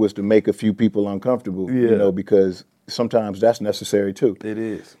angle was to make a few people uncomfortable, you know, because sometimes that's necessary too. It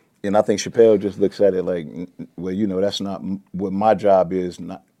is. And I think Chappelle just looks at it like, well, you know, that's not what my job is.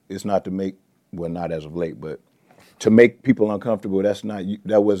 It's not to make, well, not as of late, but to make people uncomfortable.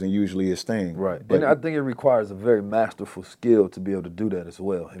 That wasn't usually his thing. Right. But and I think it requires a very masterful skill to be able to do that as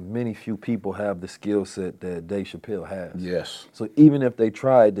well. And few people have the skill set that Dave Chappelle has. Yes. So even if they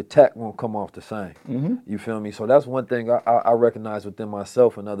tried, the tack won't come off the same. You feel me? So that's one thing I recognize within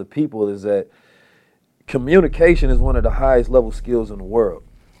myself and other people is that communication is one of the highest level skills in the world.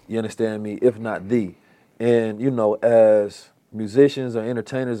 You understand me? If not the. And, you know, as musicians or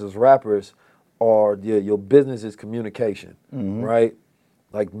entertainers, as rappers, or your business is communication, right?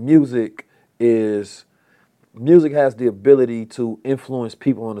 Like music has the ability to influence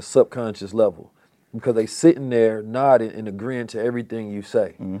people on a subconscious level because they sitting there nodding and agreeing to everything you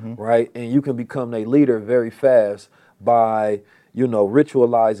say, right? And you can become a leader very fast by, you know,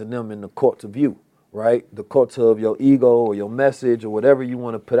 ritualizing them in the courts of you, right? The courts of your ego or your message or whatever you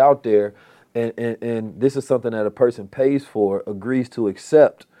want to put out there. And this is something that a person pays for, agrees to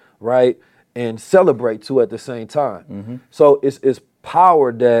accept, right? And celebrate too at the same time. So it's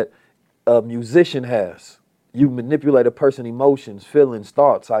power that a musician has. You manipulate a person's emotions, feelings,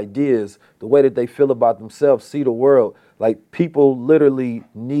 thoughts, ideas, the way that they feel about themselves, see the world. Like people literally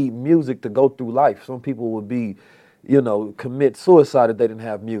need music to go through life. Some people would be, you know, commit suicide if they didn't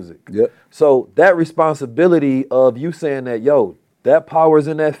have music. Yep. So that responsibility of you saying that, yo, that power's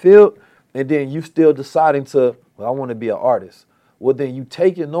in that field, and then you still deciding to, well, I want to be an artist. Well, then you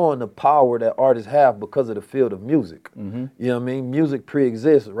taking on the power that artists have because of the field of music. You know what I mean? Music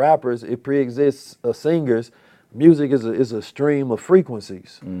pre-exists. Rappers, it pre-exists singers. Music is a stream of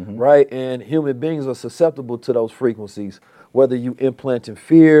frequencies, right? And human beings are susceptible to those frequencies, whether you implant in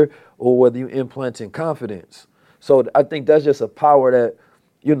fear or whether you implant in confidence. So I think that's just a power that,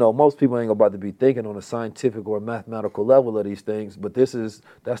 you know, most people ain't about to be thinking on a scientific or mathematical level of these things, but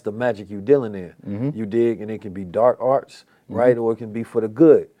that's the magic you dealing in. You dig, and it can be dark arts, right? Or it can be for the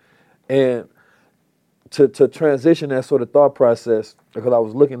good. And to transition that sort of thought process, because I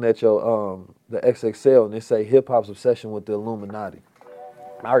was looking at your the XXL and they say hip hop's obsession with the Illuminati.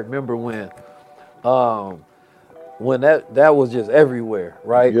 I remember when that was just everywhere,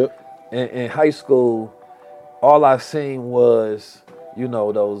 right? Yep. In high school, all I seen was, you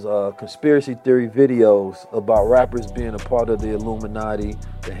know, those conspiracy theory videos about rappers being a part of the Illuminati,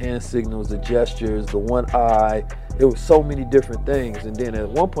 the hand signals, the gestures, the one eye. It was so many different things. And then at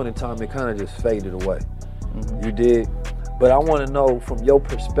one point in time, it kind of just faded away. You did? But I want to know from your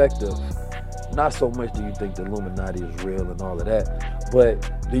perspective, not so much do you think the Illuminati is real and all of that,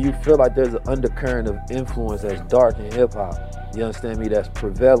 but do you feel like there's an undercurrent of influence that's dark in hip hop? You understand me? That's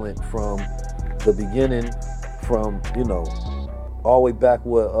prevalent from the beginning, from, you know, all the way back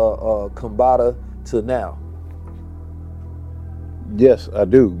with Kumbata to now. Yes, I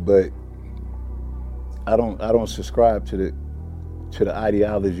do, but I don't subscribe to the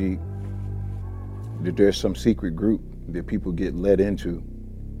ideology that there's some secret group that people get led into,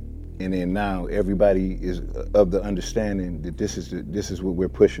 and then now everybody is of the understanding that this is what we're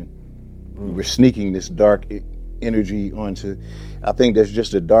pushing. We're sneaking this dark energy onto. I think there's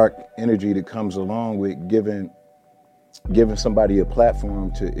just a dark energy that comes along with giving somebody a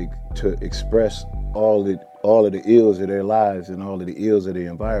platform to express all of the ills of their lives and all of the ills of their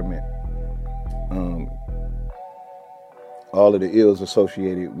environment. All of the ills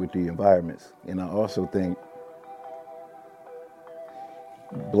associated with the environments. And I also think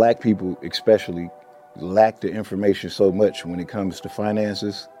black people especially lack the information so much when it comes to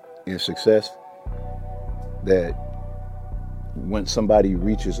finances and success that once somebody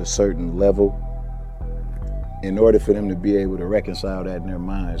reaches a certain level, in order for them to be able to reconcile that in their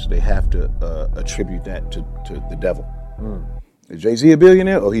minds, they have to attribute that to the devil. Is Jay-Z a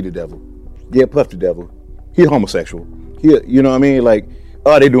billionaire? Oh, he the devil. Yeah, Puff the devil. He homosexual. You know what I mean? Like,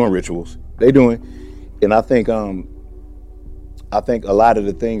 oh, they doing rituals. And I think a lot of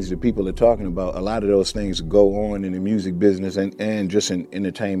the things that people are talking about, a lot of those things go on in the music business and just in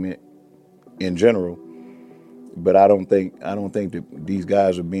entertainment in general. But I don't think that these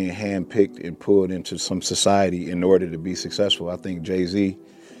guys are being handpicked and pulled into some society in order to be successful. I think Jay-Z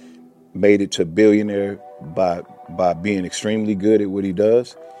made it to billionaire by being extremely good at what he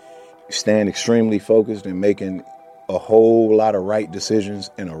does, staying extremely focused and making a whole lot of right decisions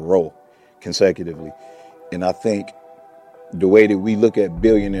in a row consecutively. And I think the way that we look at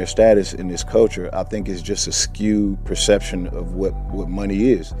billionaire status in this culture, I think is just a skewed perception of what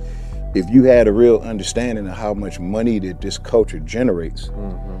money is. If you had a real understanding of how much money that this culture generates,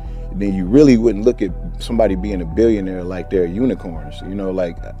 then you really wouldn't look at somebody being a billionaire like they're unicorns. You know,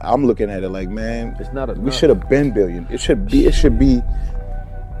 like I'm looking at it like, man, it's not enough. We should have been billion. It should be.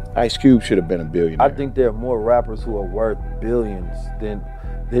 Ice Cube should have been a billionaire. I think there are more rappers who are worth billions than.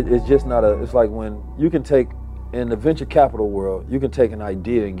 It's just not a. It's like when you can take in the venture capital world, you can take an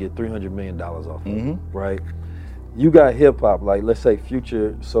idea and get $300 million off of it, right? You got hip hop, like let's say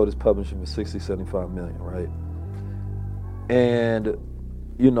Future sold his publishing for 60, 75 million, right? And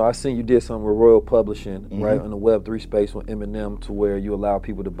you know, I seen you did something with Royal Publishing, right, on the Web3 space with Eminem, to where you allow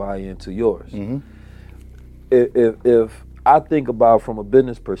people to buy into yours. If I think about from a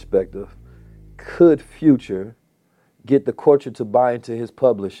business perspective, could Future get the culture to buy into his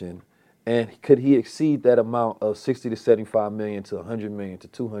publishing, and could he exceed that amount of 60 to 75 million to 100 million to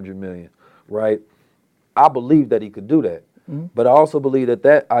 200 million, right? I believe that he could do that. But I also believe that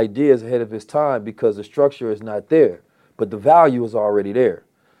that idea is ahead of his time because the structure is not there, but the value is already there.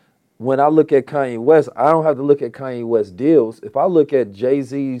 When I look at Kanye West, I don't have to look at Kanye West deals. If I look at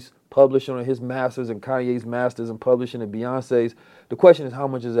Jay-Z's publishing on his masters and Kanye's masters and publishing and Beyonce's, the question is how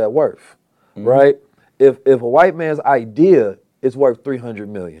much is that worth, right? If a white man's idea is worth 300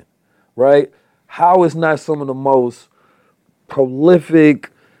 million, right? How is not some of the most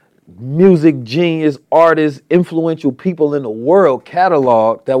prolific music genius, artists, influential people in the world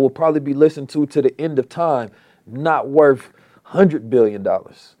catalog that will probably be listened to the end of time not worth $100 billion,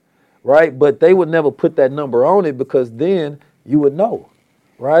 right? But they would never put that number on it because then you would know,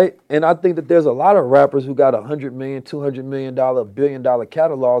 right? And I think that there's a lot of rappers who got $100 million, $200 million, $1 billion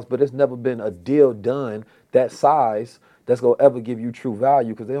catalogs, but it's never been a deal done that size that's gonna ever give you true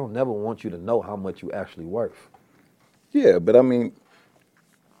value because they don't never want you to know how much you actually worth. Yeah, but I mean,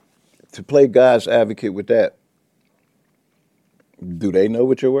 to play God's advocate with that, do they know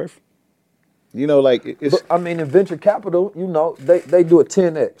what you're worth? You know, like it's. But, I mean, in venture capital, you know, they do a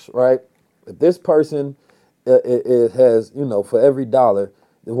 10x, right? If this person it has, you know, for every dollar,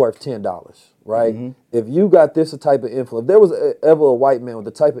 it's worth $10, right? If you got this type of influence, if there was ever a white man with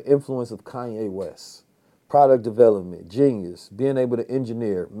the type of influence of Kanye West, product development, genius, being able to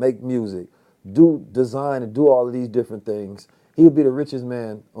engineer, make music, do design, and do all of these different things, he would be the richest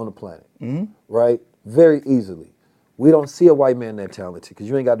man on the planet, right? Very easily. We don't see a white man that talented because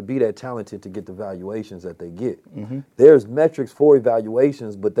you ain't got to be that talented to get the valuations that they get. There's metrics for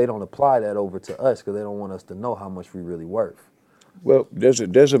evaluations, but they don't apply that over to us because they don't want us to know how much we really worth. Well, there's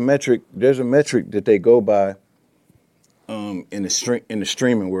a metric that they go by in the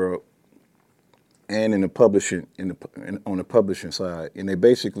streaming world and in the publishing on the publishing side, and they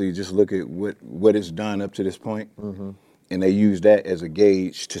basically just look at what is done up to this point. And they use that as a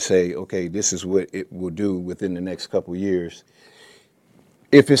gauge to say, okay, this is what it will do within the next couple of years.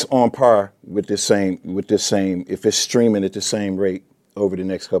 If it's on par with this same, if it's streaming at the same rate over the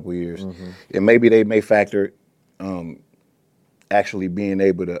next couple of years, and maybe they may factor actually being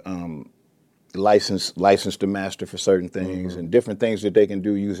able to license the master for certain things and different things that they can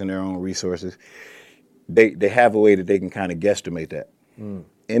do using their own resources. They have a way that they can kind of guesstimate that.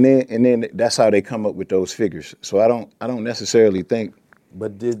 And then that's how they come up with those figures. So I don't necessarily think.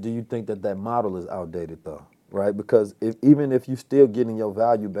 But do you think that model is outdated though, right? Because even if you're still getting your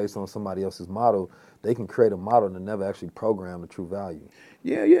value based on somebody else's model, they can create a model and never actually program the true value.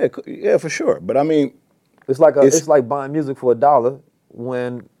 Yeah, for sure. But I mean, it's like buying music for $1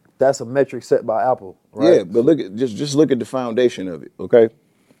 when that's a metric set by Apple, right? Yeah, but just look at the foundation of it, okay?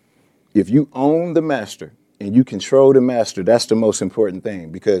 If you own the master and you control the master, that's the most important thing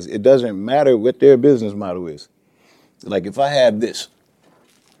because it doesn't matter what their business model is. Like if I have this,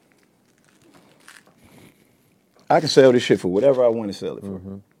 I can sell this shit for whatever I want to sell it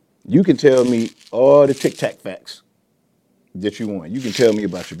for. You can tell me all the tic-tac facts that you want. You can tell me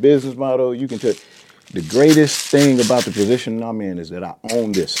about your business model. You can tell. The greatest thing about the position I'm in is that I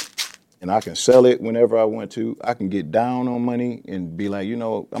own this and I can sell it whenever I want to. I can get down on money and be like, I'm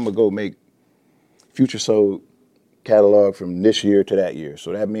going to go make Future sold catalog from this year to that year.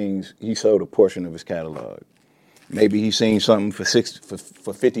 So that means he sold a portion of his catalog. Maybe he's seen something for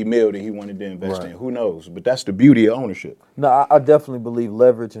 50 mil that he wanted to invest in. Who knows? But that's the beauty of ownership. No, I definitely believe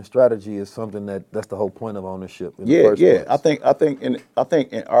leverage and strategy is something that's the whole point of ownership. In the first place. I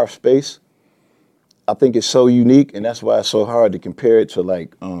think in our space, I think it's so unique, and that's why it's so hard to compare it to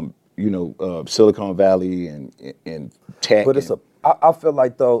like Silicon Valley and tech. But I feel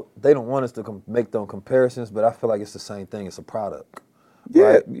like though they don't want us to make them comparisons, but I feel like it's the same thing. It's a product.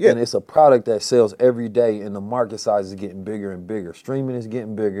 Right? Yeah. And it's a product that sells every day, and the market size is getting bigger and bigger. Streaming is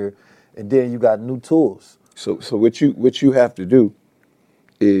getting bigger, and then you got new tools. So what you have to do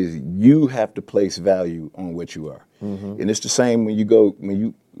is you have to place value on what you are, and it's the same when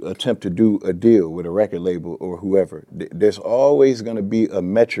you attempt to do a deal with a record label or whoever. There's always going to be a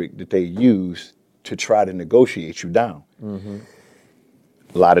metric that they use to try to negotiate you down.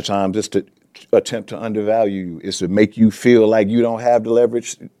 A lot of times it's to attempt to undervalue you. It's to make you feel like you don't have the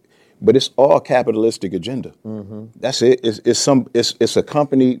leverage, but it's all capitalistic agenda. That's it. It's a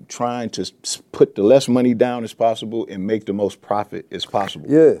company trying to put the less money down as possible and make the most profit as possible.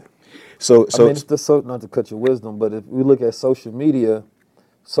 Yeah. So I mean, it's just not to cut your wisdom, but if we look at social media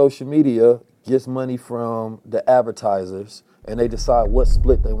gets money from the advertisers, and they decide what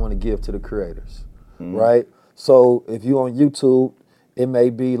split they want to give to the creators, right? So if you on YouTube, it may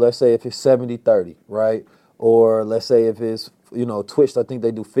be, let's say if it's 70-30, right? Or let's say if it's, Twitch, I think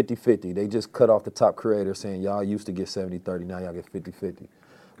they do 50-50. They just cut off the top creators saying, y'all used to get 70-30, now y'all get 50-50,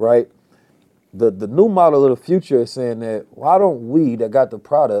 right? The new model of the future is saying that, why don't we that got the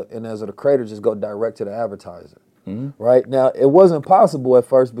product and as the creator just go direct to the advertiser, right? Now, it wasn't possible at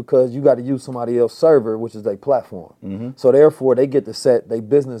first because you got to use somebody else's server, which is their platform. So therefore, they get to set their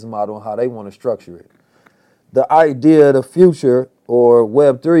business model and how they want to structure it. The idea of the future or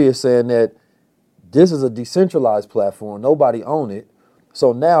Web3 is saying that this is a decentralized platform. Nobody own it.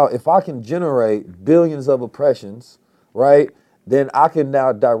 So now if I can generate billions of impressions, right, then I can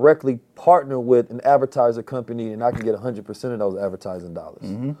now directly partner with an advertiser company and I can get 100% of those advertising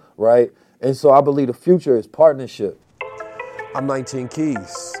dollars, right? And so I believe the future is partnership. I'm 19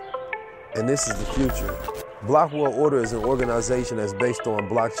 Keys, and this is the future. Block World Order is an organization that's based on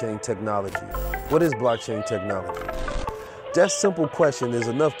blockchain technology. What is blockchain technology? That simple question is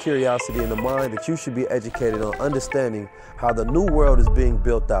enough curiosity in the mind that you should be educated on understanding how the new world is being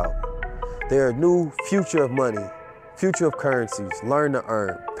built out. There are new future of money, future of currencies, learn to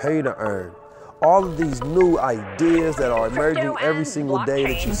earn, pay to earn. All of these new ideas that are emerging every single day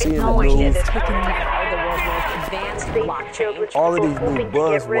that you see in the news. All of these new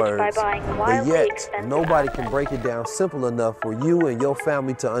buzzwords, but yet nobody can break it down simple enough for you and your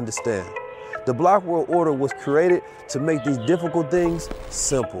family to understand. The Block World Order was created to make these difficult things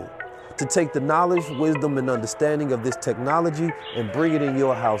simple, to take the knowledge, wisdom, and understanding of this technology and bring it in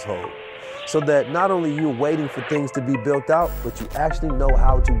your household, so that not only you're waiting for things to be built out, but you actually know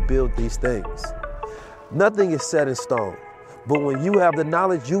how to build these things. Nothing is set in stone. But when you have the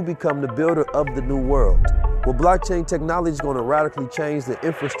knowledge, you become the builder of the new world. Well, blockchain technology is going to radically change the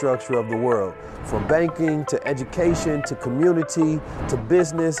infrastructure of the world, from banking to education to community to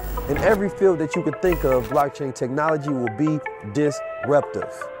business. In every field that you could think of, blockchain technology will be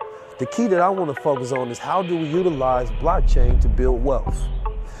disruptive. The key that I want to focus on is how do we utilize blockchain to build wealth?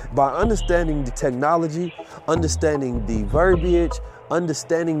 By understanding the technology, understanding the verbiage,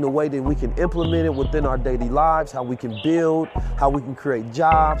 understanding the way that we can implement it within our daily lives, how we can build, how we can create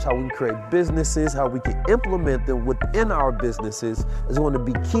jobs, how we can create businesses, how we can implement them within our businesses is going to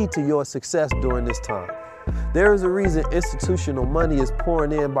be key to your success during this time. There is a reason institutional money is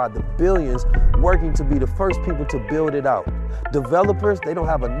pouring in by the billions, working to be the first people to build it out. Developers, they don't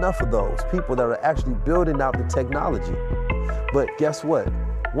have enough of those people that are actually building out the technology. But guess what?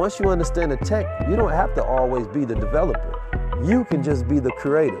 Once you understand the tech, you don't have to always be the developer. You can just be the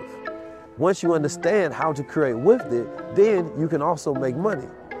creative. Once you understand how to create with it, then you can also make money.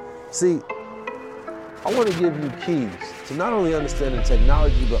 See, I want to give you keys to not only understanding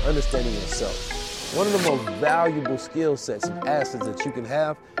technology, but understanding yourself. One of the most valuable skill sets and assets that you can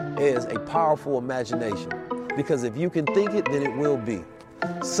have is a powerful imagination. Because if you can think it, then it will be.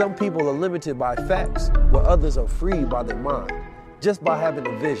 Some people are limited by facts, while others are freed by their mind, just by having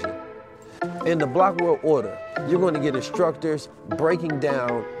a vision. In the Block World Order, you're going to get instructors breaking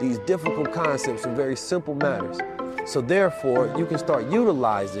down these difficult concepts in very simple matters. So therefore, you can start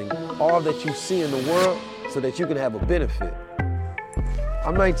utilizing all that you see in the world so that you can have a benefit.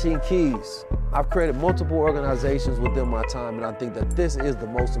 I'm 19 Keys. I've created multiple organizations within my time, and I think that this is the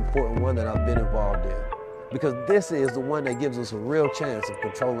most important one that I've been involved in. Because this is the one that gives us a real chance of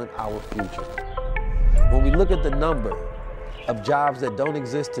controlling our future. When we look at the number of jobs that don't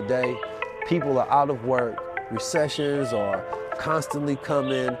exist today, people are out of work, recessions are constantly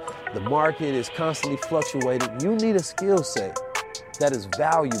coming, the market is constantly fluctuating. You need a skill set that is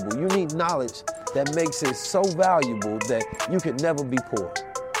valuable. You need knowledge that makes it so valuable that you can never be poor.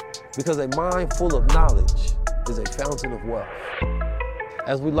 Because a mind full of knowledge is a fountain of wealth.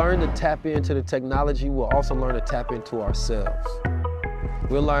 As we learn to tap into the technology, we'll also learn to tap into ourselves.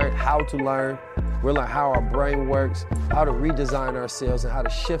 We'll learn how to learn. We'll learn how our brain works, how to redesign ourselves, and how to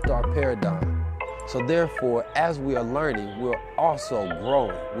shift our paradigm. So therefore, as we are learning, we're also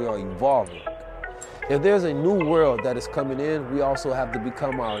growing. We are evolving. If there's a new world that is coming in, we also have to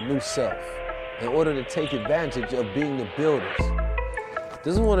become our new self in order to take advantage of being the builders.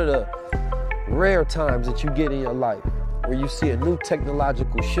 This is one of the rare times that you get in your life where you see a new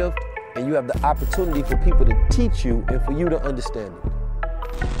technological shift and you have the opportunity for people to teach you and for you to understand it.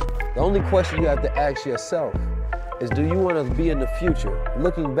 The only question you have to ask yourself is, do you want to be in the future,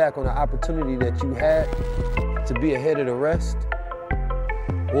 looking back on the opportunity that you had to be ahead of the rest?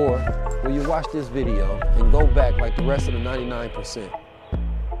 Or will you watch this video and go back like the rest of the 99%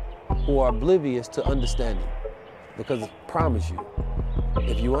 who are oblivious to understanding? Because I promise you,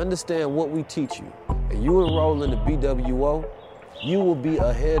 if you understand what we teach you and you enroll in the BWO, you will be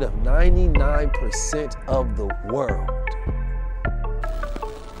ahead of 99% of the world.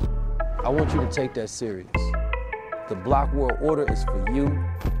 I want you to take that serious. The Block World Order is for you.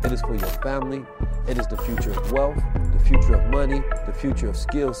 It is for your family. It is the future of wealth, the future of money, the future of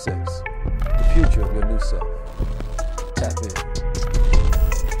skill sets, the future of your new self. Tap in.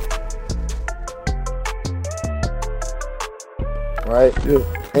 Right? Yeah.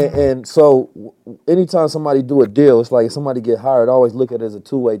 And so anytime somebody do a deal, it's like if somebody get hired, I always look at it as a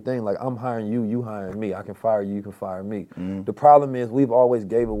two-way thing. Like, I'm hiring you, you hiring me. I can fire you, you can fire me. Mm-hmm. The problem is we've always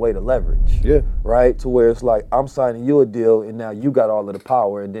gave away the leverage. Yeah. Right? To where it's like, I'm signing you a deal and now you got all of the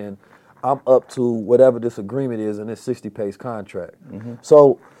power, and then I'm up to whatever this agreement is in this 60-page contract. Mm-hmm.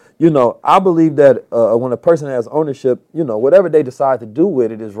 So, you know, I believe that when a person has ownership, you know, whatever they decide to do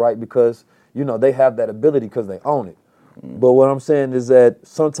with it is right because, you know, they have that ability because they own it. But what I'm saying is that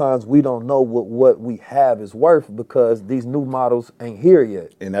sometimes we don't know what we have is worth because these new models ain't here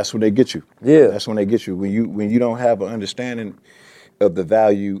yet. And that's when they get you. Yeah. That's when they get you. When you don't have an understanding of the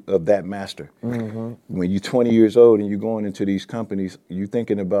value of that master. Mm-hmm. When you're 20 years old and you're going into these companies, you're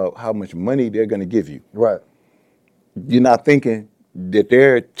thinking about how much money they're going to give you. Right. You're not thinking that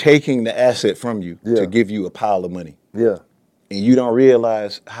they're taking the asset from you to give you a pile of money. Yeah. And you don't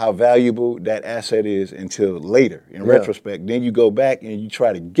realize how valuable that asset is until later, in retrospect. Then you go back and you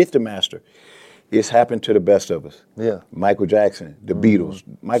try to get the master. It's happened to the best of us. Yeah. Michael Jackson, the Beatles.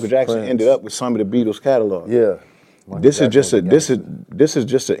 Michael Jackson ended up with some of the Beatles catalog. Yeah. This is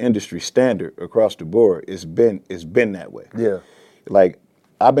just an industry standard across the board. It's been that way. Yeah. Like,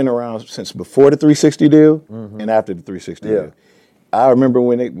 I've been around since before the 360 deal and after the 360 deal. I remember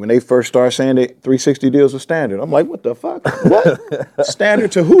when they first started saying that 360 deals were standard. I'm like, what the fuck? What?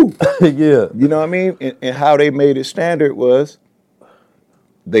 Standard to who? Yeah. You know what I mean? And how they made it standard was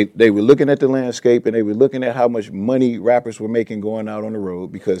they were looking at the landscape and they were looking at how much money rappers were making going out on the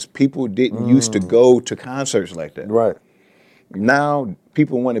road because people didn't used to go to concerts like that. Right. Now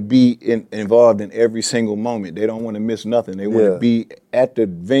people want to be involved in every single moment. They don't want to miss nothing. They want to be at the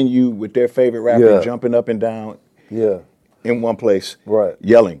venue with their favorite rapper, jumping up and down in one place,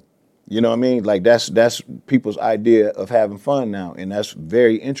 yelling. You know what I mean? Like that's people's idea of having fun now, and that's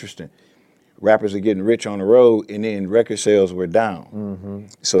very interesting. Rappers are getting rich on the road, and then record sales were down.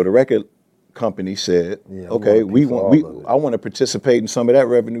 So the record company said, "Okay, I want to participate in some of that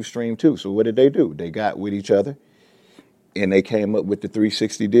revenue stream too." So what did they do? They got with each other, and they came up with the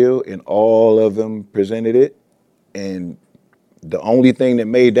 360 deal, and all of them presented it. And the only thing that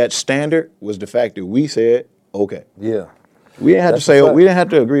made that standard was the fact that we said, "Okay." Yeah. We didn't have to say. We didn't have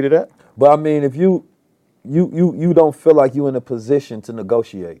to agree to that. But I mean, if you don't feel like you're in a position to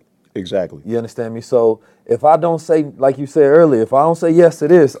negotiate. Exactly. You understand me? So if I don't say, like you said earlier, if I don't say yes to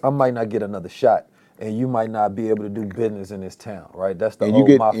this, I might not get another shot, and you might not be able to do business in this town, right? That's the old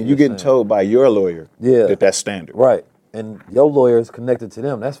mafia. And you getting told by your lawyer that that's standard, right? And your lawyer is connected to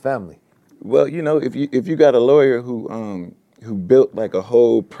them. That's family. Well, you know, if you got a lawyer who built like a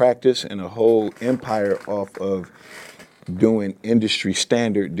whole practice and a whole empire off of doing industry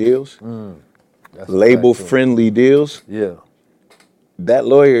standard deals, label friendly deals, that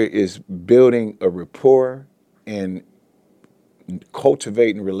lawyer is building a rapport and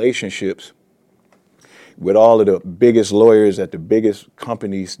cultivating relationships with all of the biggest lawyers at the biggest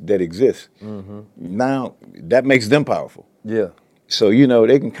companies that exist. Now, that makes them powerful. Yeah. So, you know,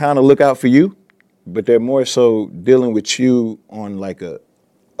 they can kind of look out for you, but they're more so dealing with you on like a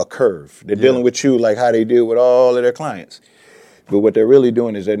curve. They're dealing with you like how they deal with all of their clients. But what they're really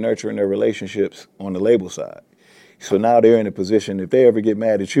doing is they're nurturing their relationships on the label side. So now they're in a position, if they ever get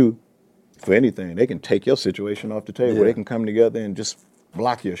mad at you for anything, they can take your situation off the table. They can come together and just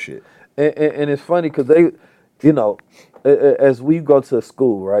block your shit. And it's funny because they, you know, as we go to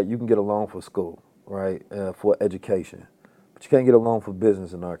school, right, you can get a loan for school, right, for education. But you can't get a loan for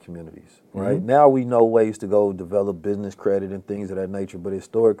business in our communities, right? Now we know ways to go develop business credit and things of that nature, but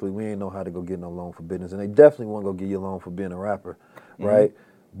historically we ain't know how to go get no loan for business. And they definitely won't go give you a loan for being a rapper, right?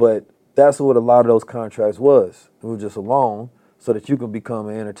 But that's what a lot of those contracts was. It was just a loan so that you can become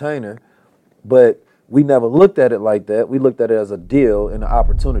an entertainer. But we never looked at it like that. We looked at it as a deal and an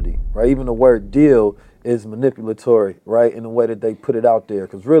opportunity, right? Even the word deal is manipulatory, right, in the way that they put it out there.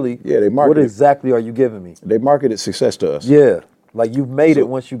 Because really, they market what exactly are you giving me? They marketed success to us. Yeah, like you've made it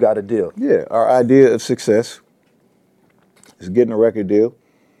once you got a deal. Yeah, our idea of success is getting a record deal.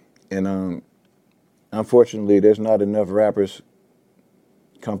 And unfortunately, there's not enough rappers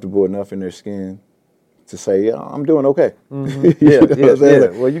comfortable enough in their skin to say, yeah, I'm doing okay. Well,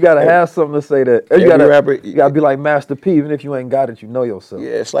 you got to have something to say that. You got to be like Master P, even if you ain't got it, you know yourself.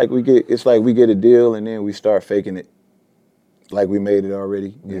 Yeah, it's like we get a deal and then we start faking it like we made it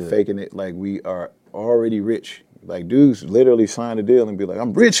already. We're faking it like we are already rich. Like dudes literally sign a deal and be like,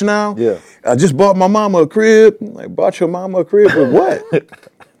 I'm rich now. Yeah. I just bought my mama a crib. Like, bought your mama a crib with what?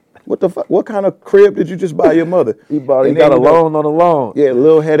 What the fuck? What kind of crib did you just buy your mother? He got a loan on a loan. Yeah,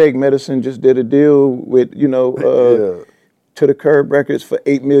 Little Headache Medicine just did a deal with, To the Curb Records for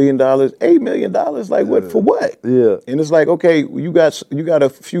 $8 million. $8 million? Like what? For what? Yeah. And it's like, okay, you got a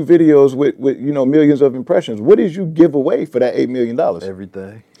few videos with millions of impressions. What did you give away for that $8 million?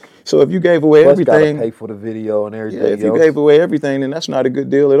 Everything. So if you gave away everything, gotta pay for the video and everything. Yeah, if you gave away everything, then that's not a good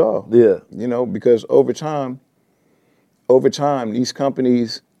deal at all. Yeah. You know, because over time, these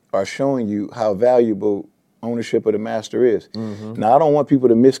companies are showing you how valuable ownership of the master is. Now, I don't want people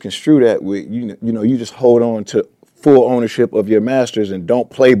to misconstrue that with, you just hold on to full ownership of your masters and don't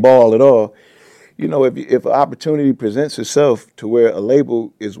play ball at all. You know, if an opportunity presents itself to where a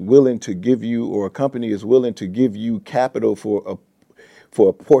label is willing to give you, or a company is willing to give you capital for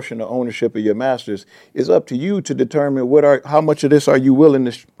a portion of ownership of your masters, it's up to you to determine how much of this are you willing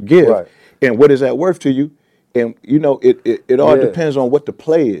to give, and what is that worth to you. And it all depends on what the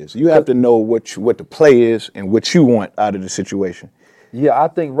play is. You have to know what the play is and what you want out of the situation. Yeah, I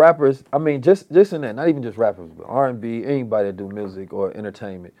think rappers, I mean, just in that, not even just rappers, but R&B, anybody that do music or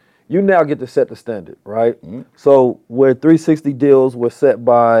entertainment, you now get to set the standard, right? So where 360 deals were set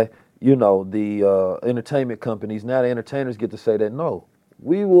by, the entertainment companies, now the entertainers get to say that, no,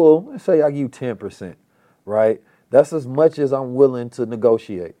 we will, let's say I give you 10%, right? That's as much as I'm willing to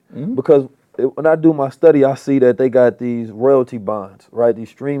negotiate. Because when I do my study, I see that they got these royalty bonds, right? These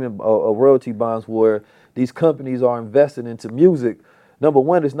streaming royalty bonds where these companies are investing into music. Number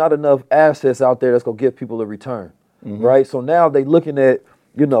one, there's not enough assets out there that's going to give people a return, right? So now they looking at,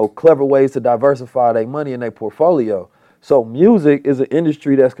 clever ways to diversify their money in their portfolio. So music is an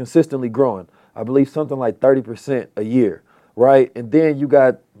industry that's consistently growing. I believe something like 30% a year, right? And then you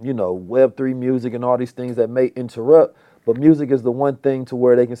got, Web3 music and all these things that may interrupt, but music is the one thing to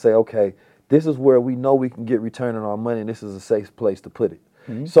where they can say, okay, this is where we know we can get return on our money and this is a safe place to put it.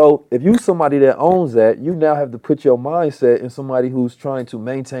 So if you somebody that owns that, you now have to put your mindset in somebody who's trying to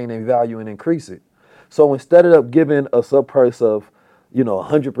maintain a value and increase it. So instead of giving a subprice of,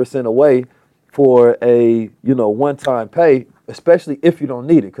 100% away for a, one-time pay, especially if you don't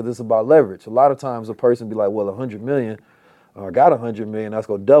need it, because it's about leverage. A lot of times a person be like, well, 100 million, I got 100 million, that's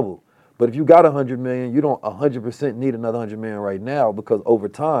going to double. But if you got 100 million, you don't 100% need another 100 million right now, because over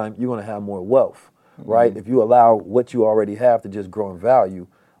time, you're going to have more wealth, right? If you allow what you already have to just grow in value,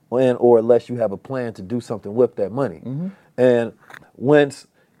 or unless you have a plan to do something with that money. And once,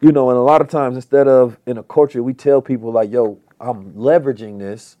 and a lot of times instead of in a culture, we tell people like, yo, I'm leveraging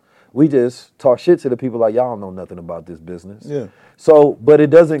this. We just talk shit to the people like, y'all don't know nothing about this business. Yeah. So, but it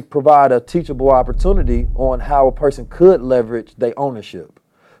doesn't provide a teachable opportunity on how a person could leverage their ownership.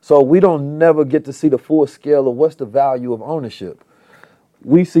 So we don't never get to see the full scale of what's the value of ownership.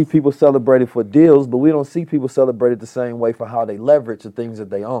 We see people celebrated for deals, but we don't see people celebrated the same way for how they leverage the things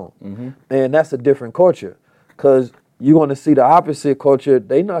that they own. And that's a different culture, because you're going to see the opposite culture.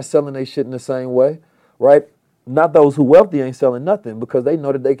 They not selling their shit in the same way, right? Not those who wealthy ain't selling nothing, because they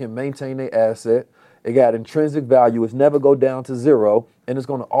know that they can maintain their asset. It got intrinsic value. It's never go down to zero, and it's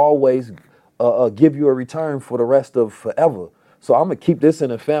going to always give you a return for the rest of forever. So I'm going to keep this in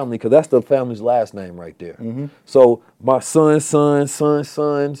the family, because that's the family's last name right there. So my sons,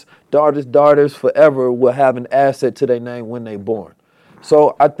 daughters forever will have an asset to their name when they born.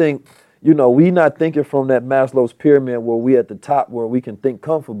 So I think, we not thinking from that Maslow's pyramid where we at the top where we can think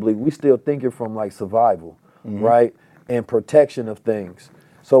comfortably. We still thinking from like survival, right? And protection of things.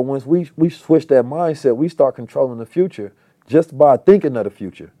 So once we switch that mindset, we start controlling the future just by thinking of the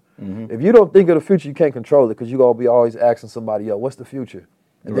future. If you don't think of the future, you can't control it, because you're going to be always asking somebody else, what's the future?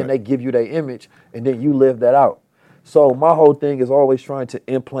 And then they give you their image, and then you live that out. So my whole thing is always trying to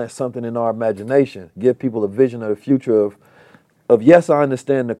implant something in our imagination, give people a vision of the future of yes, I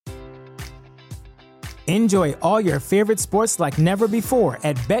understand the... Enjoy all your favorite sports like never before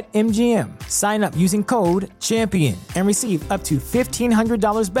at BetMGM. Sign up using code CHAMPION and receive up to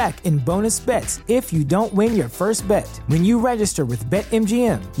 $1,500 back in bonus bets if you don't win your first bet. When you register with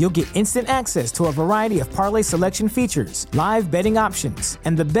BetMGM, you'll get instant access to a variety of parlay selection features, live betting options,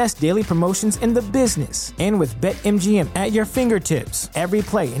 and the best daily promotions in the business. And with BetMGM at your fingertips, every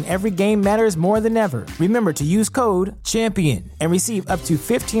play and every game matters more than ever. Remember to use code CHAMPION and receive up to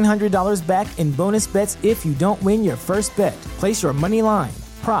 $1,500 back in bonus bets if you don't win your first bet. Place your money line,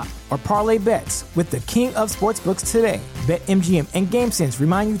 prop, or parlay bets with the king of sportsbooks today. BetMGM and GameSense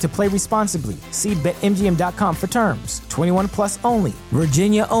remind you to play responsibly. See BetMGM.com for terms. 21 plus only.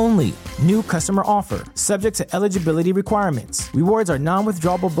 Virginia only. New customer offer. Subject to eligibility requirements. Rewards are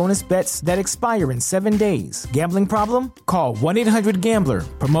non-withdrawable bonus bets that expire in 7 days. Gambling problem? Call 1-800-GAMBLER.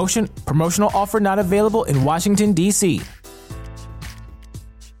 Promotional offer not available in Washington, D.C.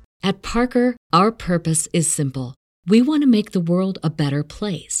 At Parker, our purpose is simple. We want to make the world a better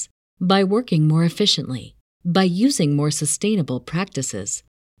place by working more efficiently, by using more sustainable practices,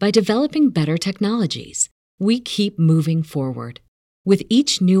 by developing better technologies. We keep moving forward. With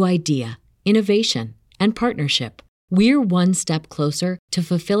each new idea, innovation, and partnership, we're one step closer to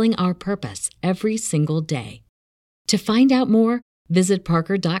fulfilling our purpose every single day. To find out more, visit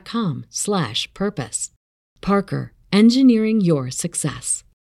parker.com/purpose. Parker, engineering your success.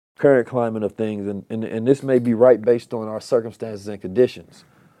 Current climate of things, and this may be right based on our circumstances and conditions,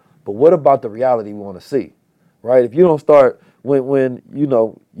 but what about the reality we want to see, right? If you don't start when you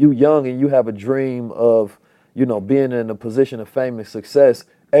young and you have a dream of being in a position of fame and success,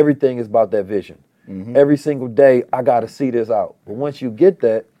 everything is about that vision. Every single day I got to see this out. But once you get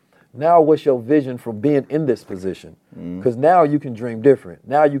that, now what's your vision for being in this position? Because now you can dream different.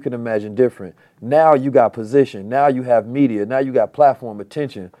 Now you can imagine different. Now you got position. Now you have media. Now you got platform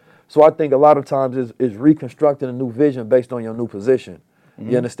attention. So I think a lot of times is reconstructing a new vision based on your new position.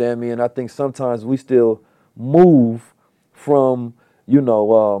 You understand me? And I think sometimes we still move from,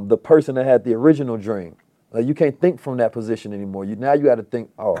 the person that had the original dream. You can't think from that position anymore. Now you got to think,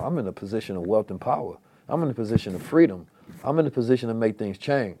 oh, I'm in a position of wealth and power. I'm in a position of freedom. I'm in a position to make things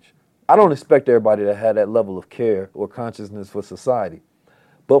change. I don't expect everybody to have that level of care or consciousness for society.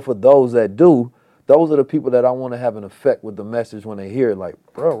 But for those that do, those are the people that I want to have an effect with the message when they hear it. Like,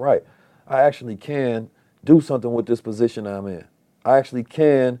 bro, right, I actually can do something with this position I'm in. I actually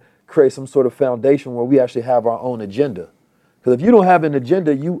can create some sort of foundation where we actually have our own agenda. Because if you don't have an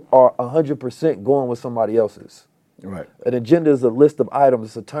agenda, you are 100% going with somebody else's. Right. An agenda is a list of items,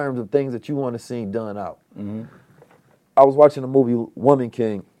 it's a terms of things that you want to see done out. I was watching the movie Woman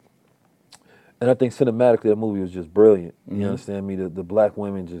King, and I think cinematically that movie was just brilliant. You understand me? The black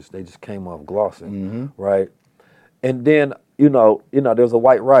women they just came off glossing, right? And then, you know, there's a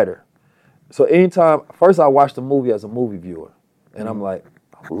white writer. So anytime, first I watch the movie as a movie viewer, and I'm like,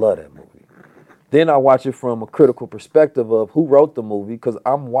 I love that movie. Then I watch it from a critical perspective of who wrote the movie, because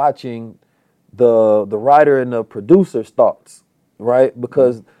I'm watching the writer and the producer's thoughts, right?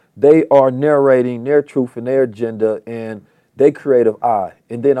 Because they are narrating their truth and their agenda and their creative eye.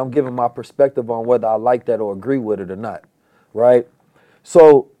 And then I'm giving my perspective on whether I like that or agree with it or not, right?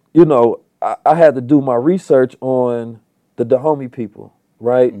 So, you know, I had to do my research on the Dahomey people,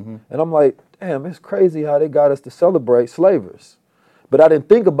 right? And I'm like, damn, it's crazy how they got us to celebrate slavers. But I didn't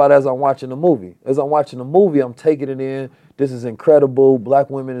think about it as I'm watching the movie. As I'm watching the movie, I'm taking it in. This is incredible. Black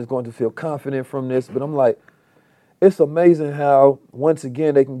women is going to feel confident from this. But I'm like, it's amazing how, once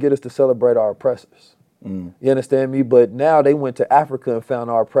again, they can get us to celebrate our oppressors. You understand me? But now they went to Africa and found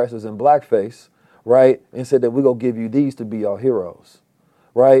our oppressors in blackface, right? And said that we're going to give you these to be our heroes,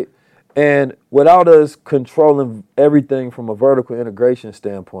 right? And without us controlling everything from a vertical integration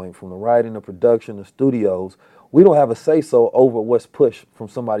standpoint, from the writing, the production, the studios, we don't have a say-so over what's pushed from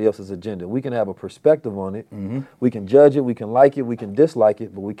somebody else's agenda. We can have a perspective on it. We can judge it. We can like it. We can dislike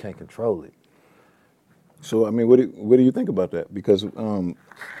it, but we can't control it. So, I mean, what do you think about that? Because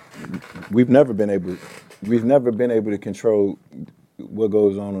we've never been able to control what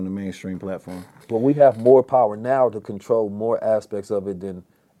goes on the mainstream platform. But we have more power now to control more aspects of it than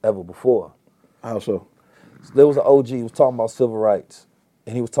ever before. How so? There was an OG who was talking about civil rights.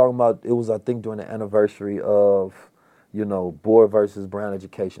 And he was talking about, it was, I think, during the anniversary of, you know, Board versus Brown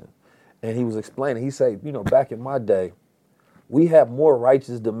education. And he was explaining, he said, you know, back in my day, we had more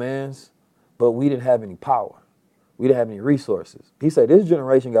righteous demands, but we didn't have any power. We didn't have any resources. He said, this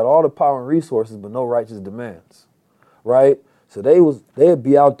generation got all the power and resources, but no righteous demands, right? So they'd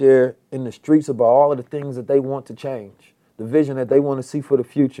be out there in the streets about all of the things that they want to change, the vision that they want to see for the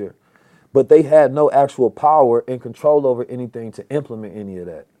future. But they had no actual power and control over anything to implement any of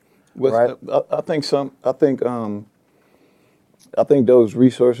that. Well, right? I think those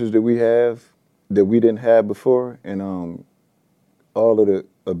resources that we have that we didn't have before, and all of the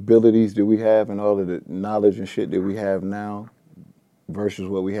abilities that we have and all of the knowledge and shit that we have now versus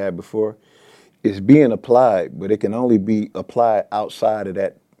what we had before, is being applied, but it can only be applied outside of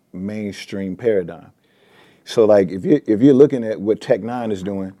that mainstream paradigm. So, like, if you're looking at what Tech9 is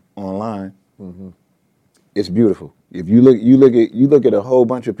doing online, it's beautiful. If you look at a whole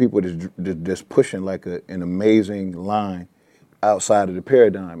bunch of people that's pushing like an amazing line outside of the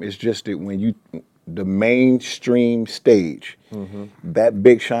paradigm. It's just that when the mainstream stage, that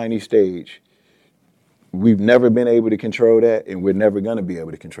big shiny stage, we've never been able to control that, and we're never going to be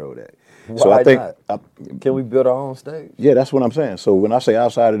able to control that. Why so I think not? Can we build our own stage? Yeah, that's what I'm saying. So when I say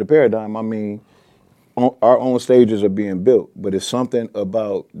outside of the paradigm, I mean our own stages are being built, but it's something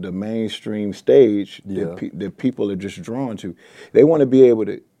about the mainstream stage that people are just drawn to. They want to be able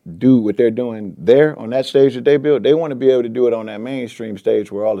to do what they're doing there on that stage that they built. They want to be able to do it on that mainstream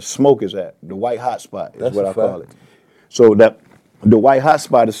stage where all the smoke is at. The white hot spot is what I call it. So that the white hot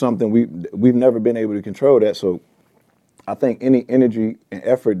spot is something we've never been able to control that. So I think any energy and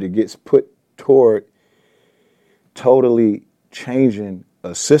effort that gets put toward totally changing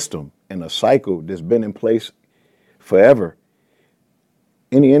a system and a cycle that's been in place forever,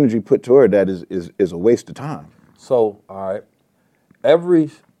 any energy put toward that is a waste of time. So, all right,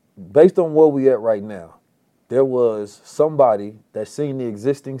 based on where we at right now, there was somebody that seen the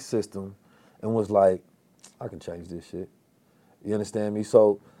existing system and was like, I can change this shit. You understand me?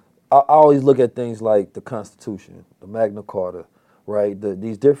 So I always look at things like the Constitution, the Magna Carta, right?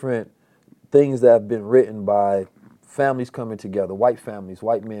 These different things that have been written by families coming together, white families,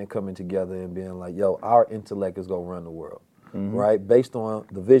 white men coming together and being like, yo, our intellect is going to run the world, right? Based on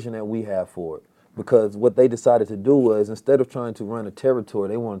the vision that we have for it. Because what they decided to do was, instead of trying to run a territory,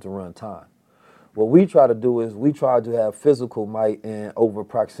 they wanted to run time. What we try to do is we try to have physical might and over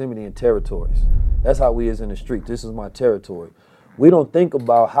proximity and territories. That's how we is in the street. This is my territory. We don't think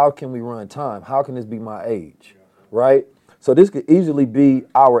about how can we run time? How can this be my age, right? So this could easily be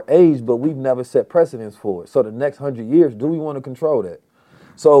our age, but we've never set precedents for it. So the next 100 years, do we want to control that?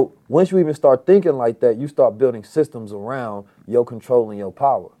 So once you even start thinking like that, you start building systems around your control and your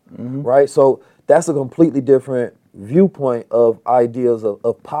power, right? So that's a completely different viewpoint of ideas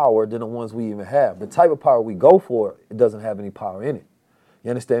of power than the ones we even have. The type of power we go for, it doesn't have any power in it. You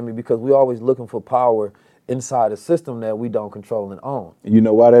understand me? Because we're always looking for power inside a system that we don't control and own. You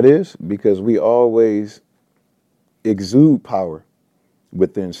know why that is? Because we always exude power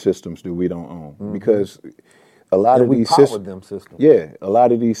within systems that we don't own. Because a lot of these systems, a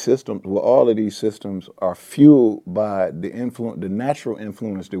lot of these systems, well, all of these systems are fueled by the natural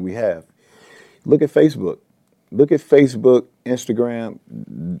influence that we have. Look at Facebook. Look at Facebook, Instagram,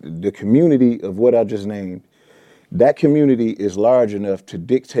 the community of what I just named. That community is large enough to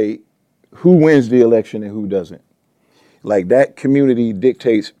dictate who wins the election and who doesn't. Like, that community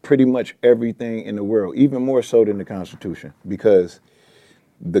dictates pretty much everything in the world, even more so than the Constitution, because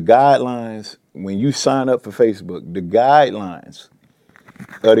the guidelines, when you sign up for Facebook, the guidelines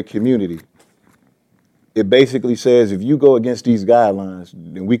of the community, it basically says if you go against these guidelines,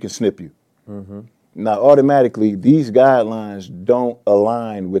 then we can snip you. Now, automatically, these guidelines don't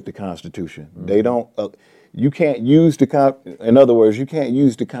align with the Constitution. They don't. You can't use in other words, you can't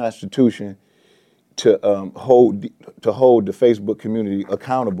use the Constitution to hold the Facebook community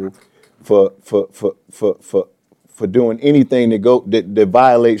accountable for doing anything that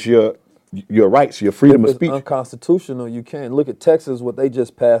violates your rights, your freedom of speech. If it's unconstitutional, you can't. Look at Texas, what they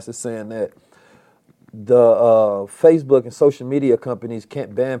just passed is saying that the Facebook and social media companies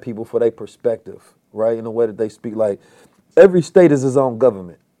can't ban people for their perspective, right, in the way that they speak. Like, every state is its own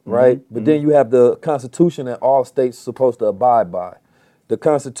government, right? But then you have the Constitution that all states are supposed to abide by. The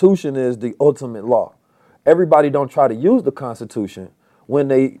Constitution is the ultimate law. Everybody don't try to use the Constitution when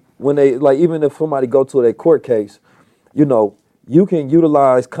they like, even if somebody go to a court case, you know, you can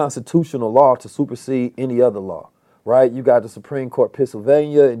utilize constitutional law to supersede any other law, right? You got the Supreme Court,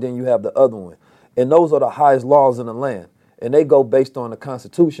 Pennsylvania, and then you have the other one. And those are the highest laws in the land. And they go based on the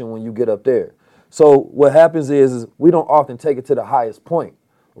Constitution when you get up there. So what happens is we don't often take it to the highest point,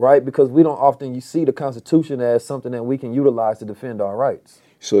 right? Because we don't often see the Constitution as something that we can utilize to defend our rights.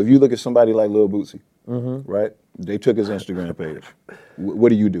 So if you look at somebody like Lil Boosie, right? They took his Instagram page. What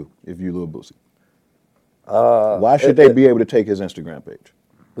do you do if you Lil Boosie? Why should they be able to take his Instagram page?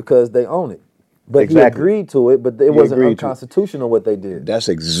 Because they own it. But he agreed to it, but it wasn't unconstitutional what they did. That's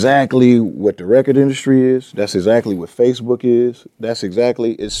exactly what the record industry is. That's exactly what Facebook is.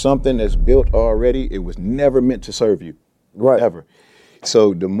 It's something that's built already. It was never meant to serve you. Right. Ever.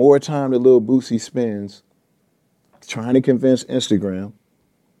 So the more time that Lil Boosie spends trying to convince Instagram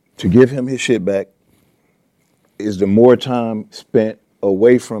to give him his shit back is the more time spent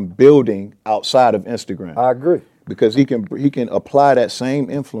away from building outside of Instagram. I agree. Because he can apply that same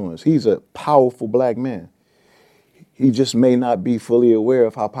influence. He's a powerful black man. He just may not be fully aware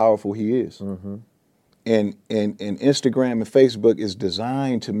of how powerful he is. And Instagram and Facebook is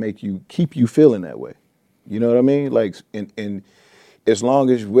designed to keep you feeling that way. You know what I mean? Like, and as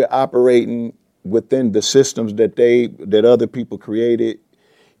long as we're operating within the systems that other people created,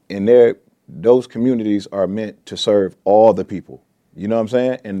 and those communities are meant to serve all the people. You know what I'm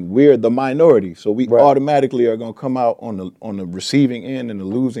saying? And we're the minority, so we automatically are going to come out on the receiving end and the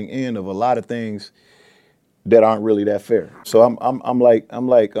losing end of a lot of things that aren't really that fair. So I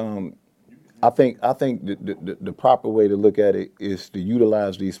think the proper way to look at it is to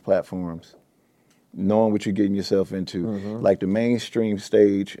utilize these platforms, knowing what you're getting yourself into. Like the mainstream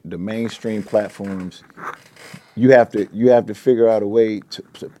stage, the mainstream platforms, you have to figure out a way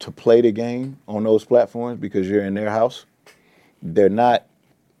to play the game on those platforms because you're in their house. They're not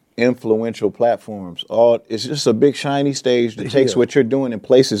influential platforms. It's just a big shiny stage that takes what you're doing and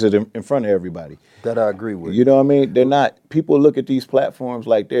places it in front of everybody. That I agree with. You know what I mean? They're not. People look at these platforms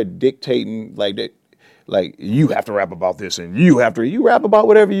like they're dictating, like you have to rap about this and you rap about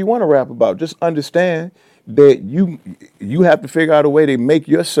whatever you want to rap about. Just understand that you have to figure out a way to make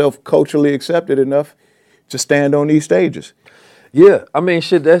yourself culturally accepted enough to stand on these stages. Yeah, I mean,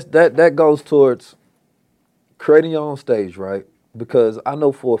 shit. That goes towards creating your own stage, right? Because I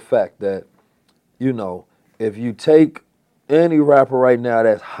know for a fact that, you know, if you take any rapper right now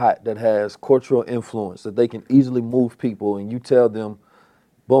that's hot, that has cultural influence, that they can easily move people, and you tell them,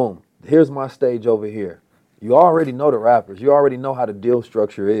 boom, here's my stage over here. You already know the rappers. You already know how the deal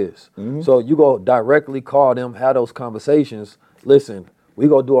structure is. So you go directly call them, have those conversations. Listen, we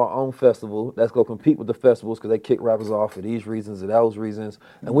go do our own festival. Let's go compete with the festivals because they kick rappers off for these reasons or those reasons,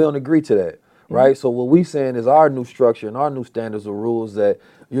 and we don't agree to that. Right? So what we saying is our new structure and our new standards or rules that,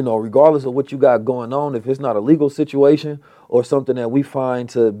 you know, regardless of what you got going on, if it's not a legal situation or something that we find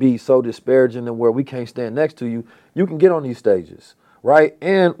to be so disparaging and where we can't stand next to you, you can get on these stages, right?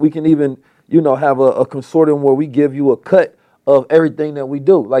 And we can even, have a consortium where we give you a cut of everything that we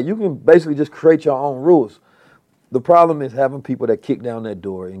do. Like, you can basically just create your own rules. The problem is having people that kick down that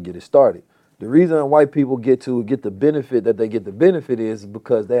door and get it started. The reason white people get the benefit that they get the benefit is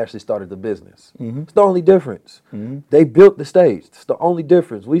because they actually started the business. It's the only difference. They built the stage. It's the only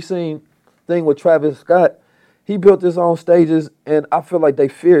difference. We seen thing with Travis Scott. He built his own stages, and I feel like they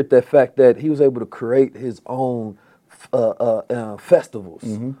feared that fact that he was able to create his own festivals,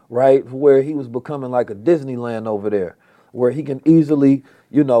 right? Where he was becoming like a Disneyland over there, where he can easily,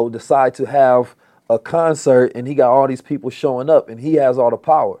 decide to have a concert and he got all these people showing up and he has all the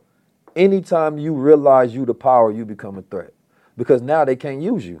power. Anytime you realize you the power, you become a threat because now they can't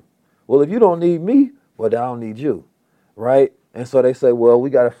use you. Well, if you don't need me, well, then I don't need you, right? And so they say, well, we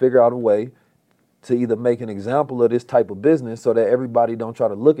got to figure out a way to either make an example of this type of business so that everybody don't try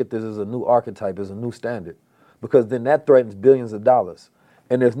to look at this as a new archetype, as a new standard, because then that threatens billions of dollars.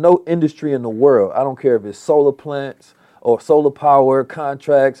 And there's no industry in the world, I don't care if it's solar plants or solar power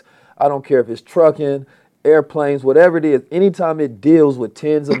contracts, I don't care if it's trucking, airplanes, whatever it is, anytime it deals with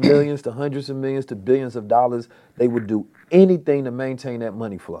tens of millions to hundreds of millions to billions of dollars, they would do anything to maintain that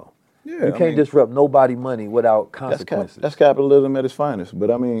money flow. Yeah, you can't disrupt nobody's money without consequences. That's capitalism at its finest.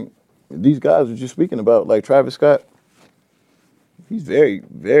 But I mean, these guys that you're speaking about, like Travis Scott, he's very,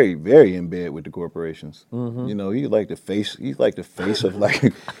 very, very in bed with the corporations. He's like the face. He's like the face of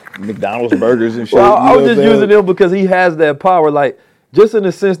like McDonald's burgers and shit. Well, I was just using him because he has that power, like just in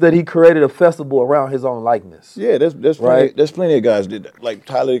the sense that he created a festival around his own likeness. Yeah, there's right. There's plenty of guys that, like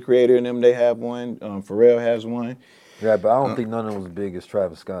Tyler the Creator and them. They have one. Pharrell has one. Yeah, but I don't think none of them was as big as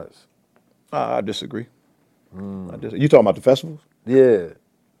Travis Scott's. I disagree. You talking about the festivals? Yeah,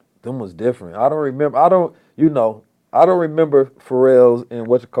 them was different. I don't remember Pharrell's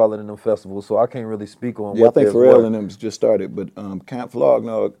and in them festivals, so I can't really speak on. Yeah, I think Pharrell and them just started, but Camp Flog,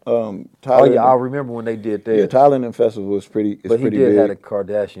 Tyler. Oh yeah, I remember when they did that. Yeah, Tyler and them festival was pretty. But he did have the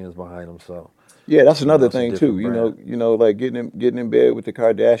Kardashians behind him, so. Yeah, that's another thing too. Like getting in bed with the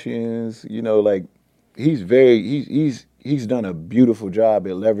Kardashians. Like he's done a beautiful job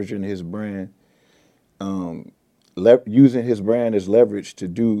at leveraging his brand, using his brand as leverage to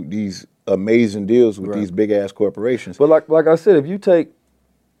do these amazing deals with these big ass corporations. But like I said, if you take,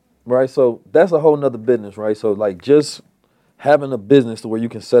 right, so that's a whole nother business, right? So like just having a business to where you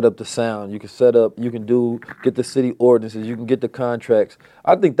can set up the sound, you can get the city ordinances, you can get the contracts.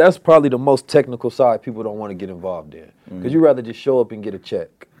 I think that's probably the most technical side people don't want to get involved in because you rather just show up and get a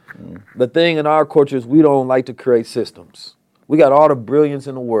check. The thing in our culture is we don't like to create systems. We got all the brilliance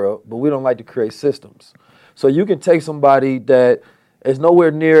in the world, but we don't like to create systems. So you can take somebody that is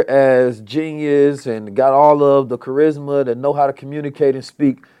nowhere near as genius and got all of the charisma that know how to communicate and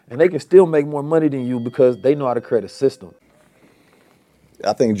speak, and they can still make more money than you because they know how to create a system.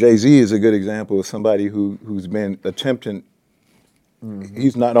 I think Jay-Z is a good example of somebody who's been attempting.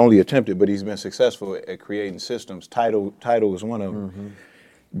 He's not only attempted, but he's been successful at creating systems. Tidal is one of them.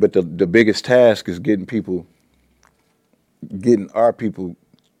 But the biggest task is getting our people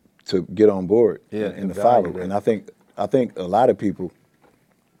to get on board and to follow. And I think a lot of people,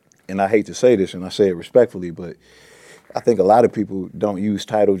 and I hate to say this and I say it respectfully, but I think a lot of people don't use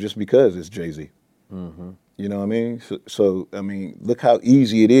Tidal just because it's Jay-Z. You know what I mean? So, I mean, look how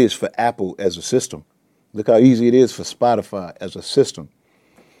easy it is for Apple as a system. Look how easy it is for Spotify as a system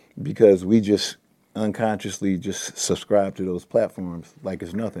because we just unconsciously just subscribe to those platforms like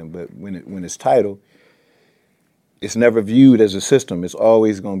it's nothing. But when it's Tidal, it's never viewed as a system. It's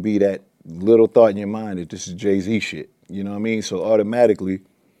always going to be that little thought in your mind that this is Jay-Z shit. You know what I mean? So automatically,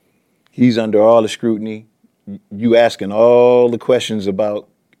 he's under all the scrutiny. You asking all the questions about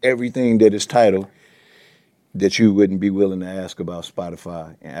everything that is Tidal that you wouldn't be willing to ask about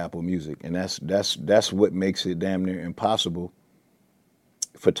Spotify and Apple Music. And that's what makes it damn near impossible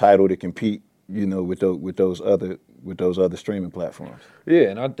for Tidal to compete, with those other streaming platforms. Yeah,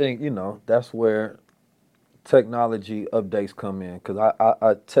 and I think, that's where technology updates come in because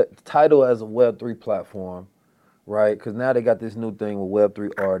Tidal as a Web3 platform, right? Because now they got this new thing with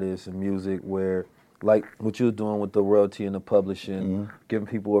Web3 artists and music where, like what you're doing with the royalty and the publishing, giving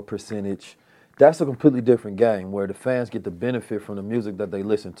people a percentage. That's a completely different game where the fans get the benefit from the music that they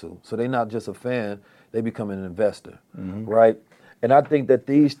listen to. So they're not just a fan, they become an investor, right? And I think that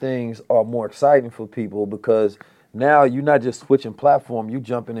these things are more exciting for people because now you're not just switching platform, you're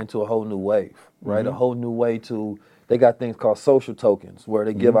jumping into a whole new wave, right? A whole new way they got things called social tokens where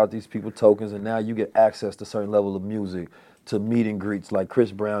they give out these people tokens and now you get access to certain level of music, to meet and greets like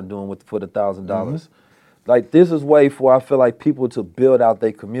Chris Brown doing for the $1,000. Like this is way for I feel like people to build out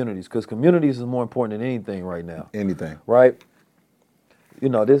their communities because communities is more important than anything right now. Anything. Right? you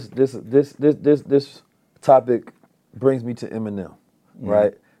know, this topic brings me to Eminem,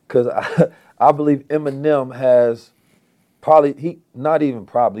 right? Because I believe Eminem has he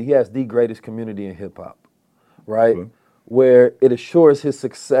has the greatest community in hip hop, right? Okay. Where it assures his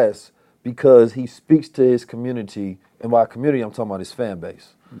success because he speaks to his community, and by community I'm talking about his fan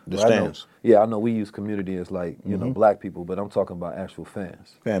base. The Right? stands. I know we use community as like, you know, black people, but I'm talking about actual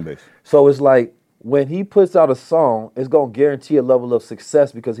fans. Fan base. So it's like when he puts out a song, it's gonna guarantee a level of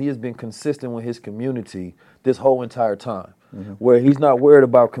success because he has been consistent with his community this whole entire time. Where he's not worried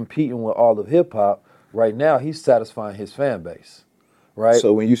about competing with all of hip hop. Right now, he's satisfying his fan base, right?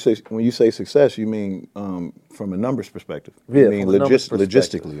 So when you say success, you mean from a numbers perspective? Yeah, You mean from a numbers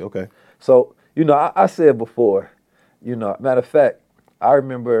perspective. logistically? Okay. So, you know, I said before, you know, matter of fact, I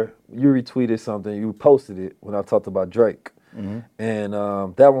remember you retweeted something, you posted it when I talked about Drake. And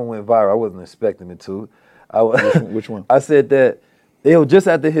that one went viral. I wasn't expecting it to. Which one? I said that it was just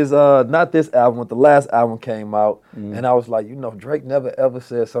after his, not this album, but the last album came out. And I was like, you know, Drake never ever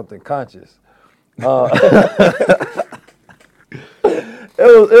said something conscious.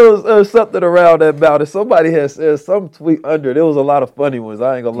 It was something around that about it. Somebody had said some tweet under it. There was a lot of funny ones.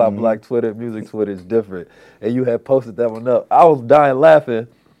 I ain't gonna lie, Black Twitter, music Twitter is different. And you had posted that one up. I was dying laughing,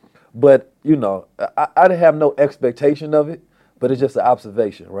 but you know, I didn't have no expectation of it, but it's just an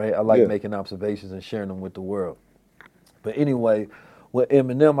observation, right? I like making observations and sharing them with the world. But anyway, with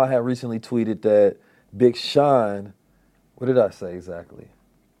Eminem, I had recently tweeted that Big Sean, what did I say exactly?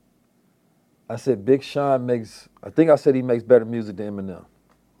 I said Big Sean I said he makes better music than Eminem.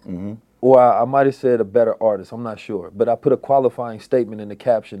 Or I might have said a better artist, I'm not sure. But I put a qualifying statement in the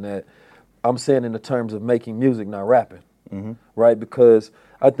caption that I'm saying in the terms of making music, not rapping, right? Because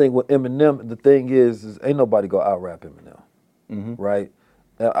I think with Eminem, the thing is ain't nobody gonna out-rap Eminem, right?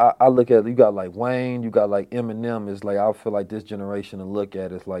 I look at, you got like Wayne, you got like Eminem, is like, I feel like this generation to look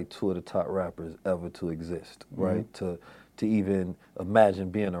at is like two of the top rappers ever to exist, right? To even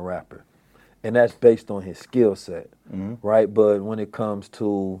imagine being a rapper. And that's based on his skill set, right? But when it comes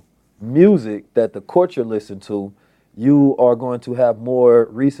to music that the culture listen to, you are going to have more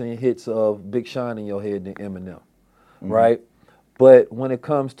recent hits of Big Sean in your head than Eminem, right? But when it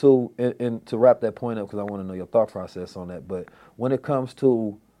comes to, and to wrap that point up, because I want to know your thought process on that, but when it comes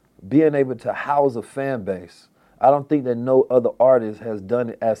to being able to house a fan base, I don't think that no other artist has done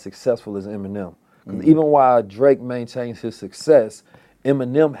it as successful as Eminem. Because even while Drake maintains his success,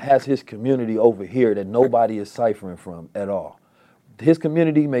 Eminem has his community over here that nobody is ciphering from at all. His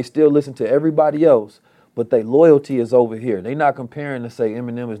community may still listen to everybody else, but their loyalty is over here. They're not comparing to say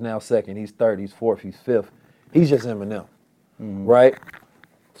Eminem is now second, he's third, he's fourth, he's fifth. He's just Eminem, right?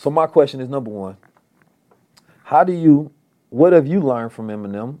 So my question is, number one, what have you learned from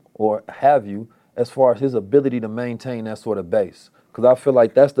Eminem, or have you, as far as his ability to maintain that sort of base? Because I feel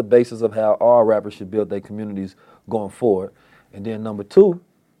like that's the basis of how all rappers should build their communities going forward. And then number two,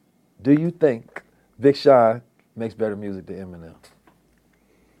 do you think Big Sean makes better music than Eminem?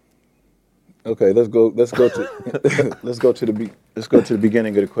 Okay, let's go to let's go to the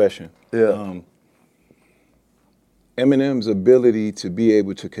beginning of the question. Yeah. Eminem's ability to be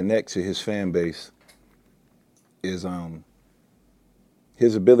able to connect to his fan base is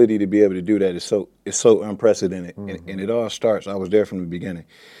his ability to be able to do that is so unprecedented. And it all starts, I was there from the beginning.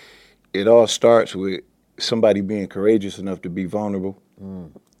 It all starts with somebody being courageous enough to be vulnerable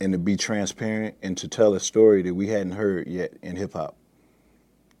and to be transparent and to tell a story that we hadn't heard yet in hip hop,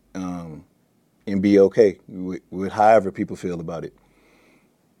 and be okay with however people feel about it.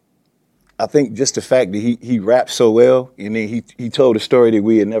 I think just the fact that he raps so well, and then he told a story that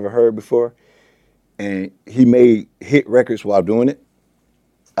we had never heard before, and he made hit records while doing it.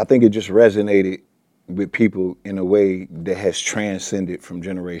 I think it just resonated with people in a way that has transcended from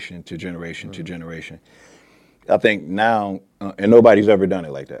generation to generation to generation. I think now, and nobody's ever done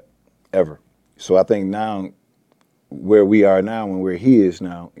it like that, ever. So I think now, where we are now and where he is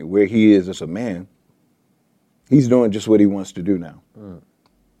now, where he is as a man, he's doing just what he wants to do now.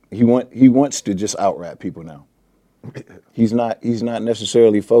 He wants to just out-rap people now. He's not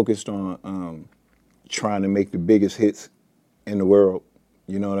necessarily focused on trying to make the biggest hits in the world.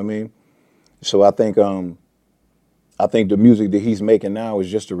 You know what I mean? So I think the music that he's making now is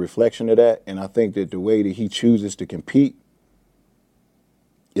just a reflection of that, and I think that the way that he chooses to compete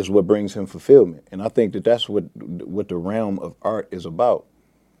is what brings him fulfillment. And I think that that's what the realm of art is about.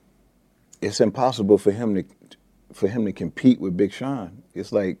 It's impossible for him to compete with Big Sean.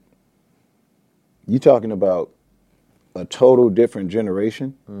 It's like you're talking about a total different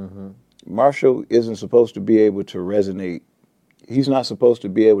generation. Marshall isn't supposed to be able to resonate. He's not supposed to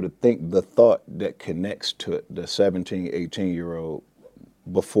be able to think the thought that connects to the 17, 18-year-old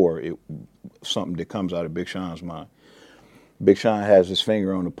before something that comes out of Big Sean's mind. Big Sean has his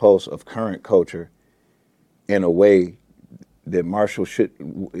finger on the pulse of current culture in a way that Marshall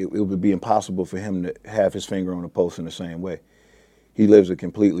it would be impossible for him to have his finger on the pulse in the same way. He lives a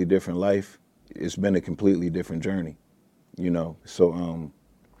completely different life. It's been a completely different journey, So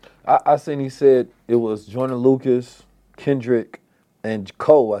I seen he said it was Joyner Lucas, Kendrick, and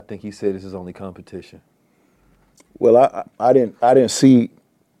Cole. I think he said is his only competition. Well, I didn't see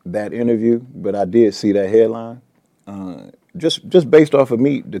that interview, but I did see that headline. Just based off of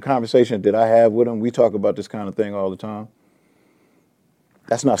the conversation that I have with him, we talk about this kind of thing all the time.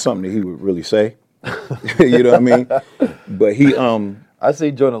 That's not something that he would really say. You know what I mean? But he I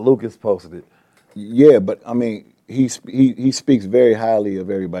see Joyner Lucas posted it. Yeah, but I mean he speaks very highly of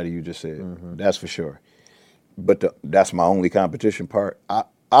everybody you just said. Mm-hmm. That's for sure. But that's my only competition part. I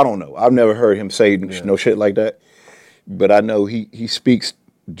don't know. I've never heard him say no shit like that. But I know he speaks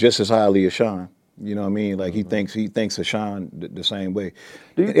just as highly as Sean. You know what I mean? Like he thinks of Sean the same way.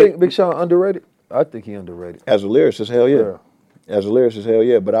 Do you think Big Sean underrated? I think he underrated. As a lyricist, hell yeah. As a lyricist, hell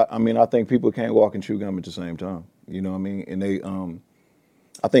yeah. But I think people can't walk and chew gum at the same time. You know what I mean? And they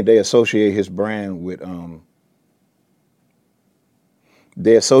I think they associate his brand with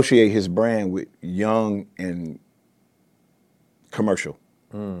young and commercial.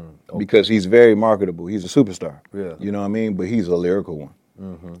 Okay. Because he's very marketable. He's a superstar. Yeah. You know what I mean? But he's a lyrical one.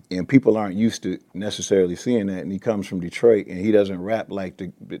 Mm-hmm. And people aren't used to necessarily seeing that. And he comes from Detroit, and he doesn't rap like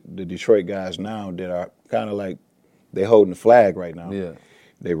the Detroit guys now that are kind of like they holding the flag right now. Yeah.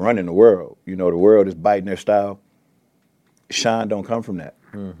 They running the world. The world is biting their style. Sean don't come from that.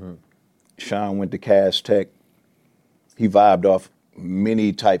 Mm-hmm. Sean went to Cass Tech. He vibed off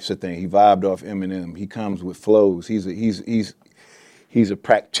many types of things. He vibed off Eminem. He comes with flows. He's a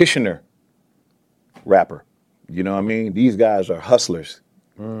practitioner rapper. You know what I mean? These guys are hustlers.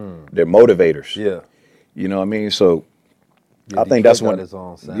 They're motivators. Yeah. You know what I mean? So I think that's one.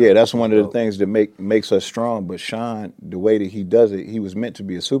 That's one of the things that makes us strong. But Sean, the way that he does it, he was meant to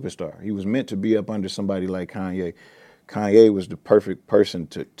be a superstar. He was meant to be up under somebody like Kanye. Kanye was the perfect person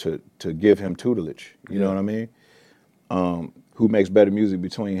to give him tutelage. You know what I mean? Who makes better music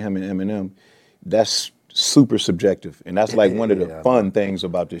between him and Eminem? That's super subjective, and that's like one of the fun things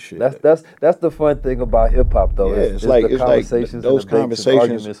about this shit. That's the fun thing about hip hop, though. Yeah, it's like those conversations,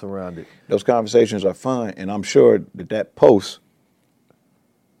 arguments around it. Those conversations are fun, and I'm sure that post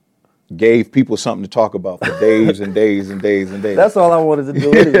gave people something to talk about for days and days and days and days. That's all I wanted to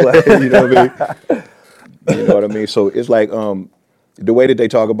do anyway. You know what I mean? You know what I mean? So it's like the way that they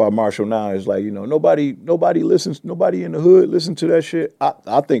talk about Marshall now is like, nobody listens, nobody in the hood listens to that shit.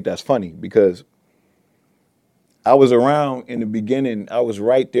 I think that's funny because I was around in the beginning. I was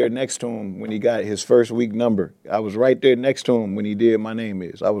right there next to him when he got his first week number. I was right there next to him when he did My Name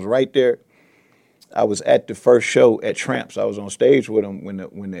Is. I was right there. I was at the first show at Tramps. I was on stage with him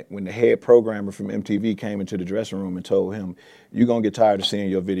when the head programmer from MTV came into the dressing room and told him, "You're gonna get tired of seeing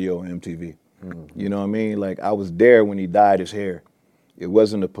your video on MTV." Mm-hmm. You know what I mean? Like I was there when he dyed his hair. It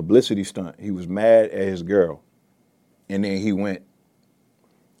wasn't a publicity stunt. He was mad at his girl, and then he went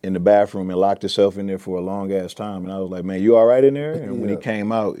in the bathroom and locked himself in there for a long ass time. And I was like, "Man, you all right in there?" And when he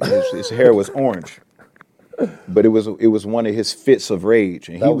came out, his hair was orange, but it was one of his fits of rage.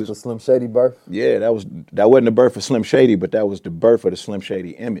 And that was the Slim Shady birth. Yeah, that wasn't the birth of Slim Shady, but that was the birth of the Slim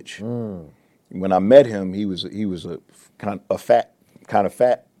Shady image. Mm. When I met him, he was a kind of fat.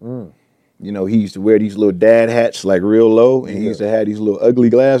 Mm. He used to wear these little dad hats like real low, and he used to have these little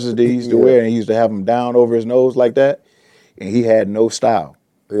ugly glasses that he used to wear, and he used to have them down over his nose like that, and he had no style.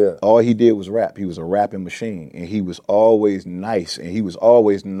 Yeah. All he did was rap. He was a rapping machine, and he was always nice, and he was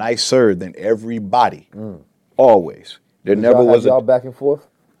always nicer than everybody. Mm. Always. There never was y'all back and forth?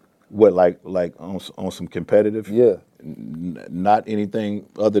 What, like on some competitive? Yeah. Not anything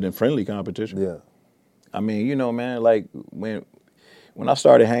other than friendly competition. Yeah. I mean, man, like when I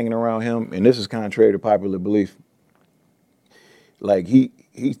started hanging around him, and this is contrary to popular belief, like he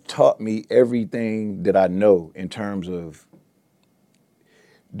taught me everything that I know in terms of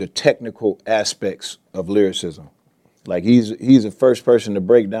the technical aspects of lyricism. Like he's the first person to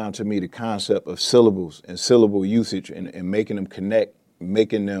break down to me the concept of syllables and syllable usage and making them connect,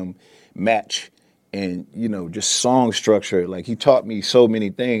 making them match, and just song structure. Like he taught me so many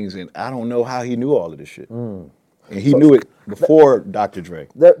things, and I don't know how he knew all of this shit. Mm. And he knew it before Dr. Dre.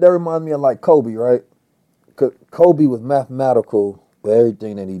 That reminds me of like Kobe, right? 'Cause Kobe was mathematical with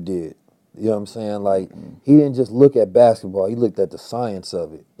everything that he did. You know what I'm saying? Like, he didn't just look at basketball. He looked at the science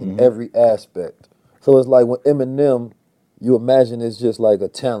of it in every aspect. So it's like when Eminem, you imagine it's just like a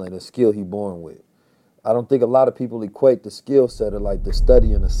talent, a skill he born with. I don't think a lot of people equate the skill set of like the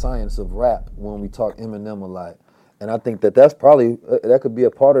study and the science of rap when we talk Eminem a lot. And I think that's probably, that could be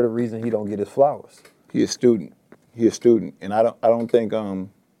a part of the reason he don't get his flowers. He a student. And I don't think, and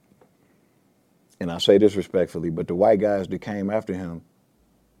I say this respectfully, but the white guys that came after him,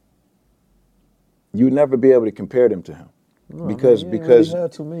 you'd never be able to compare them to him. No, because really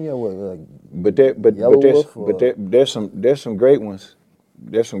had too many there's some great ones.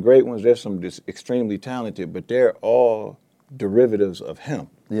 There's some great ones. There's some just extremely talented, but they're all derivatives of him.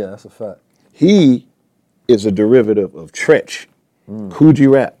 Yeah, that's a fact. He is a derivative of Tretch, Coogee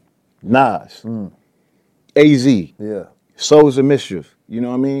Rap, Nas, AZ, yeah, Souls of Mischief. You know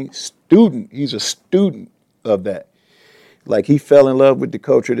what I mean? He's a student of that. Like he fell in love with the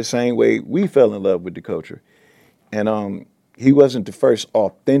culture the same way we fell in love with the culture. And he wasn't the first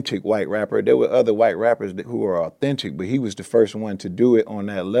authentic white rapper. There were other white rappers who were authentic, but he was the first one to do it on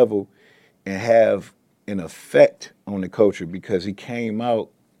that level and have an effect on the culture because he came out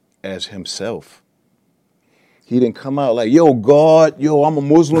as himself. He didn't come out like, yo, God, yo, I'm a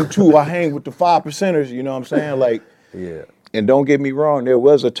Muslim too. I hang with the 5%ers, you know what I'm saying? Like, yeah. And don't get me wrong, there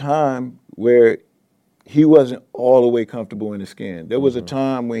was a time where he wasn't all the way comfortable in his skin. There was a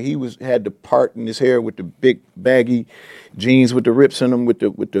time when he had the part in his hair with the big baggy jeans with the rips in them, with the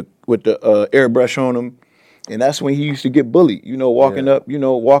airbrush on them, and that's when he used to get bullied. You know, walking on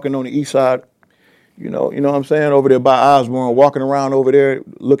the east side. You know what I'm saying? Over there by Osborne, walking around over there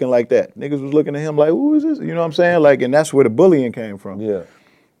looking like that. Niggas was looking at him like, who is this? You know what I'm saying? Like, and that's where the bullying came from. Yeah.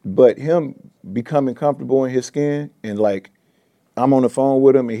 But him becoming comfortable in his skin and like, I'm on the phone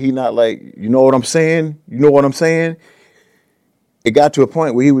with him and he not like, you know what I'm saying? You know what I'm saying? It got to a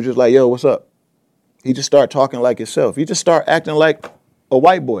point where he was just like, yo, what's up? He just started talking like himself. He just started acting like a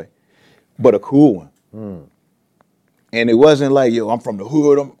white boy, but a cool one. And it wasn't like, yo, I'm from the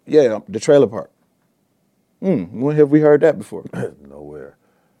hood. I'm the trailer park. When have we heard that before? Nowhere.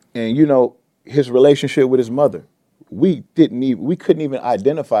 And you know, his relationship with his mother, we couldn't even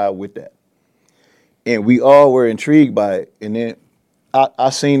identify with that. And we all were intrigued by it. And then I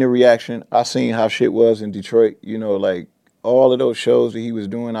seen the reaction. I seen how shit was in Detroit. You know, like all of those shows that he was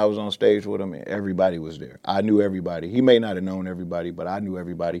doing, I was on stage with him and everybody was there. I knew everybody. He may not have known everybody, but I knew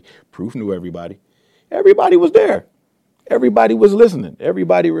everybody. Proof knew everybody. Everybody was there. Everybody was listening.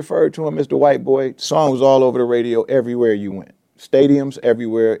 Everybody referred to him as the white boy. Songs all over the radio everywhere you went. Stadiums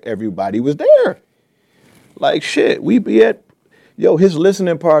everywhere. Everybody was there. Like shit, we be at his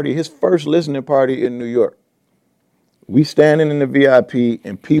listening party, his first listening party in New York. We standing in the VIP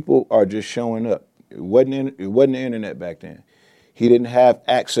and people are just showing up. It wasn't the internet back then. He didn't have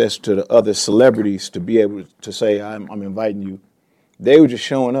access to the other celebrities to be able to say, I'm inviting you. They were just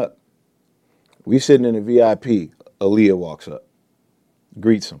showing up. We sitting in the VIP. Aaliyah walks up,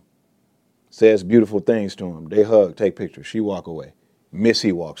 greets him, says beautiful things to him. They hug, take pictures. She walk away.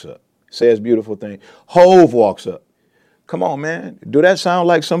 Missy walks up, says beautiful things. Hove walks up. Come on, man. Do that sound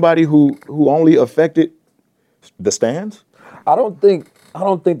like somebody who only affected the stands? I don't think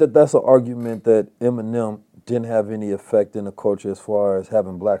that that's an argument that Eminem didn't have any effect in the culture as far as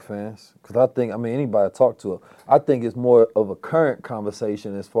having black fans. Because anybody I talk to, I think it's more of a current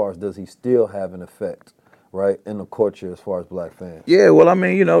conversation as far as does he still have an effect, right, in the culture as far as black fans. Yeah, well, I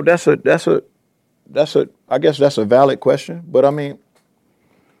mean, that's I guess that's a valid question. But I mean,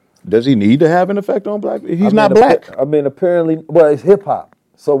 does he need to have an effect on black? He's not black. Apparently, well, it's hip hop.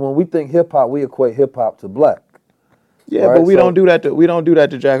 So when we think hip hop, we equate hip hop to black. Yeah, right? But we don't do that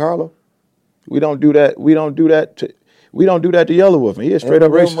to Jack Harlow. We don't do that to Yellow Wolf. He is straight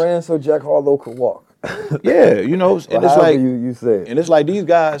up racist. Ran so Jack Harlow could walk. Yeah, and it's like you say. And it's like these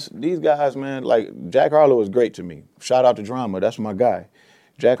guys, man. Like Jack Harlow is great to me. Shout out to Drama. That's my guy.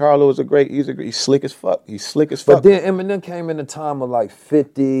 Jack Harlow is he's slick as fuck. He's slick as fuck. But then Eminem came in the time of like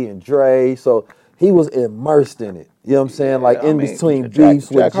 50 and Dre, so he was immersed in it. You know what I'm saying? Like between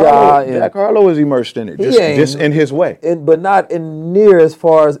beefs with Ja. Jack Harlow is immersed in it, just in his way. But not in near as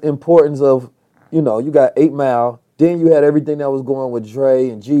far as importance of, you got 8 Mile, then you had everything that was going with Dre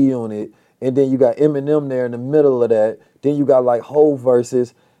and G-Unit, and then you got Eminem there in the middle of that. Then you got like Hove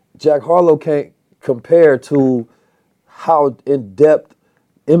verses. Jack Harlow can't compare to how in depth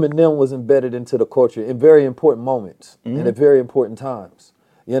Eminem was embedded into the culture in very important moments and at very important times.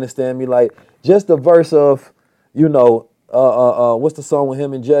 You understand me? Like just the verse of, what's the song with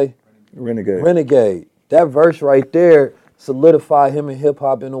him and Jay? Renegade. That verse right there solidified him in hip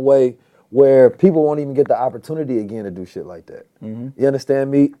hop in a way where people won't even get the opportunity again to do shit like that. You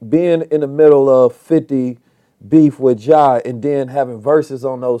understand me? Being in the middle of 50 beef with Ja and then having verses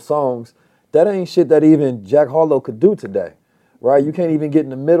on those songs, that ain't shit that even Jack Harlow could do today, right? You can't even get in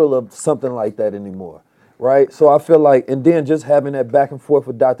the middle of something like that anymore. right? So I feel like, and then just having that back and forth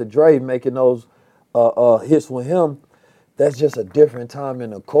with Dr. Dre, making those hits with him, that's just a different time in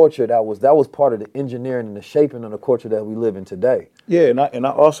the culture. That was part of the engineering and the shaping of the culture that we live in today. Yeah, and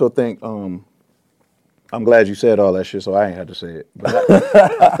I also think I'm glad you said all that shit, so I ain't had to say it. But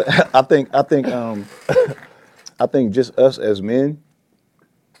I think just us as men,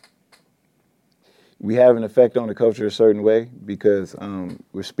 we have an effect on the culture a certain way because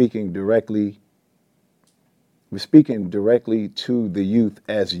we're speaking directly to the youth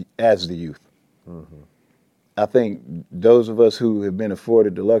as the youth. Mm-hmm. I think those of us who have been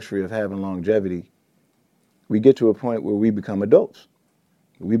afforded the luxury of having longevity, we get to a point where we become adults.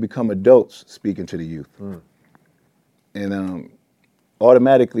 We become adults speaking to the youth. Mm. And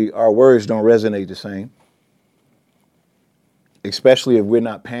automatically our words don't resonate the same, especially if we're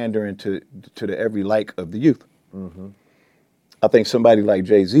not pandering to the every like of the youth. Mm-hmm. I think somebody like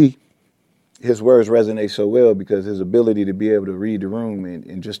Jay-Z, his words resonate so well because his ability to be able to read the room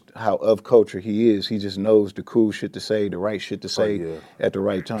and just how of culture he is, he just knows the cool shit to say, the right shit to say at the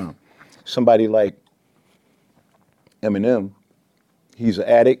right time. Somebody like Eminem, he's an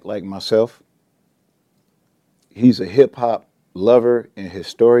addict like myself. He's a hip hop lover and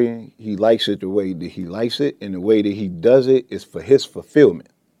historian. He likes it the way that he likes it, and the way that he does it is for his fulfillment.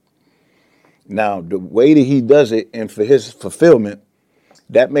 Now, the way that he does it and for his fulfillment,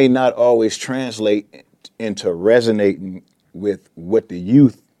 that may not always translate into resonating with what the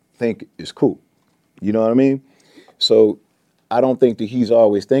youth think is cool. You know what I mean? So I don't think that he's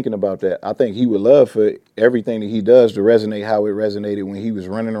always thinking about that. I think he would love for everything that he does to resonate how it resonated when he was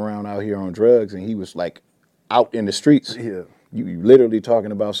running around out here on drugs and he was like out in the streets. Yeah. You literally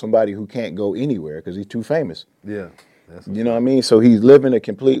talking about somebody who can't go anywhere because he's too famous. Yeah. You know what I mean? So he's living a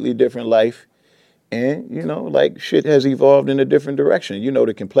completely different life. And, you know, like shit has evolved in a different direction. You know,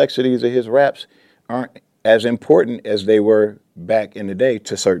 the complexities of his raps aren't as important as they were back in the day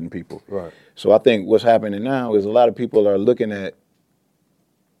to certain people. Right. So I think what's happening now is a lot of people are looking at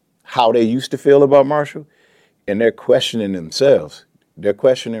how they used to feel about Marshall and they're questioning themselves. They're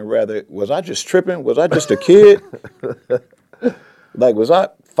questioning rather, was I just tripping? Was I just a kid? Like, was I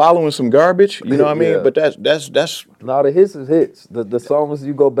following some garbage? You know what I mean? But that's no, the hits is hits. The songs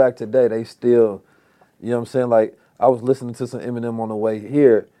you go back today, they still, you know what I'm saying? Like, I was listening to some Eminem on the way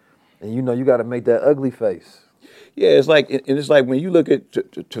here, and you know, you got to make that ugly face. Yeah, it's like when you look at,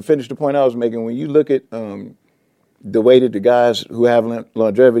 to finish the point I was making, when you look at the way that the guys who have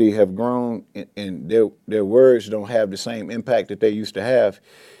longevity have grown and their words don't have the same impact that they used to have,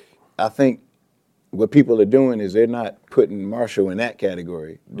 I think what people are doing is they're not putting Marshall in that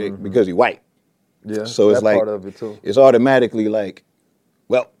category because he's white. Yeah, so it's like, part of it too. It's automatically like,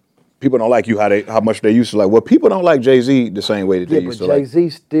 well, people don't like you how much they used to like. Well, people don't like Jay-Z the same way that they used to like. But Jay-Z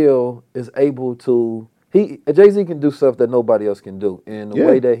still is able to, Jay-Z can do stuff that nobody else can do. And the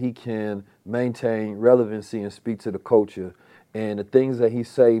way that he can maintain relevancy and speak to the culture and the things that he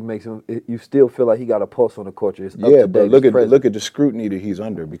say makes him, you still feel like he got a pulse on the culture. It's up to date, but look at the scrutiny that he's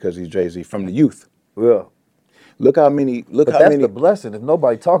under because he's Jay-Z from the youth. Yeah. Look how many. That's the blessing. If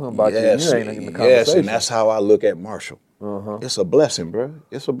nobody talking about you ain't in the conversation. Yes, and that's how I look at Marshall. It's a blessing, bro.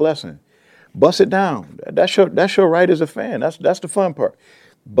 It's a blessing. Bust it down. That's your right as a fan. That's the fun part.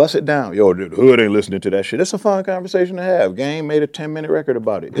 Bust it down. Yo, the hood ain't listening to that shit. It's a fun conversation to have. Game made a 10-minute record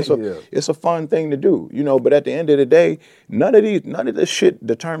about it. It's a fun thing to do, you know. But at the end of the day, none of this shit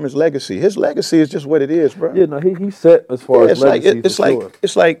determines legacy. His legacy is just what it is, bro. Yeah, no, he set as far as legacy.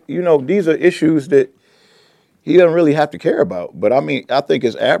 It's like you know, these are issues that he doesn't really have to care about. But I mean, I think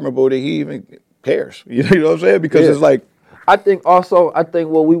it's admirable that he even cares. You know what I'm saying? Because it's like, I think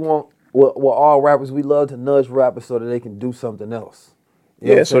what we want, what all rappers, we love to nudge rappers so that they can do something else.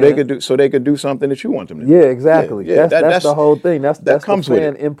 You know so they could do something that you want them to do. Yeah, exactly. Yeah, that's the whole thing. That's comes the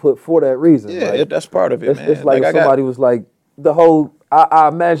fan input for that reason. Yeah, like, that's part of it, man. It's like if somebody was like, the whole, I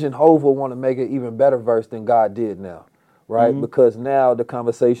imagine Hov will want to make an even better verse than God did now, right? Mm-hmm. Because now the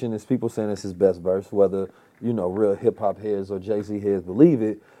conversation is people saying it's his best verse, whether, you know, real hip-hop heads or Jay-Z heads believe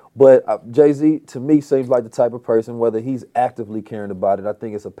it. But Jay-Z, to me, seems like the type of person, whether he's actively caring about it, I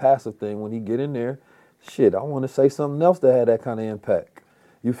think it's a passive thing. When he get in there, shit, I want to say something else that had that kind of impact.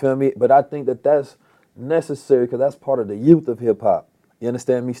 You feel me? But I think that that's necessary because that's part of the youth of hip-hop. You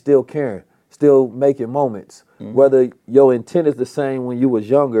understand me? Still caring, still making moments. Mm-hmm. Whether your intent is the same when you was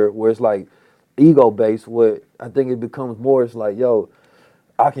younger, where it's like ego-based, what I think it becomes more, it's like, yo,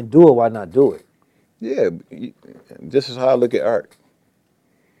 I can do it, why not do it? Yeah, this is how I look at art,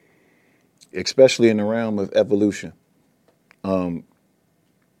 especially in the realm of evolution.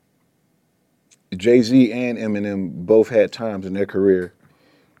 Jay-Z and Eminem both had times in their career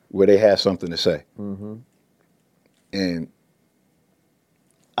where they had something to say. Mm-hmm. And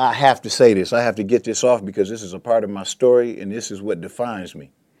I have to say this. I have to get this off because this is a part of my story and this is what defines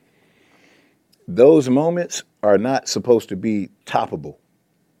me. Those moments are not supposed to be toppable.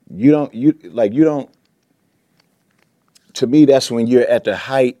 To me, that's when you're at the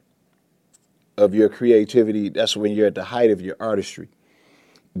height of your creativity. That's when you're at the height of your artistry.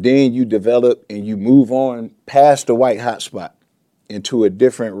 Then you develop and you move on past the white hot spot into a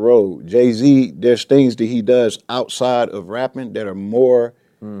different road. Jay-Z, there's things that he does outside of rapping that are more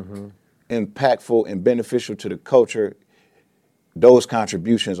impactful and beneficial to the culture. Those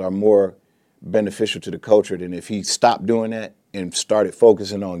contributions are more beneficial to the culture than if he stopped doing that and started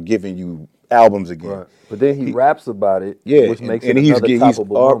focusing on giving you albums again. Right. But then he raps about it, yeah, which makes and it another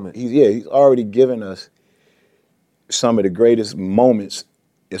toppable moment. He's already given us some of the greatest moments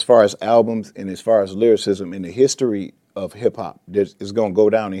as far as albums and as far as lyricism in the history of hip hop. It's going to go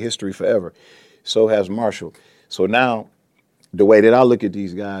down in history forever. So has Marshall. So now, the way that I look at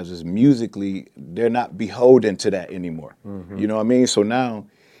these guys is musically, they're not beholden to that anymore. You know what I mean? So now,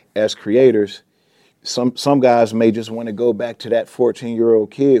 as creators, some guys may just want to go back to that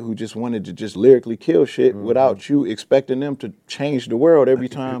 14-year-old kid who just wanted to just lyrically kill shit without you expecting them to change the world every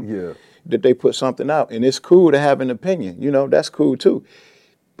time that they put something out. And it's cool to have an opinion. You know, that's cool too.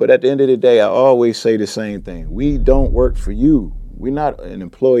 But at the end of the day, I always say the same thing. We don't work for you. We're not an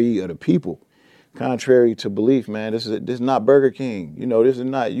employee of the people. Contrary to belief, man, this is not Burger King. You know, this is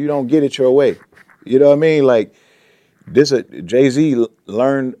not, you don't get it your way. You know what I mean? Like, Jay-Z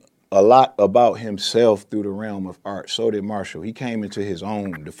learned a lot about himself through the realm of art. So did Marshall. He came into his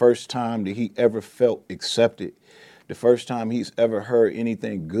own. The first time that he ever felt accepted, the first time he's ever heard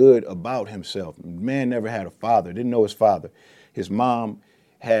anything good about himself. Man never had a father, didn't know his father. His mom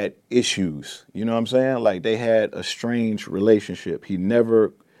had issues, you know what I'm saying? Like, they had a strange relationship. He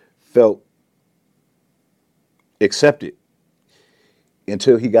never felt accepted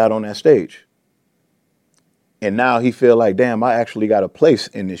until he got on that stage. And now he feel like, damn, I actually got a place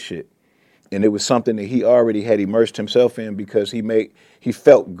in this shit. And it was something that he already had immersed himself in because he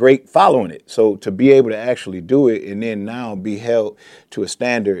felt great following it. So to be able to actually do it and then now be held to a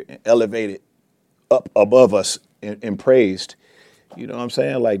standard and elevated up above us and praised, you know what I'm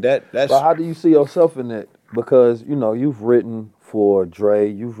saying? Like that's. But how do you see yourself in that? Because, you know, you've written for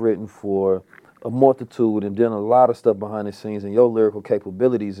Dre, you've written for a multitude and done a lot of stuff behind the scenes, and your lyrical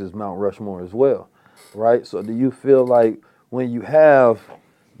capabilities is Mount Rushmore as well, right? So do you feel like when you have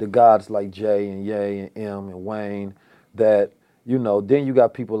the gods like Jay and Ye and M and Wayne that, you know, then you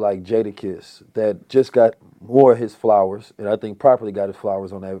got people like Jadakiss that just got more of his flowers, and I think properly got his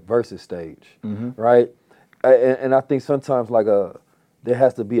flowers on that Versus stage, right? And I think sometimes there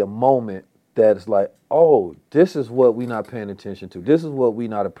has to be a moment that's like, oh, this is what we not paying attention to. This is what we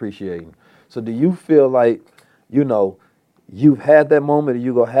not appreciating. So do you feel like, you know, you've had that moment and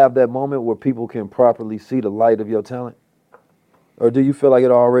you're going to have that moment where people can properly see the light of your talent? Or do you feel like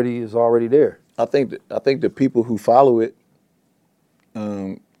it is already there? I think the people who follow it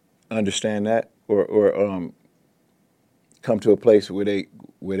understand that or come to a place where they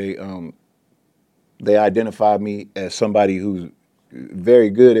identify me as somebody who's very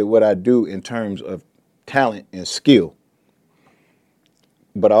good at what I do in terms of talent and skill.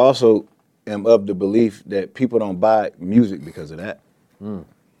 But I also am of the belief that people don't buy music because of that.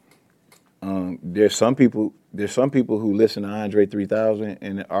 There's some people who listen to Andre 3000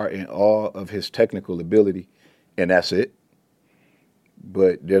 and are in awe of his technical ability, and that's it.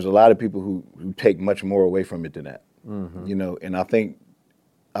 But there's a lot of people who take much more away from it than that. You know, and I think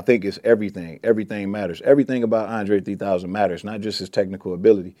it's everything. Everything matters. Everything about Andre 3000 matters, not just his technical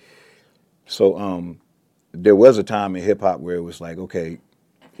ability. So there was a time in hip hop where it was like, okay,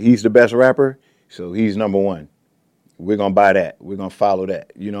 he's the best rapper, so he's number one. We're going to buy that. We're going to follow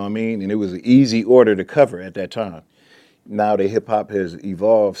that. You know what I mean? And it was an easy order to cover at that time. Now that hip hop has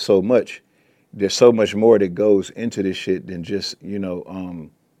evolved so much, there's so much more that goes into this shit than just, you know,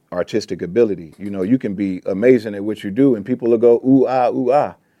 artistic ability. You know, you can be amazing at what you do and people will go, ooh,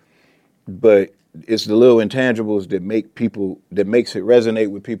 ah. But it's the little intangibles that makes it resonate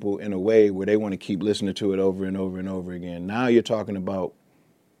with people in a way where they want to keep listening to it over and over and over again. Now you're talking about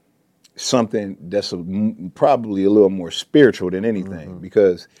something that's probably a little more spiritual than anything,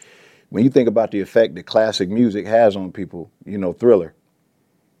 because when you think about the effect that classic music has on people, you know, Thriller,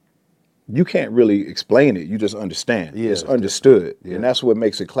 you can't really explain it. You just understand. Yeah, it's understood. Yeah. And that's what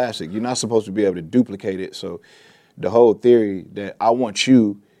makes it classic. You're not supposed to be able to duplicate it. So the whole theory that I want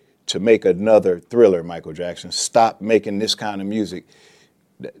you to make another Thriller, Michael Jackson, stop making this kind of music,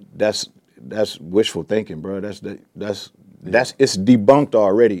 that's wishful thinking, bro. That's it's debunked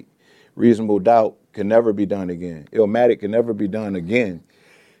already. Reasonable Doubt can never be done again. Illmatic can never be done again.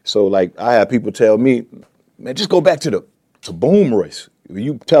 So like I have people tell me, man, just go back to Boom Royce.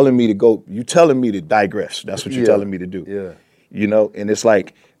 You telling me to digress. That's what you're telling me to do. Yeah. You know, and it's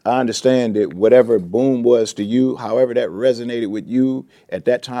like, I understand that whatever Boom was to you, however that resonated with you at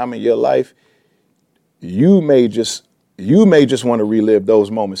that time in your life, you may just want to relive those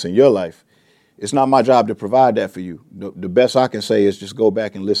moments in your life. It's not my job to provide that for you. The best I can say is just go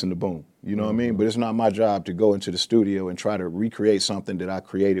back and listen to Boom. You know what I mean? But it's not my job to go into the studio and try to recreate something that I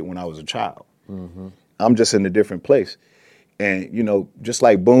created when I was a child. I'm just in a different place. And, you know, just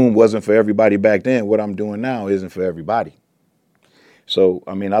like Boom wasn't for everybody back then, what I'm doing now isn't for everybody. So,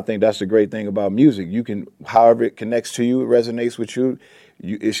 I mean, I think that's the great thing about music. You can, however it connects to you, it resonates with you,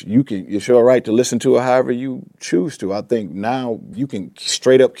 it's your right to listen to it however you choose to. I think now you can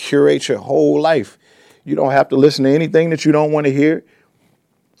straight up curate your whole life. You don't have to listen to anything that you don't want to hear.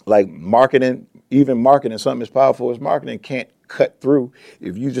 Like marketing, even marketing, something as powerful as marketing can't cut through.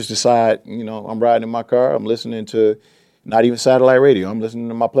 If you just decide, you know, I'm riding in my car, I'm listening to not even satellite radio, I'm listening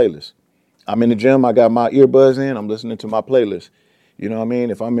to my playlist. I'm in the gym, I got my earbuds in, I'm listening to my playlist. You know what I mean?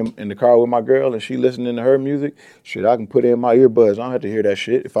 If I'm in the car with my girl and she listening to her music, shit, I can put in my earbuds. I don't have to hear that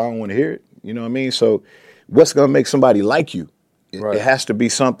shit if I don't want to hear it. You know what I mean? So what's going to make somebody like you? It has to be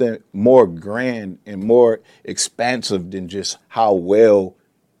something more grand and more expansive than just how well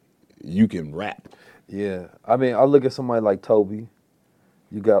you can rap. Yeah. I mean, I look at somebody like Toby.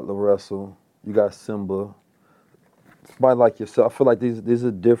 You got LaRussell. You got Simba. Somebody like yourself. I feel like these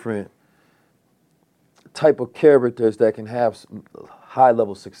are different type of characters that can have high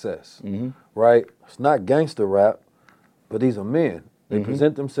level success, right? It's not gangster rap, but these are men. They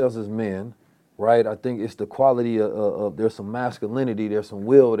present themselves as men, right? I think it's the quality of there's some masculinity, there's some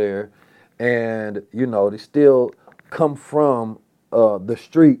will there, and you know they still come from the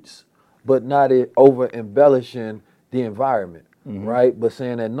streets, but not over embellishing the environment, right? But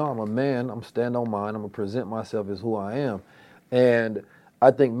saying that no, I'm a man, I'm stand on mine, I'm gonna present myself as who I am, and I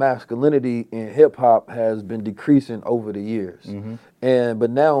think masculinity in hip hop has been decreasing over the years.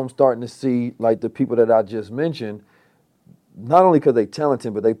 But now I'm starting to see like the people that I just mentioned, not only because they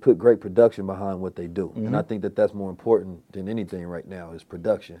talented, but they put great production behind what they do. And I think that that's more important than anything right now is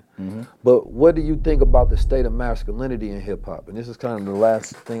production. But what do you think about the state of masculinity in hip hop? And this is kind of the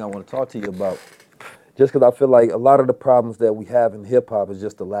last thing I want to talk to you about. Just because I feel like a lot of the problems that we have in hip hop is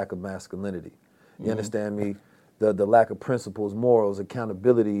just the lack of masculinity. You understand me? The lack of principles, morals,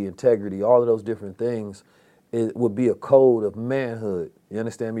 accountability, integrity, all of those different things, it would be a code of manhood. You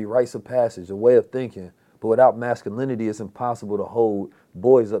understand me? Rites of passage, a way of thinking. But without masculinity, it's impossible to hold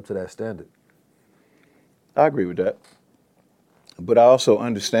boys up to that standard. I agree with that. But I also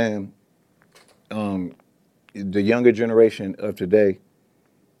understand the younger generation of today,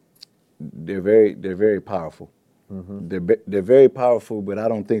 they're very powerful. They're very powerful, but I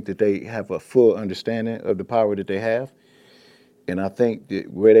don't think that they have a full understanding of the power that they have. And I think that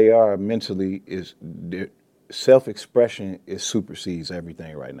where they are mentally is their self-expression supersedes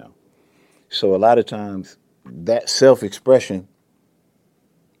everything right now. So a lot of times that self-expression,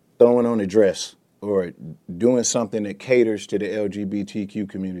 throwing on a dress or doing something that caters to the LGBTQ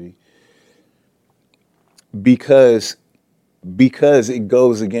community, because it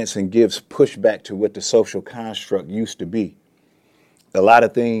goes against and gives pushback to what the social construct used to be. A lot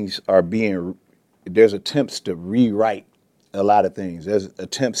of things there's attempts to rewrite a lot of things. There's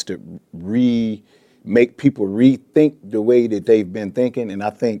attempts to make people rethink the way that they've been thinking. And I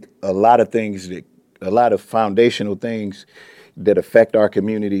think a lot of foundational things that affect our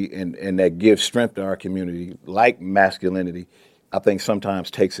community and that give strength to our community, like masculinity, I think sometimes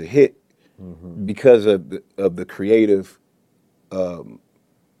takes a hit because of the creative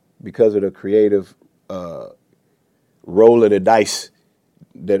roll of the dice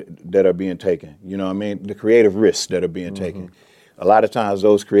that are being taken. You know what I mean? The creative risks that are being taken. A lot of times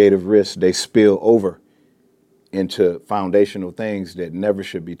those creative risks, they spill over into foundational things that never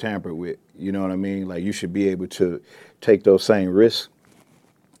should be tampered with. You know what I mean? Like you should be able to take those same risks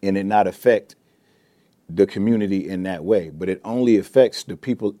and it not affect the community in that way. But it only affects the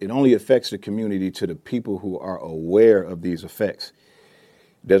people, it only affects the community to the people who are aware of these effects.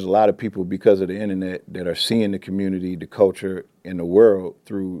 There's a lot of people because of the internet that are seeing the community, the culture, and the world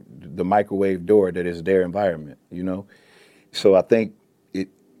through the microwave door that is their environment, you know? So I think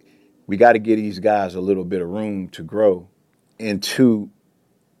we got to give these guys a little bit of room to grow into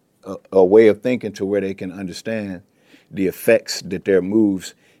a way of thinking to where they can understand the effects that their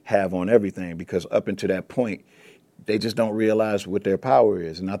moves have on everything, because up until that point, they just don't realize what their power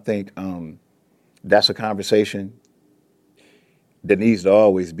is. And I think that's a conversation that needs to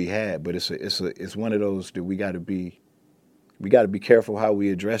always be had. But it's one of those that we got to be careful how we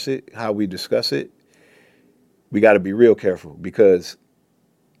address it, how we discuss it. We got to be real careful because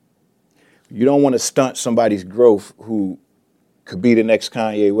you don't want to stunt somebody's growth who could be the next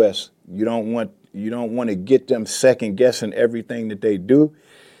Kanye West. You don't want to get them second guessing everything that they do.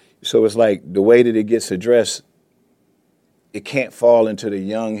 So it's like the way that it gets addressed, it can't fall into the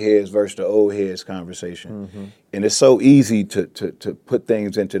young heads versus the old heads conversation. Mm-hmm. And it's so easy to put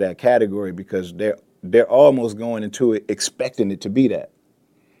things into that category because they're almost going into it expecting it to be that.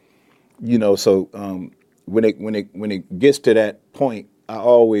 You know, so when it gets to that point, I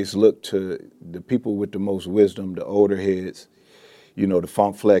always look to the people with the most wisdom, the older heads, you know, the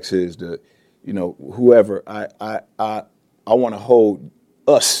Funk Flexes, whoever. I want to hold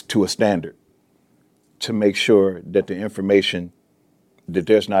us to a standard to make sure that that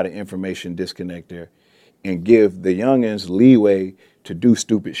there's not an information disconnect there, and give the youngins leeway to do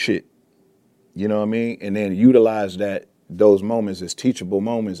stupid shit. You know what I mean? And then utilize those moments as teachable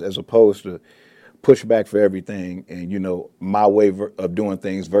moments as opposed to push back for everything and, you know, my way of doing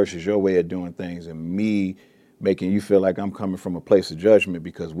things versus your way of doing things, and me making you feel like I'm coming from a place of judgment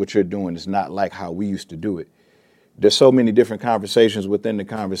because what you're doing is not like how we used to do it. There's so many different conversations within the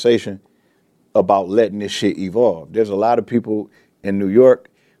conversation about letting this shit evolve. There's a lot of people in New York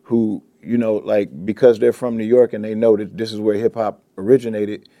who, you know, like, because they're from New York and they know that this is where hip hop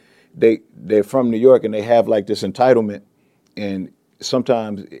originated, they're from New York and they have like this entitlement, and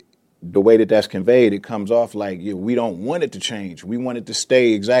sometimes the way that that's conveyed, it comes off like, yeah, we don't want it to change. We want it to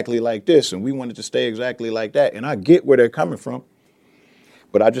stay exactly like this, and we want it to stay exactly like that. And I get where they're coming from,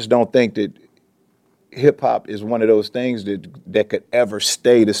 but I just don't think that hip hop is one of those things that could ever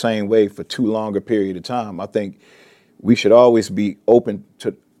stay the same way for too long a period of time. I think we should always be open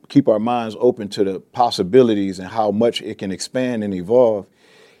to keep our minds open to the possibilities and how much it can expand and evolve.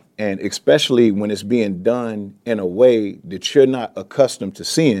 And especially when it's being done in a way that you're not accustomed to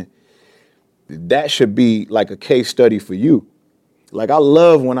seeing, that should be like a case study for you. Like, I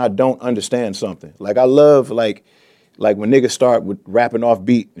love when I don't understand something. Like, I love like when niggas start with rapping off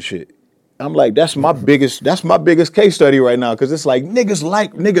beat and shit. I'm like, that's my biggest case study right now, because it's like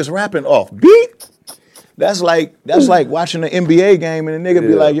niggas rapping off beat. That's like watching an NBA game and a nigga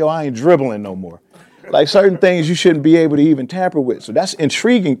be like, yo, I ain't dribbling no more. Like, certain things you shouldn't be able to even tamper with. So that's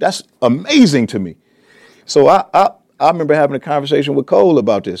intriguing. That's amazing to me. So I remember having a conversation with Cole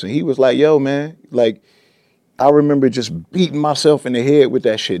about this, and he was like, yo, man, like, I remember just beating myself in the head with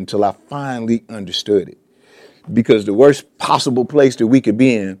that shit until I finally understood it. Because the worst possible place that we could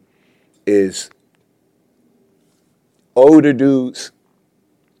be in is older dudes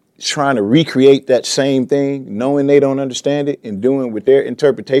trying to recreate that same thing, knowing they don't understand it, and doing what their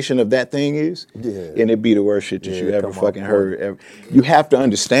interpretation of that thing is. Yeah. And it'd be the worst shit that you ever fucking heard. You have to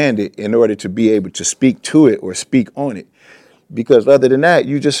understand it in order to be able to speak to it or speak on it. Because other than that,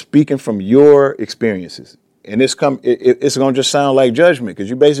 you're just speaking from your experiences. And it's going to just sound like judgment, because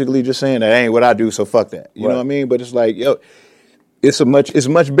you're basically just saying that ain't what I do, so fuck that. You know what I mean? But it's like, yo, it's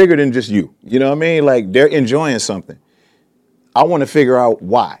much bigger than just you. You know what I mean? Like, they're enjoying something. I want to figure out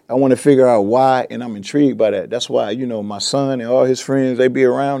why. And I'm intrigued by that. That's why, you know, my son and all his friends, they be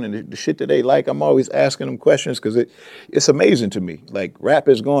around, and the shit that they like, I'm always asking them questions, because it's amazing to me. Like, rap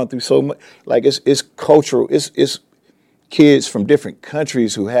is going through so much. Like, it's cultural. It's kids from different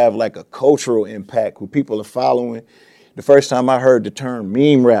countries who have like a cultural impact, who people are following. The first time I heard the term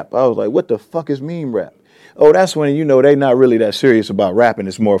meme rap, I was like, what the fuck is meme rap? Oh, that's when, you know, they not really that serious about rapping.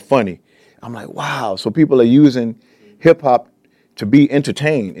 It's more funny. I'm like, wow. So people are using hip hop to be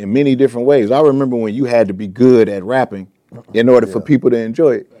entertained in many different ways. I remember when you had to be good at rapping in order for people to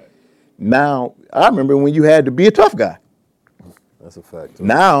enjoy it. Now, I remember when you had to be a tough guy. That's a fact.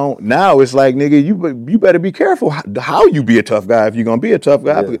 Now it's like, nigga, you better be careful how you be a tough guy if you're gonna be a tough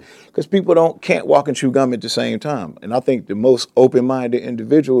guy, because people can't walk and chew gum at the same time. And I think the most open-minded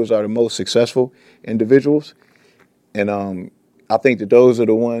individuals are the most successful individuals. And I think that those are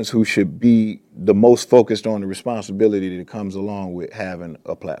the ones who should be the most focused on the responsibility that comes along with having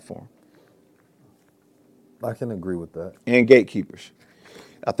a platform. I can agree with that. And gatekeepers.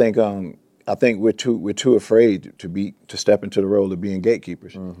 I think we're too afraid to step into the role of being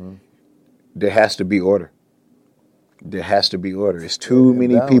gatekeepers. Mm-hmm. There has to be order. It's too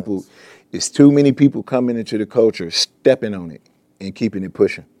many people. It's too many people coming into the culture, stepping on it and keeping it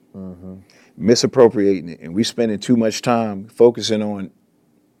pushing, misappropriating it, and we spending too much time focusing on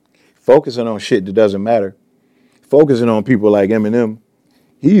shit that doesn't matter. Focusing on people like Eminem.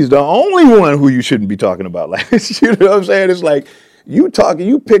 He's the only one who you shouldn't be talking about. Like, you know what I'm saying? It's like, you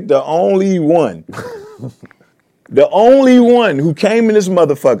picked the only one. The only one who came in this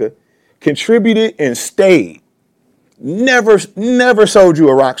motherfucker, contributed and stayed. Never sold you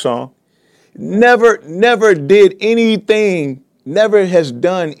a rock song. Never did anything. Never has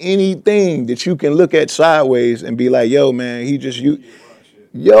done anything that you can look at sideways and be like, yo, man, he just you.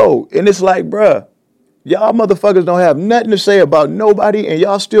 Yo, and it's like, bruh, y'all motherfuckers don't have nothing to say about nobody, and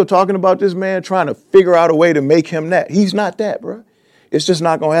y'all still talking about this man trying to figure out a way to make him that. He's not that, bruh. It's just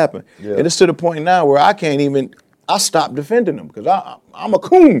not gonna happen. Yeah. And it's to the point now where I stopped defending him because I'm a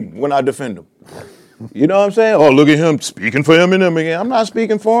coon when I defend him. You know what I'm saying? Oh, look at him speaking for Eminem again. I'm not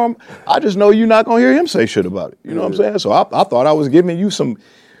speaking for him. I just know you're not gonna hear him say shit about it. You know what I'm saying? So I thought I was giving you some,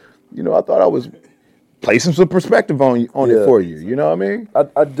 I thought I was placing some perspective on it for you. You know what I mean?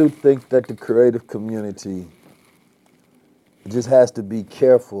 I do think that the creative community just has to be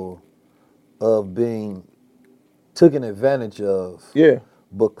careful of being taken advantage of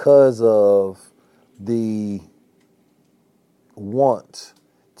because of the want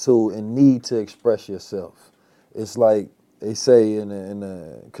to and need to express yourself. It's like they say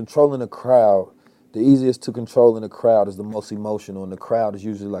in controlling a crowd, the easiest to control in a crowd is the most emotional, and the crowd is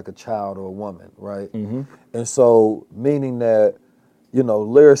usually like a child or a woman, right? Mm-hmm. And so, meaning that,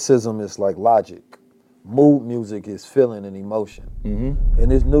 lyricism is like logic. Mood music is feeling and emotion. Mm-hmm.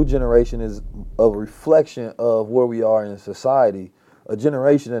 And this new generation is a reflection of where we are in society, a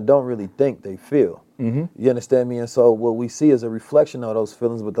generation that don't really think, they feel. Mm-hmm. You understand me? And so what we see is a reflection of those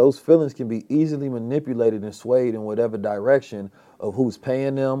feelings, but those feelings can be easily manipulated and swayed in whatever direction of who's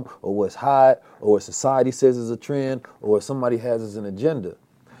paying them, or what's hot, or what society says is a trend, or what somebody has as an agenda.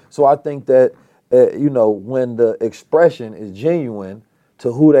 So I think that, when the expression is genuine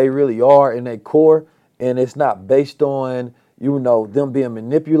to who they really are in their core, and it's not based on, them being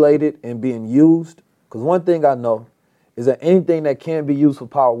manipulated and being used. Because one thing I know is that anything that can be used for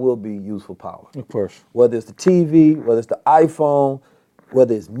power will be used for power. Of course. Whether it's the TV, whether it's the iPhone,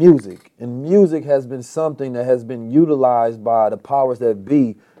 whether it's music. And music has been something that has been utilized by the powers that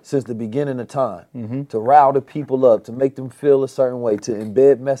be since the beginning of time, to rile the people up, to make them feel a certain way, to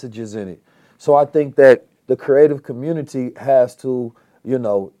embed messages in it. So I think that the creative community has to,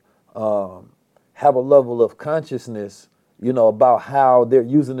 have a level of consciousness, about how they're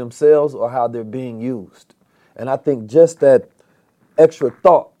using themselves or how they're being used. And I think just that extra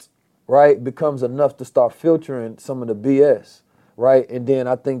thought, right, becomes enough to start filtering some of the BS, right? And then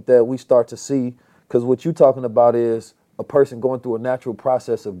I think that we start to see, because what you're talking about is a person going through a natural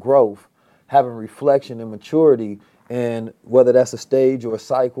process of growth, having reflection and maturity, and whether that's a stage or a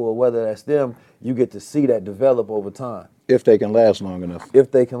cycle or whether that's them, you get to see that develop over time. If they can last long enough.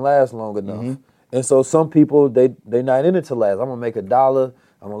 If they can last long enough. Mm-hmm. And so some people, they not in it to last. I'm going to make $1,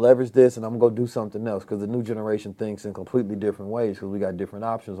 I'm going to leverage this, and I'm going to go do something else, because the new generation thinks in completely different ways, because we got different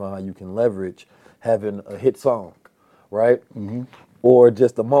options on how you can leverage having a hit song, right? Mm-hmm. Or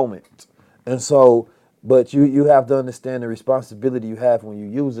just a moment. And so, but you have to understand the responsibility you have when you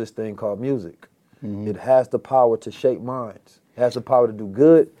use this thing called music. Mm-hmm. It has the power to shape minds. It has the power to do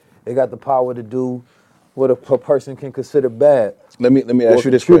good. It got the power to do what a person can consider bad. Let me ask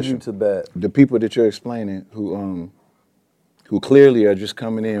you this question. To bad. The people that you're explaining who clearly are just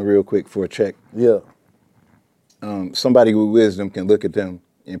coming in real quick for a check. Yeah. Somebody with wisdom can look at them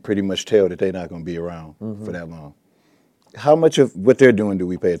and pretty much tell that they're not going to be around for that long. How much of what they're doing do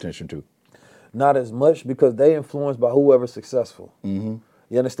we pay attention to? Not as much, because they influenced by whoever's successful. Mm-hmm.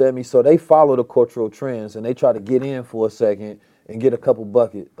 You understand me? So they follow the cultural trends and they try to get in for a second and get a couple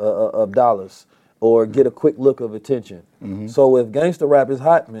bucket of dollars, or get a quick look of attention. Mm-hmm. So if gangster rap is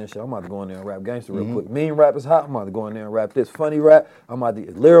hot, man, shit, I'm about to go in there and rap gangster real quick. Mean rap is hot, I'm about to go in there and rap this. Funny rap, I'm about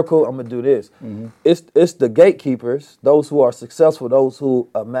to lyrical, I'm gonna do this. Mm-hmm. It's the gatekeepers, those who are successful, those who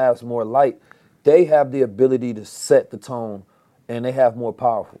amass more light. They have the ability to set the tone, and they have more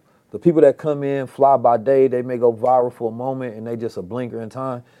powerful. The people that come in, fly by day, they may go viral for a moment, and they just a blinker in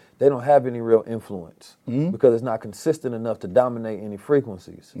time. They don't have any real influence because it's not consistent enough to dominate any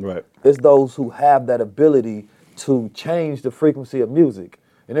frequencies. Right. It's those who have that ability to change the frequency of music.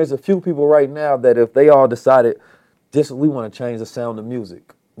 And there's a few people right now that if they all decided, we want to change the sound of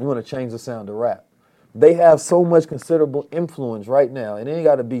music, we want to change the sound of rap, they have so much considerable influence right now. And it ain't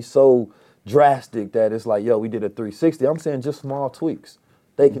got to be so drastic that it's like, yo, we did a 360. I'm saying just small tweaks.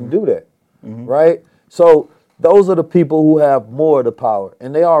 They can do that, right? So those are the people who have more of the power,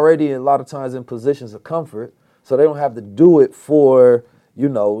 and they already a lot of times in positions of comfort, so they don't have to do it for,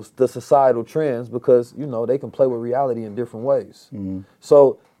 the societal trends, because, they can play with reality in different ways. Mm-hmm.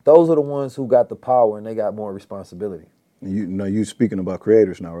 So those are the ones who got the power, and they got more responsibility. You speaking about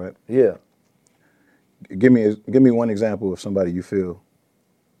creators now, right? Yeah. Give me one example of somebody you feel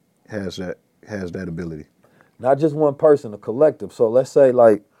has that ability. not just one person, a collective. So let's say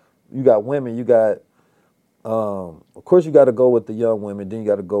like you got women, you got, of course you got to go with the young women, then you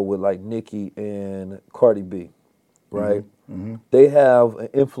got to go with like Nicki and Cardi B, right? Mm-hmm. They have an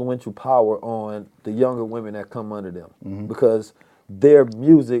influential power on the younger women that come under them because their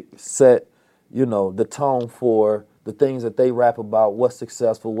music set, you know, the tone for the things that they rap about, what's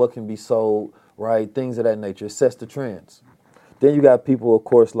successful, what can be sold, right? Things of that nature. It sets the trends. Then you got people, of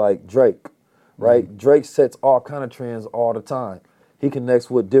course, like Drake, right? Drake sets all kind of trends all the time. He connects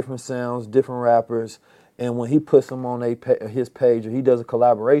with different sounds, different rappers, and when he puts them on his page or he does a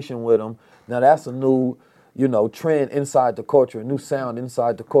collaboration with them, now that's a new, you know, trend inside the culture, a new sound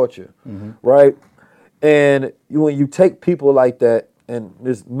inside the culture, right? And when you take people like that, and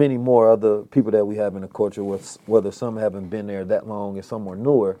there's many more other people that we have in the culture, whether some haven't been there that long and some are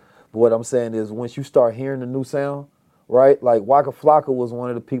newer. But what I'm saying is once you start hearing the new sound, right? Like Waka Flocka was one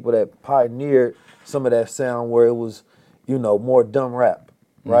of the people that pioneered some of that sound where it was, you know, more dumb rap,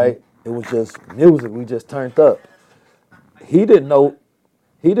 right? It was just music. We just turned up. He didn't know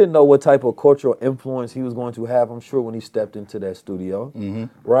what type of cultural influence he was going to have, I'm sure, when he stepped into that studio,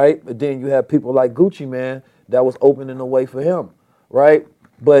 right? But then you have people like Gucci Mane that was opening the way for him, right?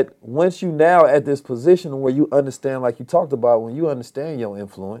 But once you now at this position where you understand, like you talked about, when you understand your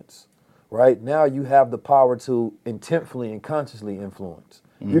influence, right? Now you have the power to intentfully and consciously influence.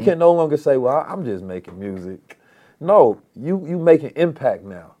 You can no longer say, well, I'm just making music. No, you make an impact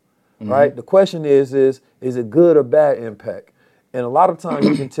now, right? The question is it good or bad impact? And a lot of times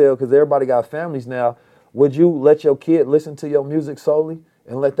you can tell because everybody got families now. Would you let your kid listen to your music solely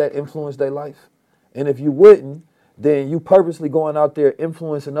and let that influence their life? And if you wouldn't, then you purposely going out there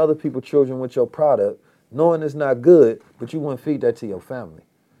influencing other people's children with your product, knowing it's not good, but you wouldn't feed that to your family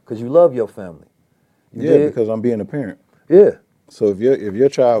because you love your family. Because I'm being a parent. Yeah. So if your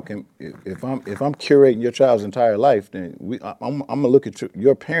child can, if I'm curating your child's entire life, then I'm gonna look at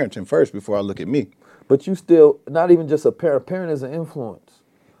your parenting first before I look at me. But you still not even just a parent. A parent is an influence.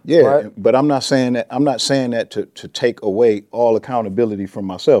 Yeah, right? But I'm not saying that. I'm not saying that to take away all accountability from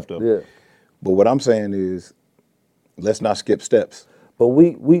myself, though. Yeah. But what I'm saying is, let's not skip steps. But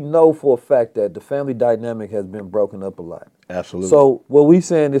we know for a fact that the family dynamic has been broken up a lot. Absolutely. So what we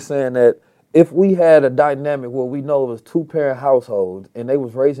saying is saying that if we had a dynamic where we know it was 2-parent households and they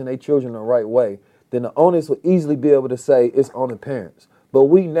was raising their children the right way, then the onus would easily be able to say it's on the parents. But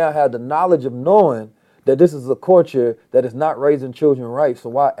we now have the knowledge of knowing that this is a culture that is not raising children right, so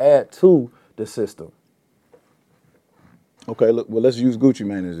why add to the system? Okay, look, well, let's use Gucci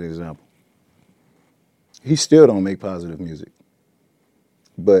Mane as an example. He still don't make positive music.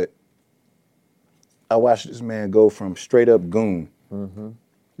 But I watched this man go from straight up goon,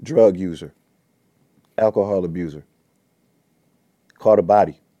 drug user, alcohol abuser, caught a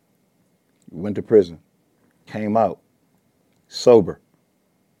body, went to prison, came out, sober,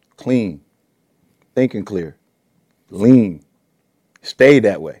 clean, thinking clear, lean, stayed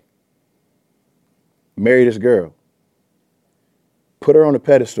that way, married this girl, put her on a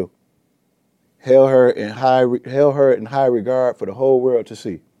pedestal, held her in high regard for the whole world to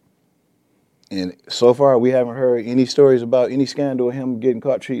see. And so far, we haven't heard any stories about any scandal of him getting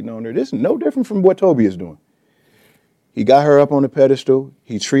caught cheating on her. This is no different from what Toby is doing. He got her up on the pedestal.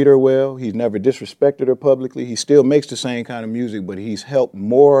 He treated her well. He's never disrespected her publicly. He still makes the same kind of music, but he's helped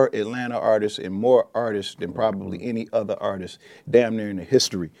more Atlanta artists and more artists than probably any other artist damn near in the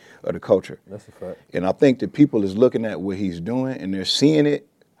history of the culture. That's a fact. And I think that people is looking at what he's doing and they're seeing it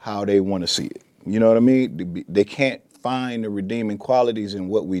how they want to see it. You know what I mean? They can't find the redeeming qualities in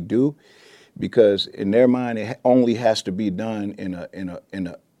what we do because in their mind it only has to be done in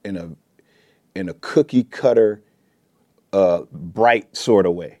a cookie cutter bright sort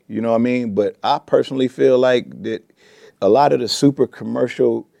of way. You know what I mean? But I personally feel like that a lot of the super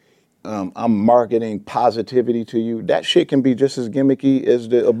commercial I'm marketing positivity to you, that shit can be just as gimmicky as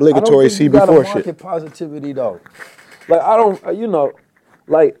the obligatory CB4 shit. You gotta market positivity though. Like I don't, you know,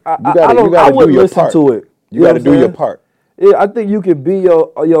 like I wouldn't listen to it. You got to do your part. Yeah, I think you can be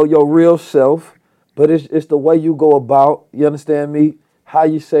your real self, but it's the way you go about. You understand me? How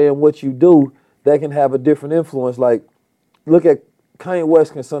you say and what you do that can have a different influence. Like, look at Kanye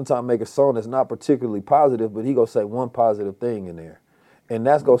West can sometimes make a song that's not particularly positive, but he gonna say one positive thing in there, and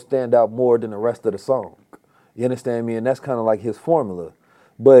that's gonna stand out more than the rest of the song. You understand me? And that's kind of like his formula.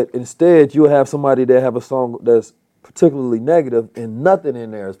 But instead, you'll have somebody that have a song that's particularly negative and nothing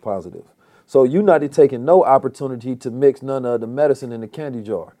in there is positive. So you're not taking no opportunity to mix none of the medicine in the candy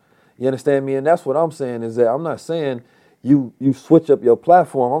jar. You understand me? And that's what I'm saying is that I'm not saying you switch up your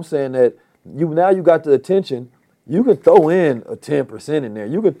platform. I'm saying that you got the attention. you can throw in a 10% in there.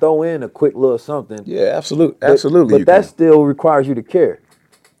 You can throw in a quick little something. Yeah, absolutely. But that still requires you to care.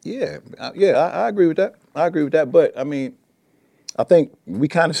 Yeah, I agree with that. I agree with that. But I mean, I think we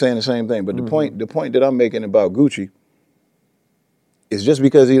kind of saying the same thing. But the point that I'm making about Gucci is just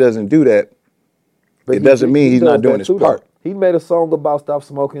because he doesn't do that, it doesn't mean he's not doing his part. He made a song about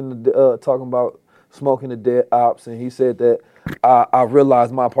talking about smoking the dead ops, and he said that I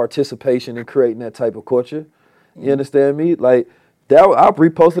realized my participation in creating that type of culture. You understand me? Like that, I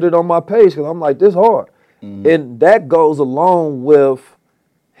reposted it on my page because I'm like, this hard, and that goes along with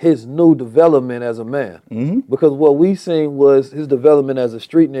his new development as a man. Because what we seen was his development as a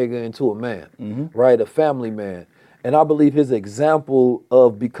street nigga into a man, right? A family man. And I believe his example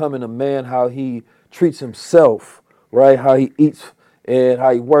of becoming a man, how he treats himself, right? How he eats and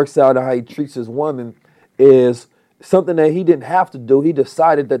how he works out and how he treats his woman is something that he didn't have to do. He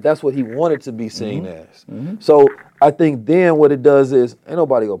decided that that's what he wanted to be seen as. So I think then what it does is, ain't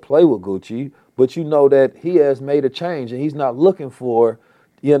nobody gonna play with Gucci, but you know that he has made a change and he's not looking for,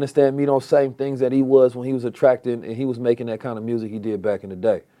 you understand me, those same things that he was when he was attracting and he was making that kind of music he did back in the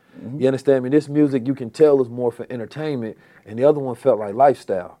day. You understand me? This music you can tell is more for entertainment, and the other one felt like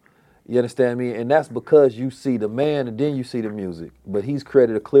lifestyle. You understand me? And that's because you see the man and then you see the music. But he's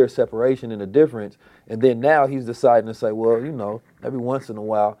created a clear separation and a difference. And then now he's deciding to say, well, you know, every once in a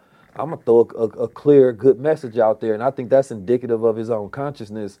while, I'm going to throw a clear, good message out there. And I think that's indicative of his own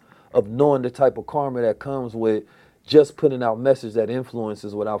consciousness of knowing the type of karma that comes with just putting out message that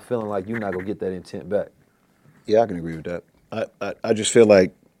influences without feeling like you're not going to get that intent back. Yeah, I can agree with that. I just feel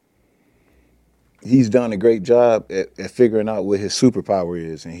like he's done a great job at figuring out what his superpower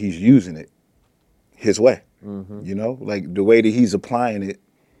is, and he's using it his way. You know, like the way that he's applying it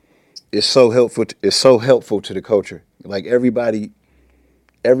is so helpful. It's so helpful to the culture. Like everybody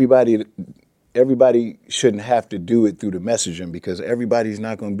shouldn't have to do it through the messaging because everybody's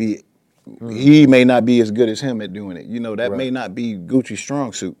not going to be. He may not be as good as him at doing it. You know, that may not be Gucci's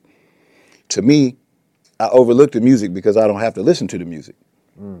strong suit. To me, I overlook the music because I don't have to listen to the music.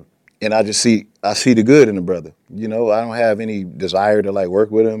 And I see the good in the brother. You know, I don't have any desire to like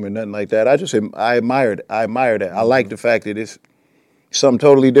work with him or nothing like that. I admire that. I like the fact that it's something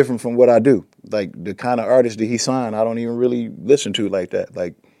totally different from what I do. Like the kind of artist that he signed, I don't even really listen to like that.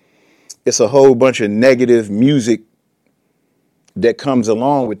 Like it's a whole bunch of negative music that comes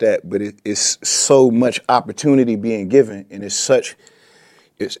along with that, but it's so much opportunity being given, and it's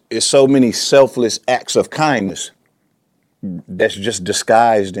so many selfless acts of kindness that's just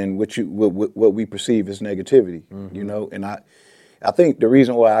disguised in what we perceive as negativity, you know? And I think the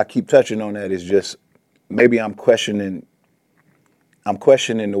reason why I keep touching on that is just maybe I'm questioning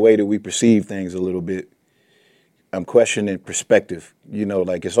the way that we perceive things a little bit. I'm questioning perspective, you know,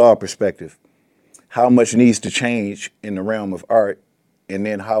 like it's all perspective. How much needs to change in the realm of art, and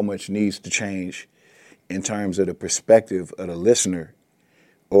then how much needs to change in terms of the perspective of the listener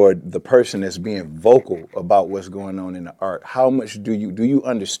or the person that's being vocal about what's going on in the art. How much do you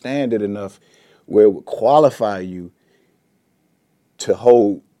understand it enough where it would qualify you to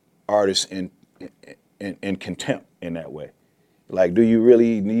hold artists in contempt in that way? Like, do you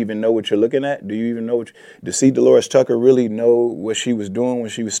really even know what you're looking at? Do you even know did C. Dolores Tucker really know what she was doing when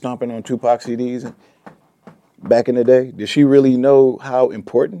she was stomping on Tupac CDs back in the day? Did she really know how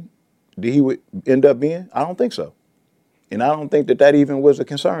important he would end up being? I don't think so. And I don't think that even was a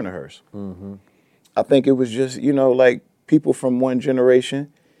concern of hers. I think it was just, you know, like people from one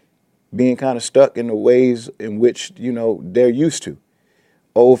generation being kind of stuck in the ways in which, you know, they're used to.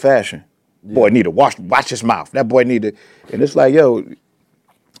 Old fashioned. Yeah. Boy need to watch his mouth. That boy need to, and it's like, yo,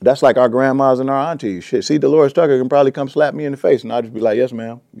 that's like our grandmas and our aunties. Shit, see, Dolores Tucker can probably come slap me in the face and I'll just be like, yes,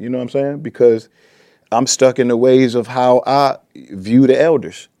 ma'am. You know what I'm saying? Because I'm stuck in the ways of how I view the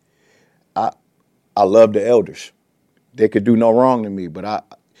elders. I love the elders. They could do no wrong to me, but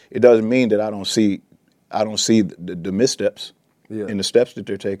it doesn't mean that I don't see the missteps in the steps that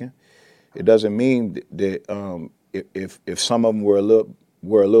they're taking. It doesn't mean that if some of them were a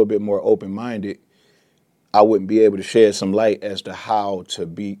little bit more open-minded, I wouldn't be able to shed some light as to how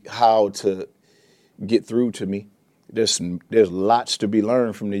to get through to me. There's lots to be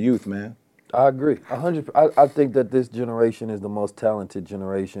learned from the youth, man. I agree. 100%. I think that this generation is the most talented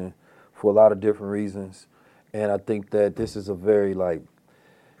generation for a lot of different reasons. And I think that this is a very, like,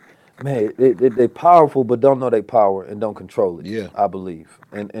 man, they powerful but don't know they power and don't control it. Yeah. I believe.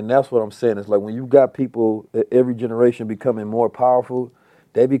 And that's what I'm saying. It's like when you got people, every generation becoming more powerful,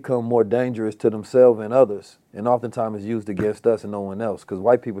 they become more dangerous to themselves and others. And oftentimes it's used against us and no one else because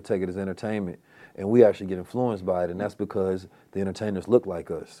white people take it as entertainment. and we actually get influenced by it, and that's because the entertainers look like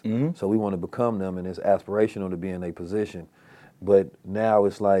us. So we want to become them, and it's aspirational to be in a position. But now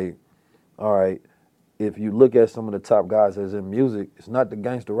it's like, all right, if you look at some of the top guys that's in music, it's not the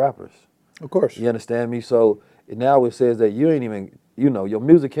gangster rappers. Of course. You understand me? So now it says that you ain't even, your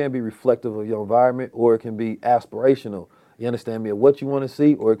music can be reflective of your environment, or it can be aspirational. You understand me? Of what you want to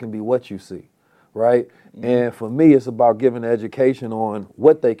see, or it can be what you see, right? And for me, it's about giving education on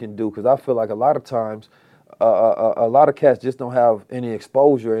what they can do, because I feel like a lot of times, a lot of cats just don't have any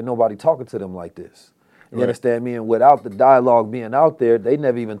exposure and nobody talking to them like this. You understand me? And without the dialogue being out there, they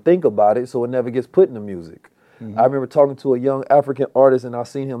never even think about it, so it never gets put in the music. I remember talking to a young African artist, and I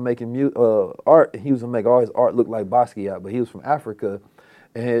seen him making art. He was gonna make all his art look like Basquiat, but he was from Africa,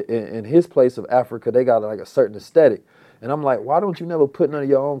 and in his place of Africa, they got like a certain aesthetic. And I'm like, why don't you never put none of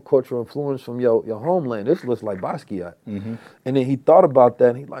your own cultural influence from your homeland? This looks like Basquiat. And then he thought about that,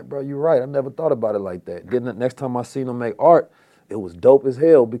 and he's like, bro, you're right. I never thought about it like that. Then the next time I seen him make art, it was dope as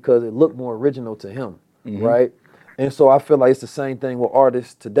hell because it looked more original to him, right? And so I feel like it's the same thing with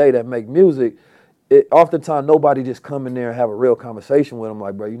artists today that make music. Oftentimes, nobody just come in there and have a real conversation with them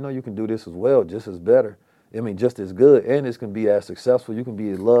like, bro, you can do this as well, just as better. I mean, just as good, and this can be as successful. You can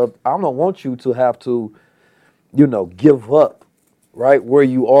be loved. I don't want you to have to, give up, right, where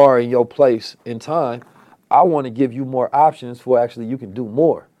you are in your place in time. I want to give you more options for actually you can do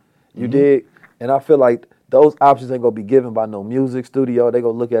more. You dig? And I feel like those options ain't going to be given by no music studio. They're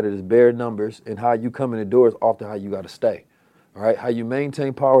going to look at it as bare numbers, and how you come in the door is often how you got to stay, all right? How you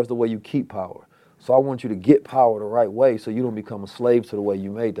maintain power is the way you keep power. So I want you to get power the right way so you don't become a slave to the way you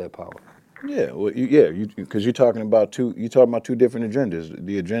made that power. Yeah, well, because you're talking about two different agendas.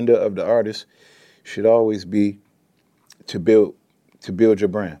 The agenda of the artist should always be to build your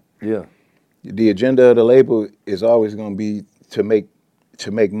brand. Yeah. The agenda of the label is always going to be to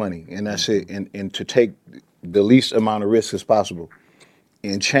make money, and that's it, and to take the least amount of risk as possible.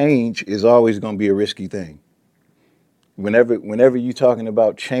 And change is always going to be a risky thing. Whenever you're talking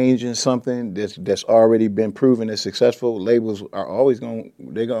about changing something that's already been proven as successful, labels are always gonna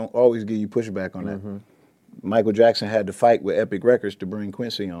always give you pushback on that. Michael Jackson had to fight with Epic Records to bring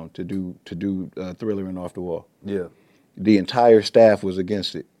Quincy on to do Thriller and Off the Wall. Yeah. The entire staff was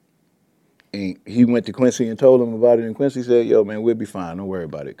against it. And he went to Quincy and told him about it, and Quincy said, yo, man, we'll be fine, don't worry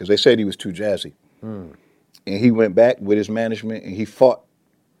about it. Because they said he was too jazzy. And he went back with his management, and he fought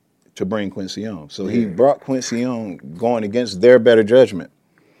to bring Quincy on. So he brought Quincy on going against their better judgment.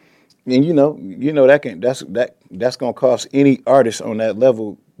 And that's gonna cost any artist on that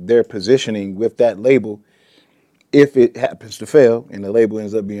level their positioning with that label. If it happens to fail and the label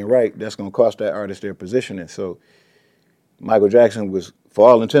ends up being right, that's gonna cost that artist their positioning. So Michael Jackson was, for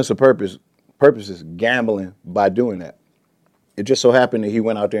all intents and purposes, gambling by doing that. It just so happened that he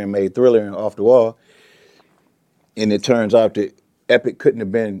went out there and made Thriller and Off the Wall, and it turns out that Epic couldn't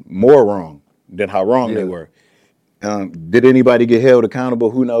have been more wrong than how wrong they were. Did anybody get held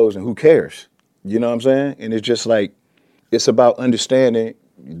accountable? Who knows, and who cares? You know what I'm saying? And it's just like, it's about understanding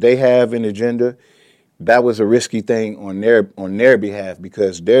they have an agenda. That was a risky thing on their behalf,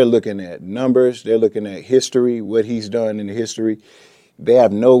 because they're looking at numbers, they're looking at history, what he's done in the history. They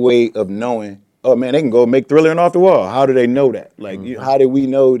have no way of knowing, oh man, they can go make Thriller and Off the Wall. How do they know that? Like, how did we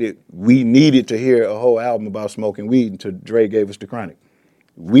know that we needed to hear a whole album about smoking weed until Dre gave us The Chronic?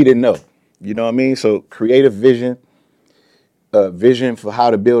 We didn't know. You know what I mean? So creative vision for how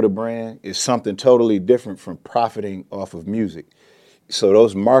to build a brand is something totally different from profiting off of music. So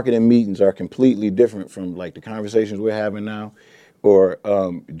those marketing meetings are completely different from like the conversations we're having now, or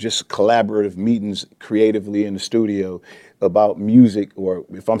just collaborative meetings creatively in the studio about music. Or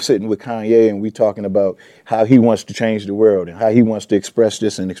if I'm sitting with Kanye and we talking about how he wants to change the world and how he wants to express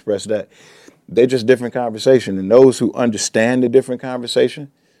this and express that, they're just different conversation. And those who understand the different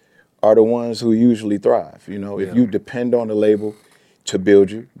conversation are the ones who usually thrive. If you depend on the label to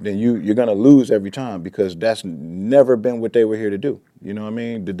build you, then you're gonna lose every time, because that's never been what they were here to do. You know what I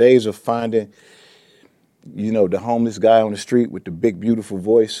mean? The days of finding, the homeless guy on the street with the big, beautiful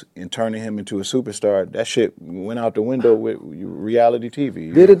voice and turning him into a superstar, that shit went out the window with reality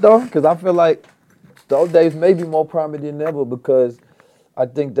TV. Did it though? Because I feel like those days may be more prominent than ever, because I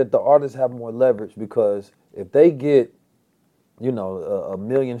think that the artists have more leverage, because if they get, a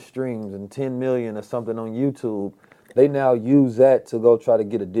million streams and 10 million or something on YouTube, they now use that to go try to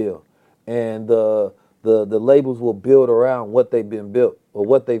get a deal. And the labels will build around what they've built,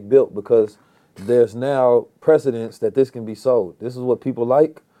 because there's now precedence that this can be sold. This is what people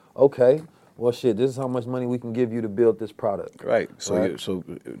like. Okay, well, shit, this is how much money we can give you to build this product. Right. So, so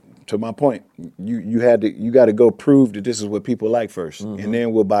to my point, you got to go prove that this is what people like first, and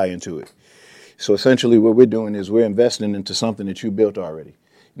then we'll buy into it. So essentially what we're doing is we're investing into something that you built already.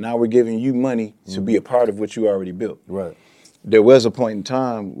 Now we're giving you money to be a part of what you already built. Right. There was a point in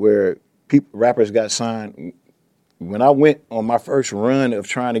time where rappers got signed. When I went on my first run of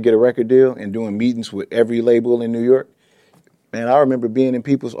trying to get a record deal and doing meetings with every label in New York, man, I remember being in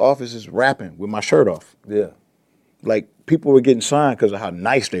people's offices rapping with my shirt off. Yeah. Like, people were getting signed because of how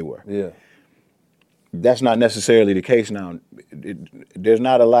nice they were. Yeah. That's not necessarily the case now. There's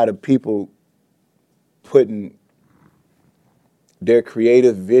not a lot of people putting their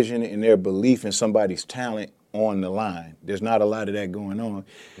creative vision and their belief in somebody's talent on the line. There's not a lot of that going on.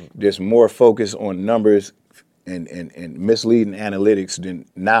 There's more focus on numbers and misleading analytics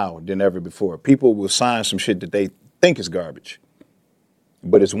than ever before. People will sign some shit that they think is garbage,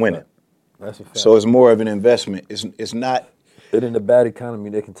 but it's winning. That's a fact. So it's more of an investment. It's not. And in the bad economy,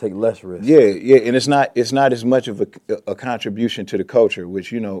 they can take less risk. Yeah, and it's not as much of a contribution to the culture,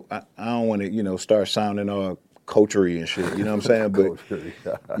 which, I don't want to, start sounding all coachery and shit. You know what I'm saying?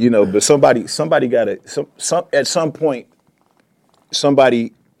 But but somebody got to at some point,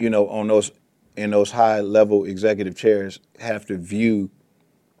 somebody on those high level executive chairs have to view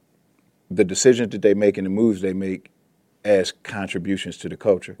the decisions that they make and the moves they make as contributions to the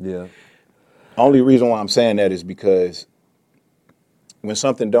culture. Yeah. Only reason why I'm saying that is because when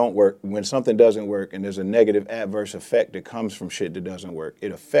something doesn't work, and there's a negative adverse effect that comes from shit that doesn't work,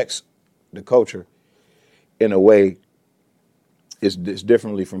 it affects the culture in a way it's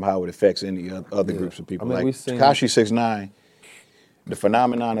differently from how it affects any other groups of people. Like Tekashi 6ix9ine, the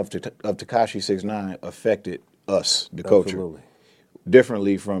phenomenon of Tekashi 6ix9ine affected us, the culture,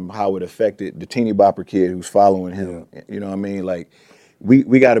 differently from how it affected the teeny bopper kid who's following him. Yeah. You know what I mean? Like,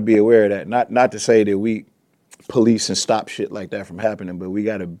 we got to be aware of that. Not to say that we police and stop shit like that from happening, but we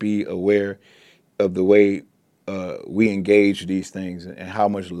got to be aware of the way we engage these things and how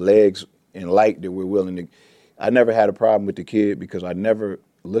much legs and light that we're willing to. I never had a problem with the kid because I never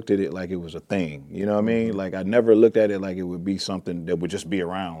looked at it like it was a thing. You know what I mean? Like, I never looked at it like it would be something that would just be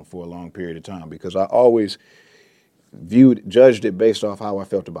around for a long period of time, because I always judged it based off how I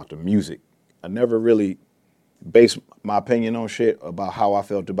felt about the music. I never really based my opinion on shit about how I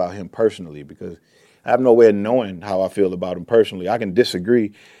felt about him personally, because I have no way of knowing how I feel about him personally. I can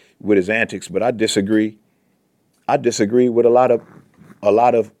disagree with his antics, but I disagree with a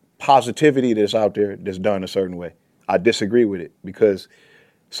lot of positivity that's out there that's done a certain way. I disagree with it because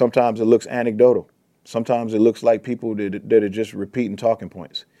sometimes it looks anecdotal. Sometimes it looks like people that are just repeating talking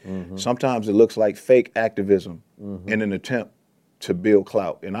points. Mm-hmm. Sometimes it looks like fake activism in an attempt to build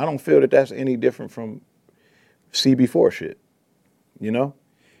clout. And I don't feel that that's any different from CB4 shit,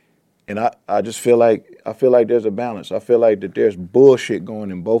 And I just feel like there's a balance. I feel like that there's bullshit going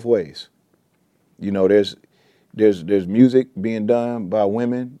in both ways. There's music being done by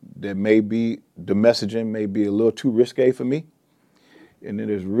women that the messaging may be a little too risque for me. And then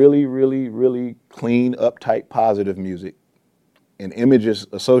there's really, really, really clean, uptight, positive music and images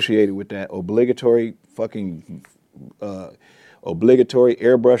associated with that. Obligatory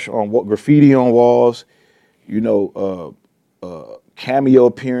airbrush on graffiti on walls, cameo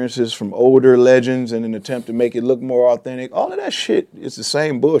appearances from older legends in an attempt to make it look more authentic. All of that shit is the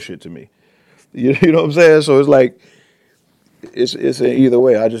same bullshit to me. You know what I'm saying? So it's like, it's either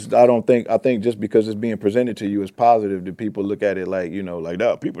way. I think just because it's being presented to you as positive, that people look at it like,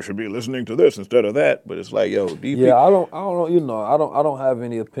 no, people should be listening to this instead of that. But it's like, yo, DP. I don't know. I don't have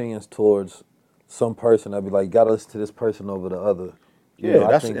any opinions towards some person. I'd be like, gotta listen to this person over the other.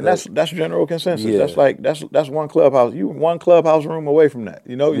 That's general consensus. Yeah. That's one clubhouse. You one clubhouse room away from that.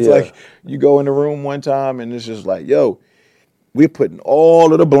 It's like you go in the room one time and it's just like, yo, we're putting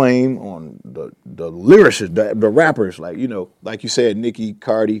all of the blame on the lyricists, the rappers, like you said, Nicki,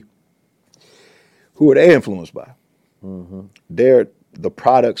 Cardi. Who are they influenced by? Mm-hmm. They're the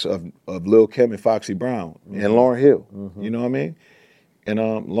products of Lil' Kim and Foxy Brown and Lauryn Hill. Mm-hmm. You know what I mean? And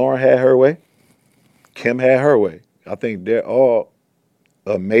Lauryn had her way. Kim had her way. I think they're all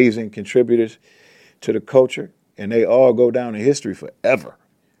amazing contributors to the culture, and they all go down in history forever.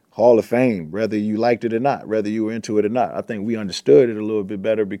 Hall of Fame, whether you liked it or not, whether you were into it or not. I think we understood it a little bit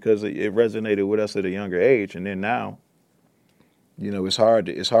better because it resonated with us at a younger age. And then now, it's hard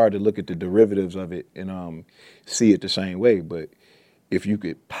to look at the derivatives of it and see it the same way. But if you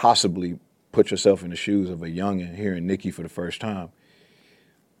could possibly put yourself in the shoes of a youngin' hearing Nicki for the first time,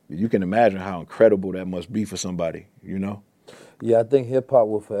 you can imagine how incredible that must be for somebody, Yeah, I think hip-hop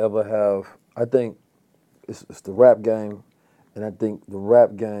will forever have, I think it's the rap game. And I think the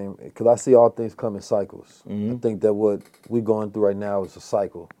rap game, because I see all things come in cycles. Mm-hmm. I think that what we're going through right now is a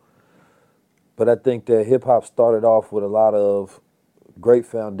cycle. But I think that hip-hop started off with a lot of great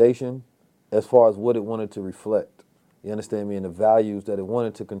foundation, as far as what it wanted to reflect. You understand me? And the values that it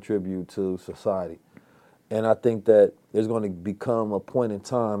wanted to contribute to society. And I think that there's going to become a point in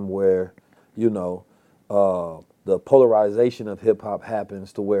time where, you know, the polarization of hip hop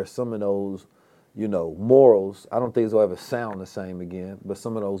happens to where some of those, you know, morals, I don't think it'll ever sound the same again, but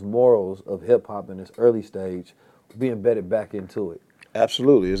some of those morals of hip hop in this early stage will be embedded back into it.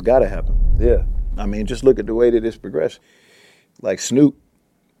 Absolutely. It's got to happen. Yeah. I mean, just look at the way that it's progressed. Like Snoop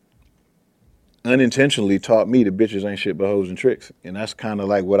unintentionally taught me that bitches ain't shit but hoes and tricks. And that's kind of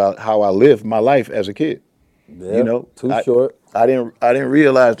like how I lived my life as a kid. Yeah, you know, too short. I didn't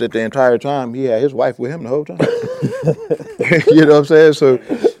realize that the entire time he had his wife with him the whole time. You know what I'm saying? So,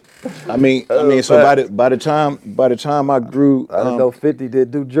 I mean, so by the time I grew, I didn't know 50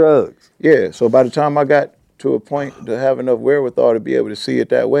 did do drugs. Yeah. So by the time I got to a point to have enough wherewithal to be able to see it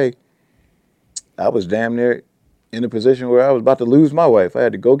that way, I was damn near in a position where I was about to lose my wife. I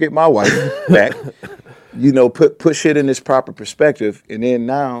had to go get my wife back. You know, put shit in its proper perspective, and then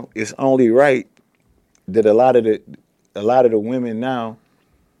now it's only right that a lot of the women now,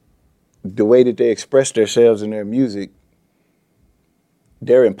 the way that they express themselves in their music,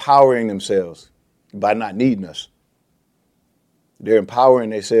 they're empowering themselves by not needing us. They're empowering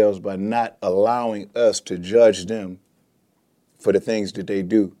themselves by not allowing us to judge them for the things that they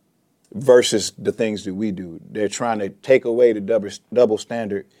do versus the things that we do. They're trying to take away the double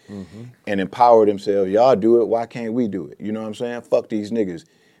standard and empower themselves. Y'all do it, why can't we do it? You know what I'm saying? Fuck these niggas.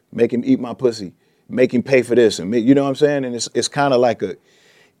 Make him eat my pussy. Make him pay for this. And you know what I'm saying? And it's kind of like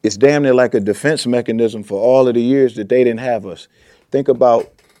it's damn near like a defense mechanism for all of the years that they didn't have us. Think about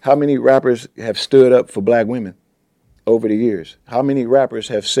how many rappers have stood up for black women over the years. How many rappers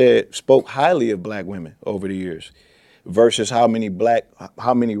have spoke highly of black women over the years versus how many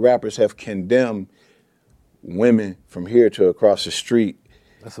rappers have condemned women from here to across the street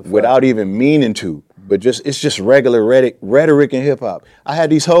without even meaning to. But it's just regular rhetoric in hip hop. I had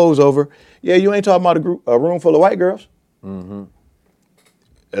these hoes over. Yeah, you ain't talking about a room full of white girls. Mm-hmm.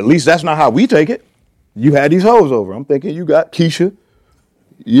 At least that's not how we take it. You had these hoes over. I'm thinking you got Keisha,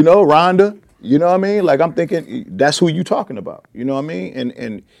 you know, Rhonda. You know what I mean? Like I'm thinking that's who you talking about. You know what I mean?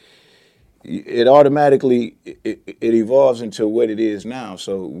 And it automatically it evolves into what it is now.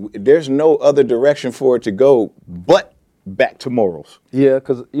 So there's no other direction for it to go but back to morals. Yeah,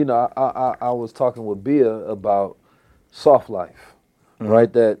 because, you know, I was talking with Bia about soft life,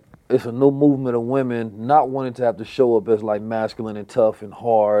 right? That it's a new movement of women not wanting to have to show up as like masculine and tough and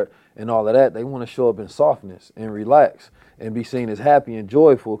hard and all of that. They want to show up in softness and relax and be seen as happy and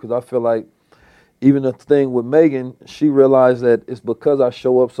joyful, because I feel like even the thing with Megan, she realized that it's because I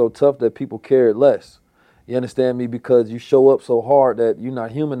show up so tough that people care less. You understand me? Because you show up so hard that you're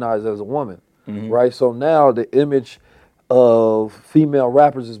not humanized as a woman, right? So now the image of female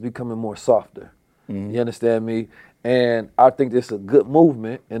rappers is becoming more softer. You understand me? And I think this is a good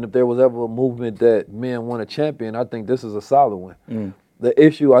movement. And if there was ever a movement that men want to champion, I think this is a solid one. The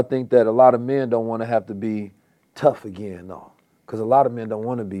issue, I think that a lot of men don't want to have to be tough again, though. Because a lot of men don't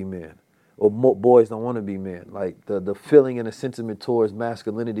want to be men. Or boys don't want to be men. Like the feeling and the sentiment towards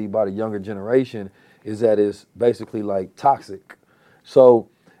masculinity by the younger generation is that it's basically like toxic. So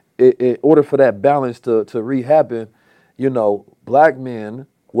in order for that balance to re-happen, you know, black men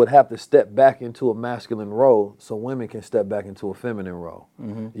would have to step back into a masculine role so women can step back into a feminine role.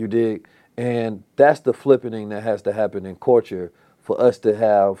 You dig? And that's the flipping that has to happen in culture for us to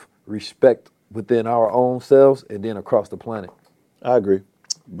have respect within our own selves and then across the planet. I agree.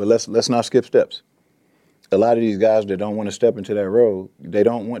 But let's not skip steps. A lot of these guys that don't want to step into that road, they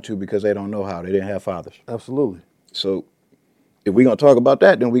don't want to because they don't know how. They didn't have fathers. Absolutely. So if we're going to talk about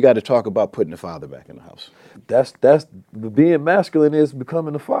that, then we got to talk about putting the father back in the house. That's being masculine is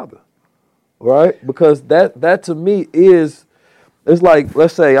becoming a father, right? Because that to me it's like,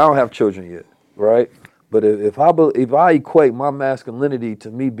 let's say I don't have children yet, right? But if I equate my masculinity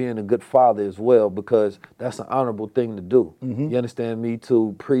to me being a good father as well, because that's an honorable thing to do. You understand me?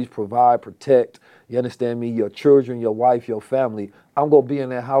 To provide, protect. You understand me? Your children, your wife, your family. I'm gonna be in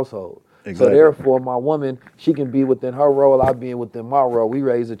that household. Exactly. So therefore, my woman, she can be within her role, I being within my role. We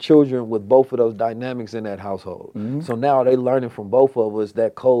raise the children with both of those dynamics in that household. So now they learning from both of us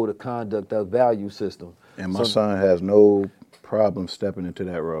that code of conduct, that value system. And my son has no problem stepping into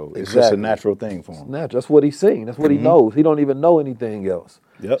that role. It's just a natural thing for him. Natural. That's what he's seen. That's what he knows. He don't even know anything else.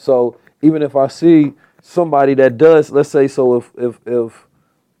 Yep. So even if I see somebody that does, let's say, so if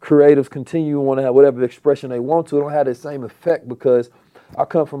creatives continue to want to have whatever expression they want to, it don't have the same effect because I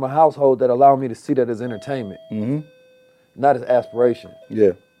come from a household that allowed me to see that as entertainment, not as aspiration.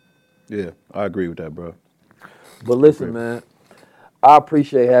 Yeah, I agree with that, bro. But listen, man, I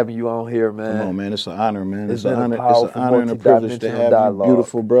appreciate having you on here, man. Come on, man. It's an honor, man. It's an been a honor. It's an honor and a privilege to have dialogue. you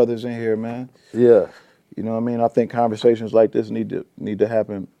beautiful brothers in here, man. Yeah. You know what I mean? I think conversations like this need to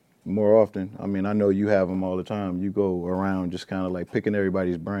happen more often. I mean, I know you have them all the time. You go around just kind of like picking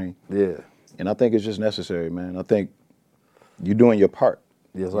everybody's brain. Yeah. And I think it's just necessary, man. I think you're doing your part.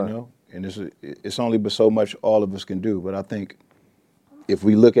 Yes, you sir. know? And it's only but so much all of us can do. But I think if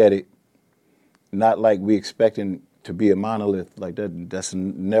we look at it not like we expecting to be a monolith, like that's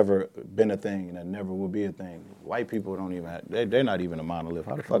never been a thing, and that never will be a thing. White people don't even they're not even a monolith.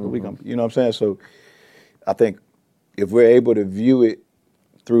 How the fuck are we gonna, you know what I'm saying? So I think if we're able to view it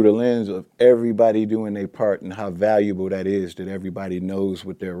through the lens of everybody doing their part and how valuable that is, that everybody knows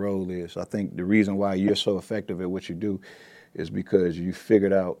what their role is. I think the reason why you're so effective at what you do is because you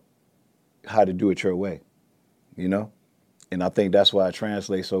figured out how to do it your way, you know? And I think that's why it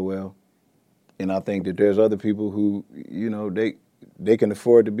translates so well. And I think that there's other people who, you know, they can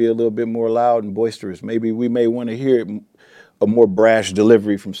afford to be a little bit more loud and boisterous. Maybe we may want to hear a more brash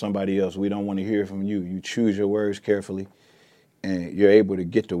delivery from somebody else. We don't want to hear from you. You choose your words carefully, and you're able to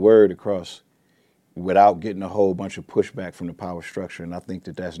get the word across without getting a whole bunch of pushback from the power structure. And I think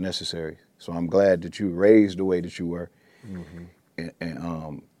that that's necessary. So I'm glad that you raised the way that you were,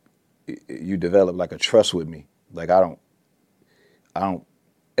 and you developed like a trust with me. Like I don't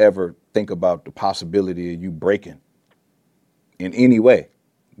ever think about the possibility of you breaking in any way.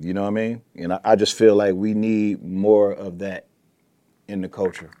 You know what I mean? And I just feel like we need more of that in the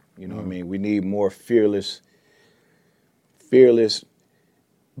culture. You know what I mean? We need more fearless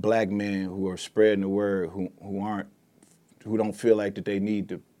black men who are spreading the word, who don't feel like that they need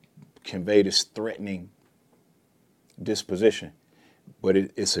to convey this threatening disposition. But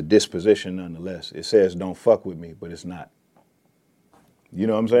it's a disposition nonetheless. It says don't fuck with me, but it's not. You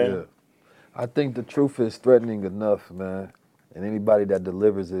know what I'm saying? Yeah. I think the truth is threatening enough, man. And anybody that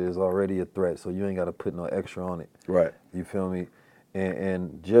delivers it is already a threat, so you ain't got to put no extra on it. Right. You feel me?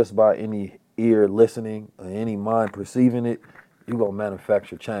 And just by any ear listening or any mind perceiving it, you going to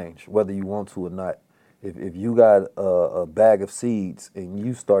manufacture change, whether you want to or not. If you got a bag of seeds and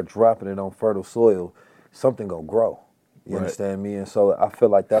you start dropping it on fertile soil, something going to grow. You understand me? And so I feel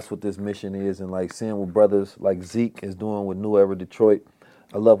like that's what this mission is. And like seeing what brothers like Zeke is doing with New Era Detroit,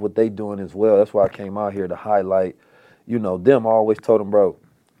 I love what they doing as well. That's why I came out here to highlight, you know, them. I always told them, bro,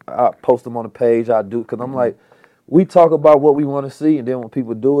 I post them on the page. I do, because I'm like, we talk about what we want to see, and then when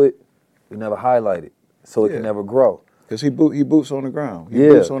people do it, we never highlight it. So it can never grow. Because he boots on the ground. He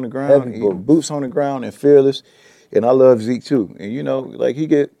boots on the ground. He boots on the ground and fearless. And I love Zeke too. And you know, like he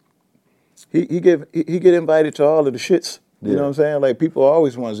get invited to all of the shits. You know what I'm saying? Like people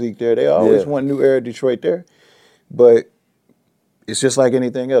always want Zeke there. They always want New Era Detroit there. But it's just like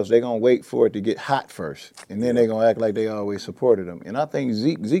anything else. They're going to wait for it to get hot first. And then they're going to act like they always supported him. And I think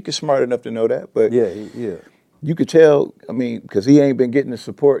Zeke is smart enough to know that. But you could tell, I mean, because he ain't been getting the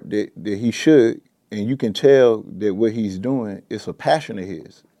support that he should. And you can tell that what he's doing is a passion of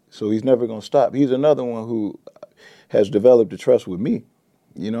his. So he's never going to stop. He's another one who has developed a trust with me.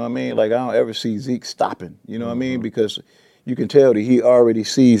 You know what I mean? Like, I don't ever see Zeke stopping. You know what I mean? Because you can tell that he already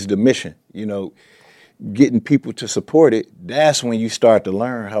sees the mission. You know, getting people to support it, that's when you start to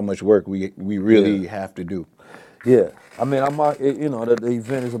learn how much work we really have to do. Yeah. I mean, you know, the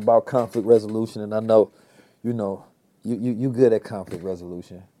event is about conflict resolution, and I know, you know, you good at conflict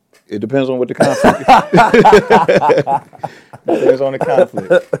resolution. It depends on what the conflict is. Depends on the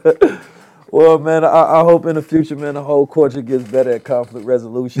conflict. Well, man, I hope in the future, man, the whole culture gets better at conflict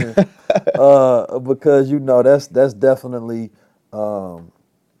resolution, because you know that's definitely a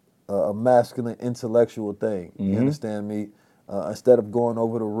masculine intellectual thing. You understand me? Instead of going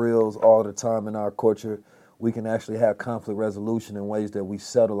over the reels all the time in our culture, we can actually have conflict resolution in ways that we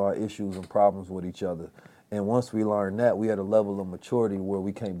settle our issues and problems with each other. And once we learn that, we at a level of maturity where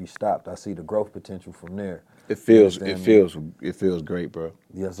we can't be stopped. I see the growth potential from there. It feels great, bro.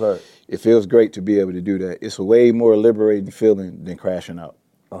 Yes, sir. It feels great to be able to do that. It's a way more liberating feeling than crashing out.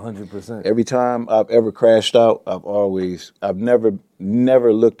 100%. Every time I've ever crashed out, I've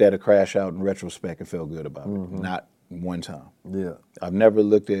never looked at a crash out in retrospect and felt good about it. Not one time. Yeah. I've never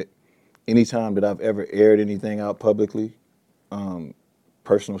looked at any time that I've ever aired anything out publicly,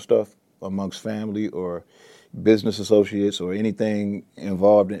 personal stuff amongst family or business associates or anything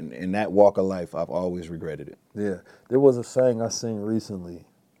involved in that walk of life. I've always regretted it. Yeah. There was a saying I seen recently.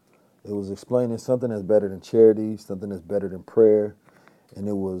 It was explaining something that's better than charity, something that's better than prayer, and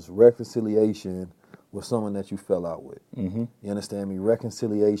it was reconciliation with someone that you fell out with. You understand me?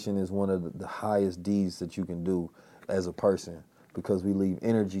 Reconciliation is one of the highest deeds that you can do as a person, because we leave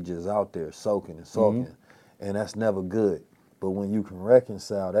energy just out there soaking and soaking, and that's never good. But when you can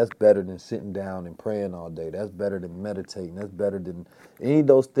reconcile, that's better than sitting down and praying all day. That's better than meditating. That's better than any of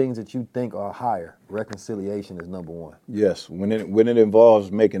those things that you think are higher. Reconciliation is number one. Yes, when it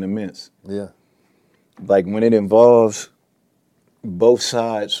involves making amends. Yeah. Like when it involves both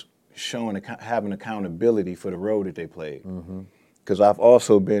sides having accountability for the role that they played. Because I've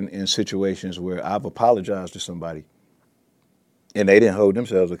also been in situations where I've apologized to somebody and they didn't hold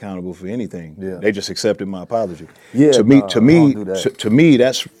themselves accountable for anything. Yeah. They just accepted my apology. Yeah, to me,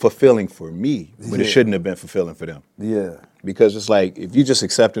 that's fulfilling for me, but it Yeah. shouldn't have been fulfilling for them. Yeah. Because it's like, if you just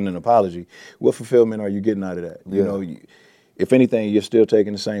accepting an apology, what fulfillment are you getting out of that? You Yeah. know, if anything, you're still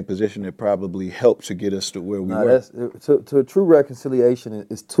taking the same position that probably helped to get us to where we were. To a true reconciliation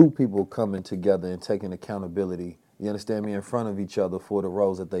is two people coming together and taking accountability, you understand me, in front of each other for the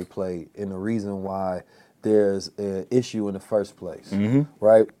roles that they played and the reason why there's an issue in the first place,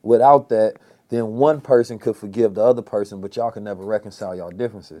 right? Without that, then one person could forgive the other person, but y'all can never reconcile y'all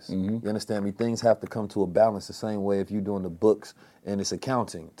differences. You understand me? Things have to come to a balance the same way if you're doing the books and it's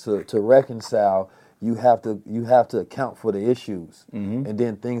accounting. To reconcile, you have to account for the issues, and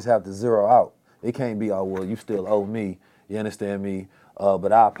then things have to zero out. It can't be, oh, well, you still owe me, you understand me,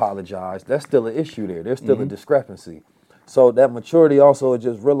 but I apologize. That's still an issue there. There's still a discrepancy. So that maturity also is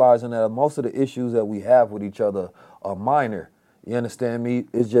just realizing that most of the issues that we have with each other are minor. You understand me?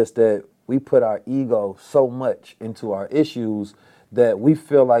 It's just that we put our ego so much into our issues that we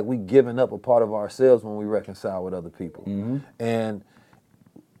feel like we giving up a part of ourselves when we reconcile with other people. And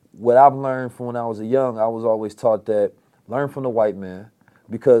what I've learned from when I was young, I was always taught that learn from the white man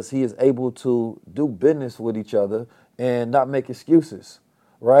because he is able to do business with each other and not make excuses,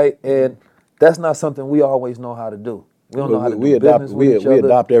 right? And that's not something we always know how to do. We don't know how to do business with each other. We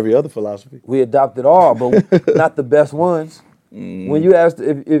adopt every other philosophy. We adopt it all, but not the best ones. When you ask,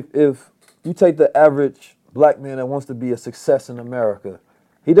 if you take the average black man that wants to be a success in America,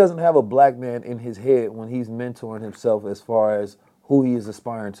 he doesn't have a black man in his head when he's mentoring himself as far as who he is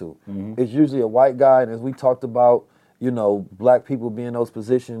aspiring to. It's usually a white guy, and as we talked about, you know, black people being in those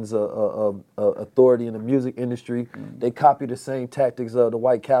positions of authority in the music industry, they copy the same tactics of the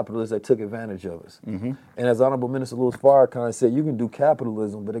white capitalists that took advantage of us. And as Honorable Minister Louis Farrakhan said, you can do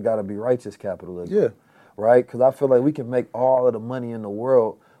capitalism, but it got to be righteous capitalism. Yeah. Right? Because I feel like we can make all of the money in the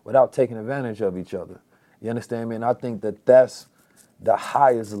world without taking advantage of each other. You understand me? And I think that that's the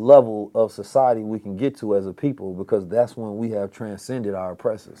highest level of society we can get to as a people, because that's when we have transcended our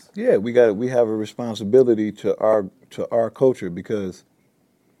oppressors. Yeah, we have a responsibility to our culture because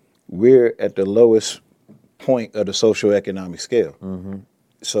we're at the lowest point of the socioeconomic scale.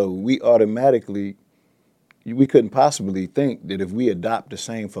 So we couldn't possibly think that if we adopt the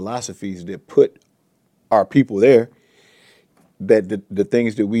same philosophies that put our people there, that the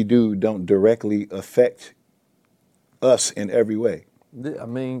things that we do don't directly affect us in every way. I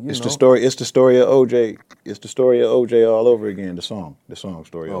mean, It's the story of OJ. It's the story of OJ all over again. The song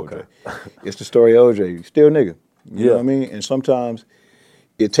story of OJ. It's the story of OJ. Still nigga. You know what I mean? And sometimes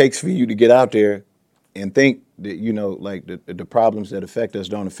it takes for you to get out there and think that, you know, like the problems that affect us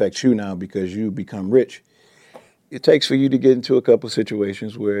don't affect you now because you become rich. It takes for you to get into a couple of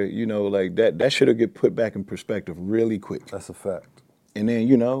situations where, you know, like that should get put back in perspective really quick. That's a fact. And then,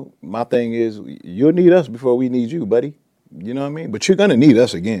 you know, my thing is you'll need us before we need you, buddy. You know what I mean? But you're going to need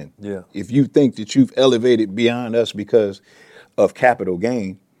us again. Yeah. If you think that you've elevated beyond us because of capital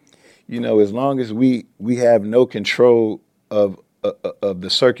gain, you know, as long as we have no control of the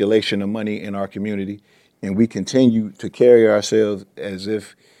circulation of money in our community and we continue to carry ourselves as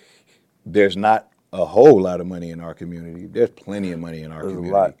if there's not a whole lot of money in our community. There's plenty of money in our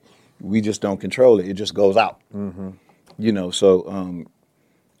community. A lot. We just don't control it. It just goes out. You know, so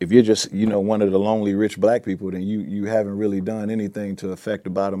if you're just, you know, one of the lonely rich black people, then you haven't really done anything to affect the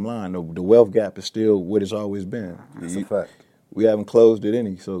bottom line. The wealth gap is still what it's always been. That's a fact. We haven't closed it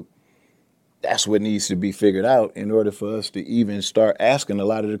any. So that's what needs to be figured out in order for us to even start asking a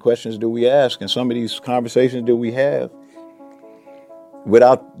lot of the questions that we ask and some of these conversations that we have.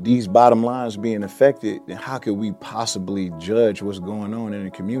 Without these bottom lines being affected, then how could we possibly judge what's going on in the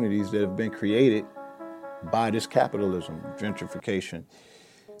communities that have been created by this capitalism, gentrification,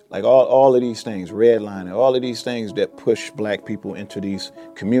 like all of these things, redlining, all of these things that push black people into these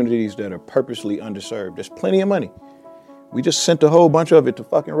communities that are purposely underserved. There's plenty of money. We just sent a whole bunch of it to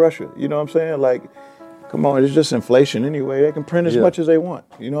fucking Russia. You know what I'm saying? Like, come on, it's just inflation anyway. They can print as much as they want.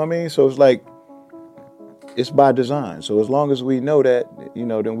 You know what I mean? So it's like, it's by design. So as long as we know that, you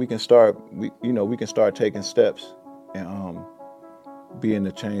know, then we can start taking steps and being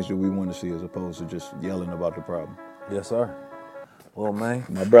the change that we want to see as opposed to just yelling about the problem. Yes, sir. Well, man.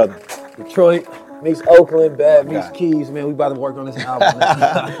 My brother. Detroit. Meets Oakland, Bad Meets Keys, man. We about to work on this album.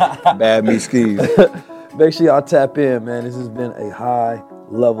 Bad Meets Keys. Make sure y'all tap in, man. This has been a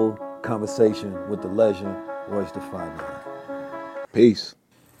high-level conversation with the legend, Royce da 5'9". Peace.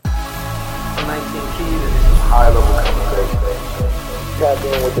 19 Keys, and this is high-level conversation. Tap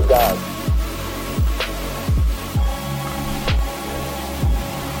in with the guys.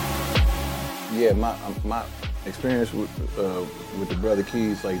 Yeah, my experience with the brother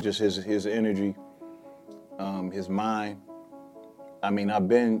Keys, like just his energy, his mind. I mean, I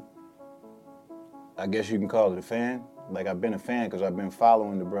guess you can call it a fan. Like I've been a fan because I've been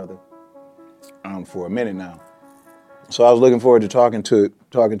following the brother for a minute now. So I was looking forward to talking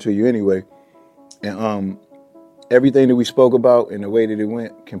to you anyway. And everything that we spoke about and the way that it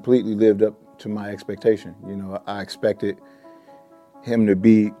went completely lived up to my expectation. You know, I expected him to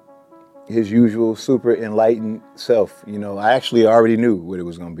be his usual super enlightened self. You know, I actually already knew what it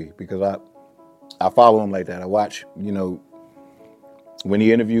was going to be because I follow him like that. I watch, you know, when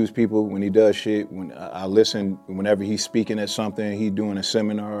he interviews people, when he does shit, when I listen, whenever he's speaking at something, he doing a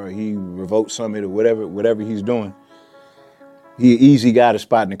seminar, or he Revolt Summit or whatever he's doing, he an easy guy to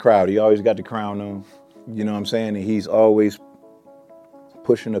spot in the crowd. He always got the crown on, you know what I'm saying? And he's always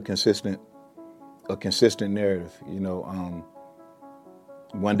pushing a consistent narrative, you know,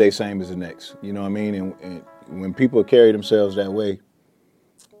 one day same as the next, you know what I mean? And when people carry themselves that way,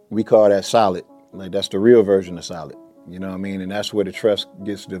 we call that solid. Like that's the real version of solid. You know what I mean? And that's where the trust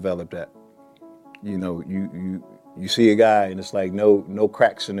gets developed at. You know, you see a guy and it's like no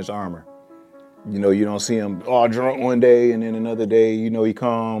cracks in his armor. You know, you don't see him all drunk one day and then another day, you know, he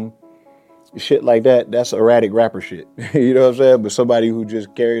calm. Shit like that, that's erratic rapper shit. You know what I'm saying? But somebody who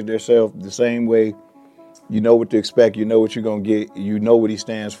just carries themselves the same way, you know what to expect, you know what you're gonna get, you know what he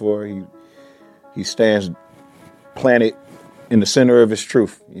stands for. He stands planted in the center of his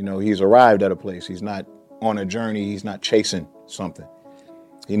truth. You know, he's arrived at a place. He's not on a journey, he's not chasing something.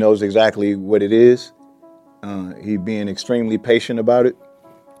 He knows exactly what it is. He's being extremely patient about it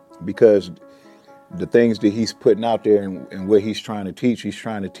because the things that he's putting out there and what he's trying to teach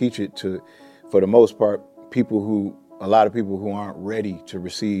it to, for the most part, a lot of people who aren't ready to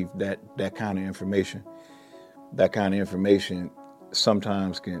receive that kind of information. That kind of information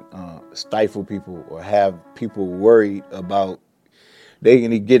sometimes can stifle people or have people worried about, they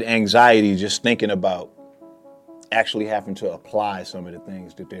can get anxiety just thinking about actually having to apply some of the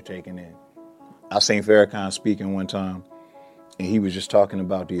things that they're taking in. I seen Farrakhan speaking one time, and he was just talking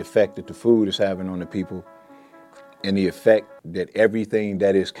about the effect that the food is having on the people and the effect that everything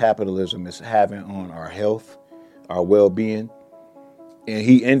that is capitalism is having on our health, our well-being. And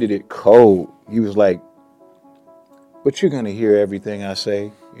he ended it cold. He was like, but you're going to hear everything I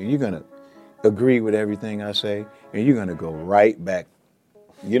say, and you're going to agree with everything I say, and you're going to go right back.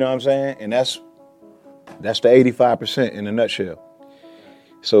 You know what I'm saying? And that's the 85% in a nutshell.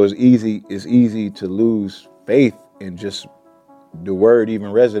 So it's easy to lose faith in just the word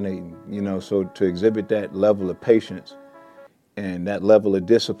even resonating, you know, so to exhibit that level of patience and that level of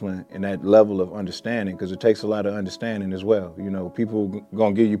discipline and that level of understanding, because it takes a lot of understanding as well. You know, people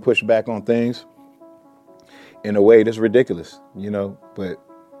gonna give you pushback on things in a way that's ridiculous, you know, but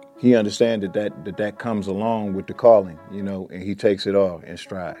he understands that comes along with the calling, you know, and he takes it all in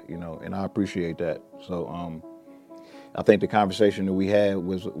stride, you know, and I appreciate that. So I think the conversation that we had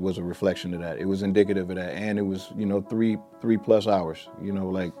was a reflection of that. It was indicative of that, and it was, you know, 3+ hours. You know,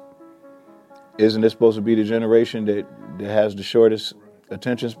 like, isn't this supposed to be the generation that has the shortest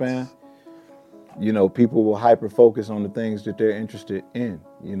attention span? You know, people will hyper focus on the things that they're interested in.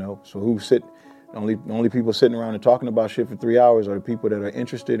 You know, so only people sitting around and talking about shit for 3 hours are the people that are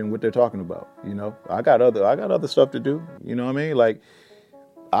interested in what they're talking about. You know, I got other stuff to do. You know what I mean? Like,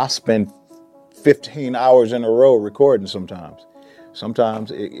 I spend 15 hours in a row recording sometimes.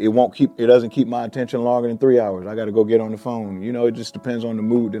 Sometimes it doesn't keep my attention longer than 3 hours. I got to go get on the phone. You know, it just depends on the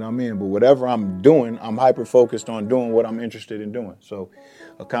mood that I'm in. But whatever I'm doing, I'm hyper focused on doing what I'm interested in doing. So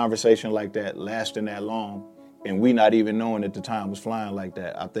a conversation like that lasting that long and we not even knowing that the time was flying like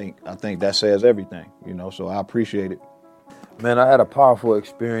that, I think that says everything, you know, so I appreciate it. Man, I had a powerful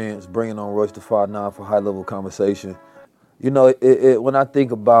experience bringing on Royce da 5'9" for high-level conversation. You know, when I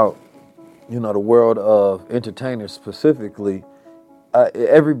think about, you know, the world of entertainers specifically,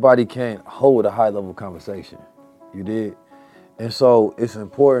 everybody can't hold a high-level conversation. You did? And so it's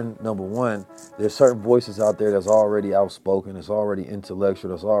important, number one, there's certain voices out there that's already outspoken, that's already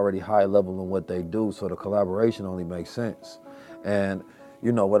intellectual, that's already high level in what they do, so the collaboration only makes sense. And,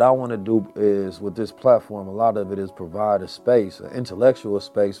 you know, what I want to do is, with this platform, a lot of it is provide a space, an intellectual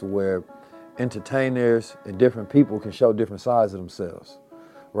space where entertainers and different people can show different sides of themselves,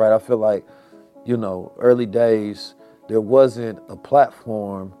 right? I feel like, early days, there wasn't a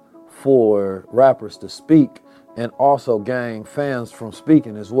platform for rappers to speak and also gain fans from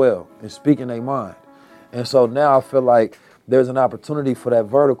speaking as well and speaking their mind. And so now I feel like there's an opportunity for that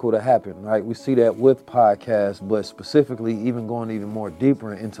vertical to happen, right? We see that with podcasts, but specifically even going even more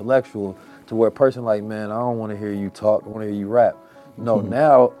deeper and intellectual to where a person like, man, I don't want to hear you talk, I want to hear you rap. No,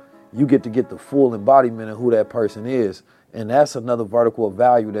 now you get to get the full embodiment of who that person is. And that's another vertical of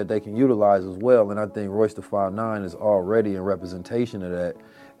value that they can utilize as well. And I think Royce da 5'9" is already a representation of that.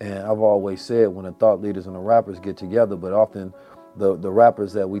 And I've always said when the thought leaders and the rappers get together, but often the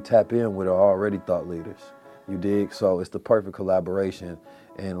rappers that we tap in with are already thought leaders. You dig? So it's the perfect collaboration.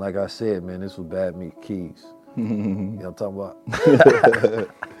 And like I said, man, this was Bad Meat Keys. You know what I'm talking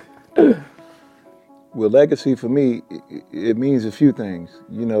about? Well, legacy for me, it means a few things.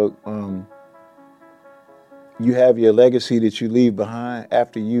 You have your legacy that you leave behind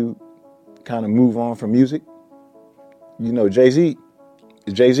after you kind of move on from music. Jay-Z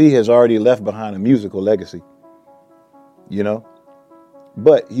has already left behind a musical legacy,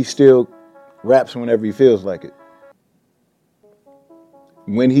 but he still raps whenever he feels like it.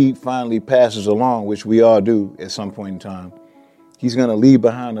 When he finally passes along, which we all do at some point in time, he's going to leave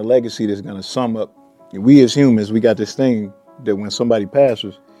behind a legacy that's going to sum up. We as humans, we got this thing that when somebody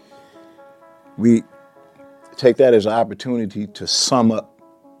passes, we take that as an opportunity to sum up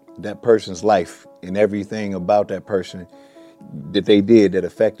that person's life and everything about that person that they did that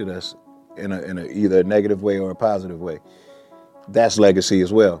affected us in a either a negative way or a positive way. That's legacy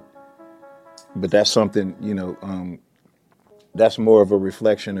as well. But that's something, that's more of a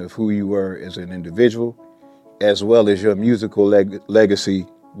reflection of who you were as an individual, as well as your musical legacy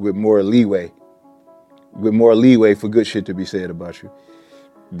with more leeway for good shit to be said about you.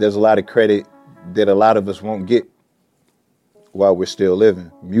 There's a lot of credit that a lot of us won't get while we're still living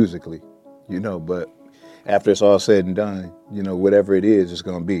musically, but after it's all said and done, whatever it is, it's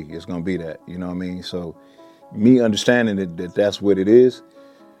going to be that, you know what I mean? So me understanding that that's what it is,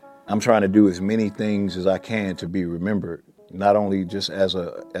 I'm trying to do as many things as I can to be remembered, not only just as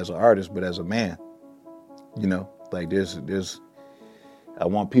an artist, but as a man, like there's, I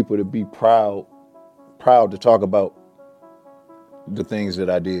want people to be proud to talk about the things that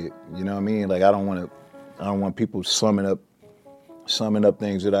I did, you know what I mean? Like I don't want people summing up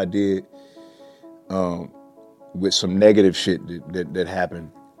things that I did with some negative shit that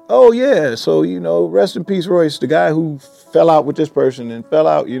happened. Oh yeah, so rest in peace, Royce, the guy who fell out with this person and fell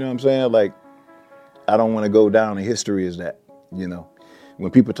out, you know what I'm saying? Like I don't want to go down in history as that,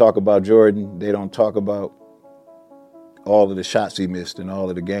 When people talk about Jordan, they don't talk about all of the shots he missed and all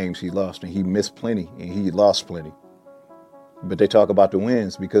of the games he lost, and he missed plenty and he lost plenty. But they talk about the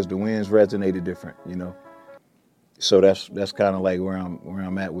wins because the wins resonated different, So that's kind of like where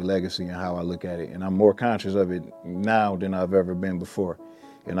I'm at with legacy and how I look at it. And I'm more conscious of it now than I've ever been before.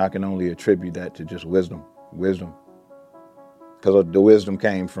 And I can only attribute that to just wisdom. Because the wisdom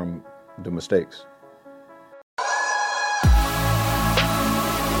came from the mistakes.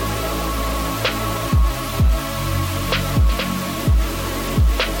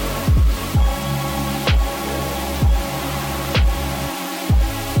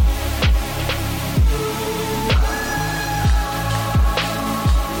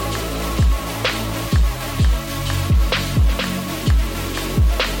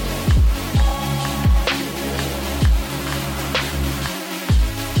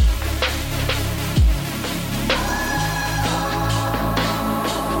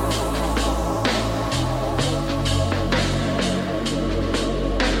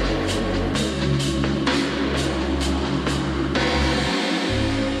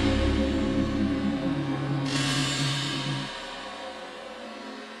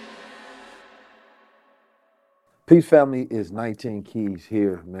 Peace family, is 19 Keys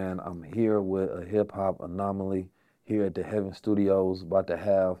here, man. I'm here with a hip-hop anomaly here at the Heaven Studios, about to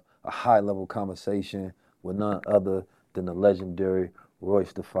have a high-level conversation with none other than the legendary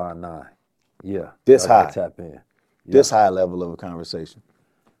Royce da 5'9". Yeah. This high. Tap in. Yeah. This high level of a conversation.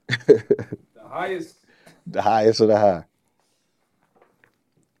 The highest. The highest of the high.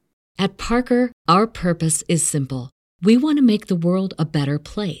 At Parker, our purpose is simple. We want to make the world a better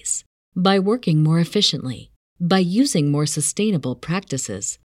place by working more efficiently, by using more sustainable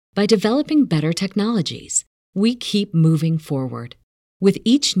practices, by developing better technologies. We keep moving forward. With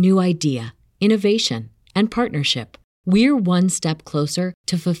each new idea, innovation, and partnership, we're one step closer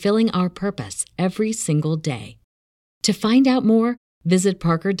to fulfilling our purpose every single day. To find out more, visit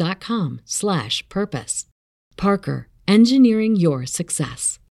parker.com/purpose. Parker, engineering your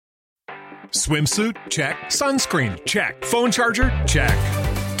success. Swimsuit? Check. Sunscreen? Check. Phone charger? Check.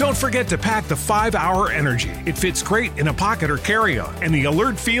 Don't forget to pack the 5-Hour Energy. It fits great in a pocket or carry-on, and the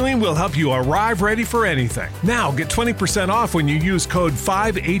alert feeling will help you arrive ready for anything. Now get 20% off when you use code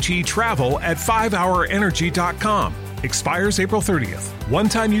 5HETRAVEL at 5hourenergy.com. Expires April 30th.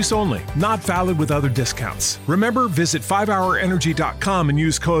 One-time use only. Not valid with other discounts. Remember, visit 5hourenergy.com and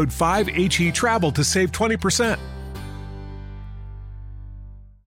use code 5HETRAVEL to save 20%.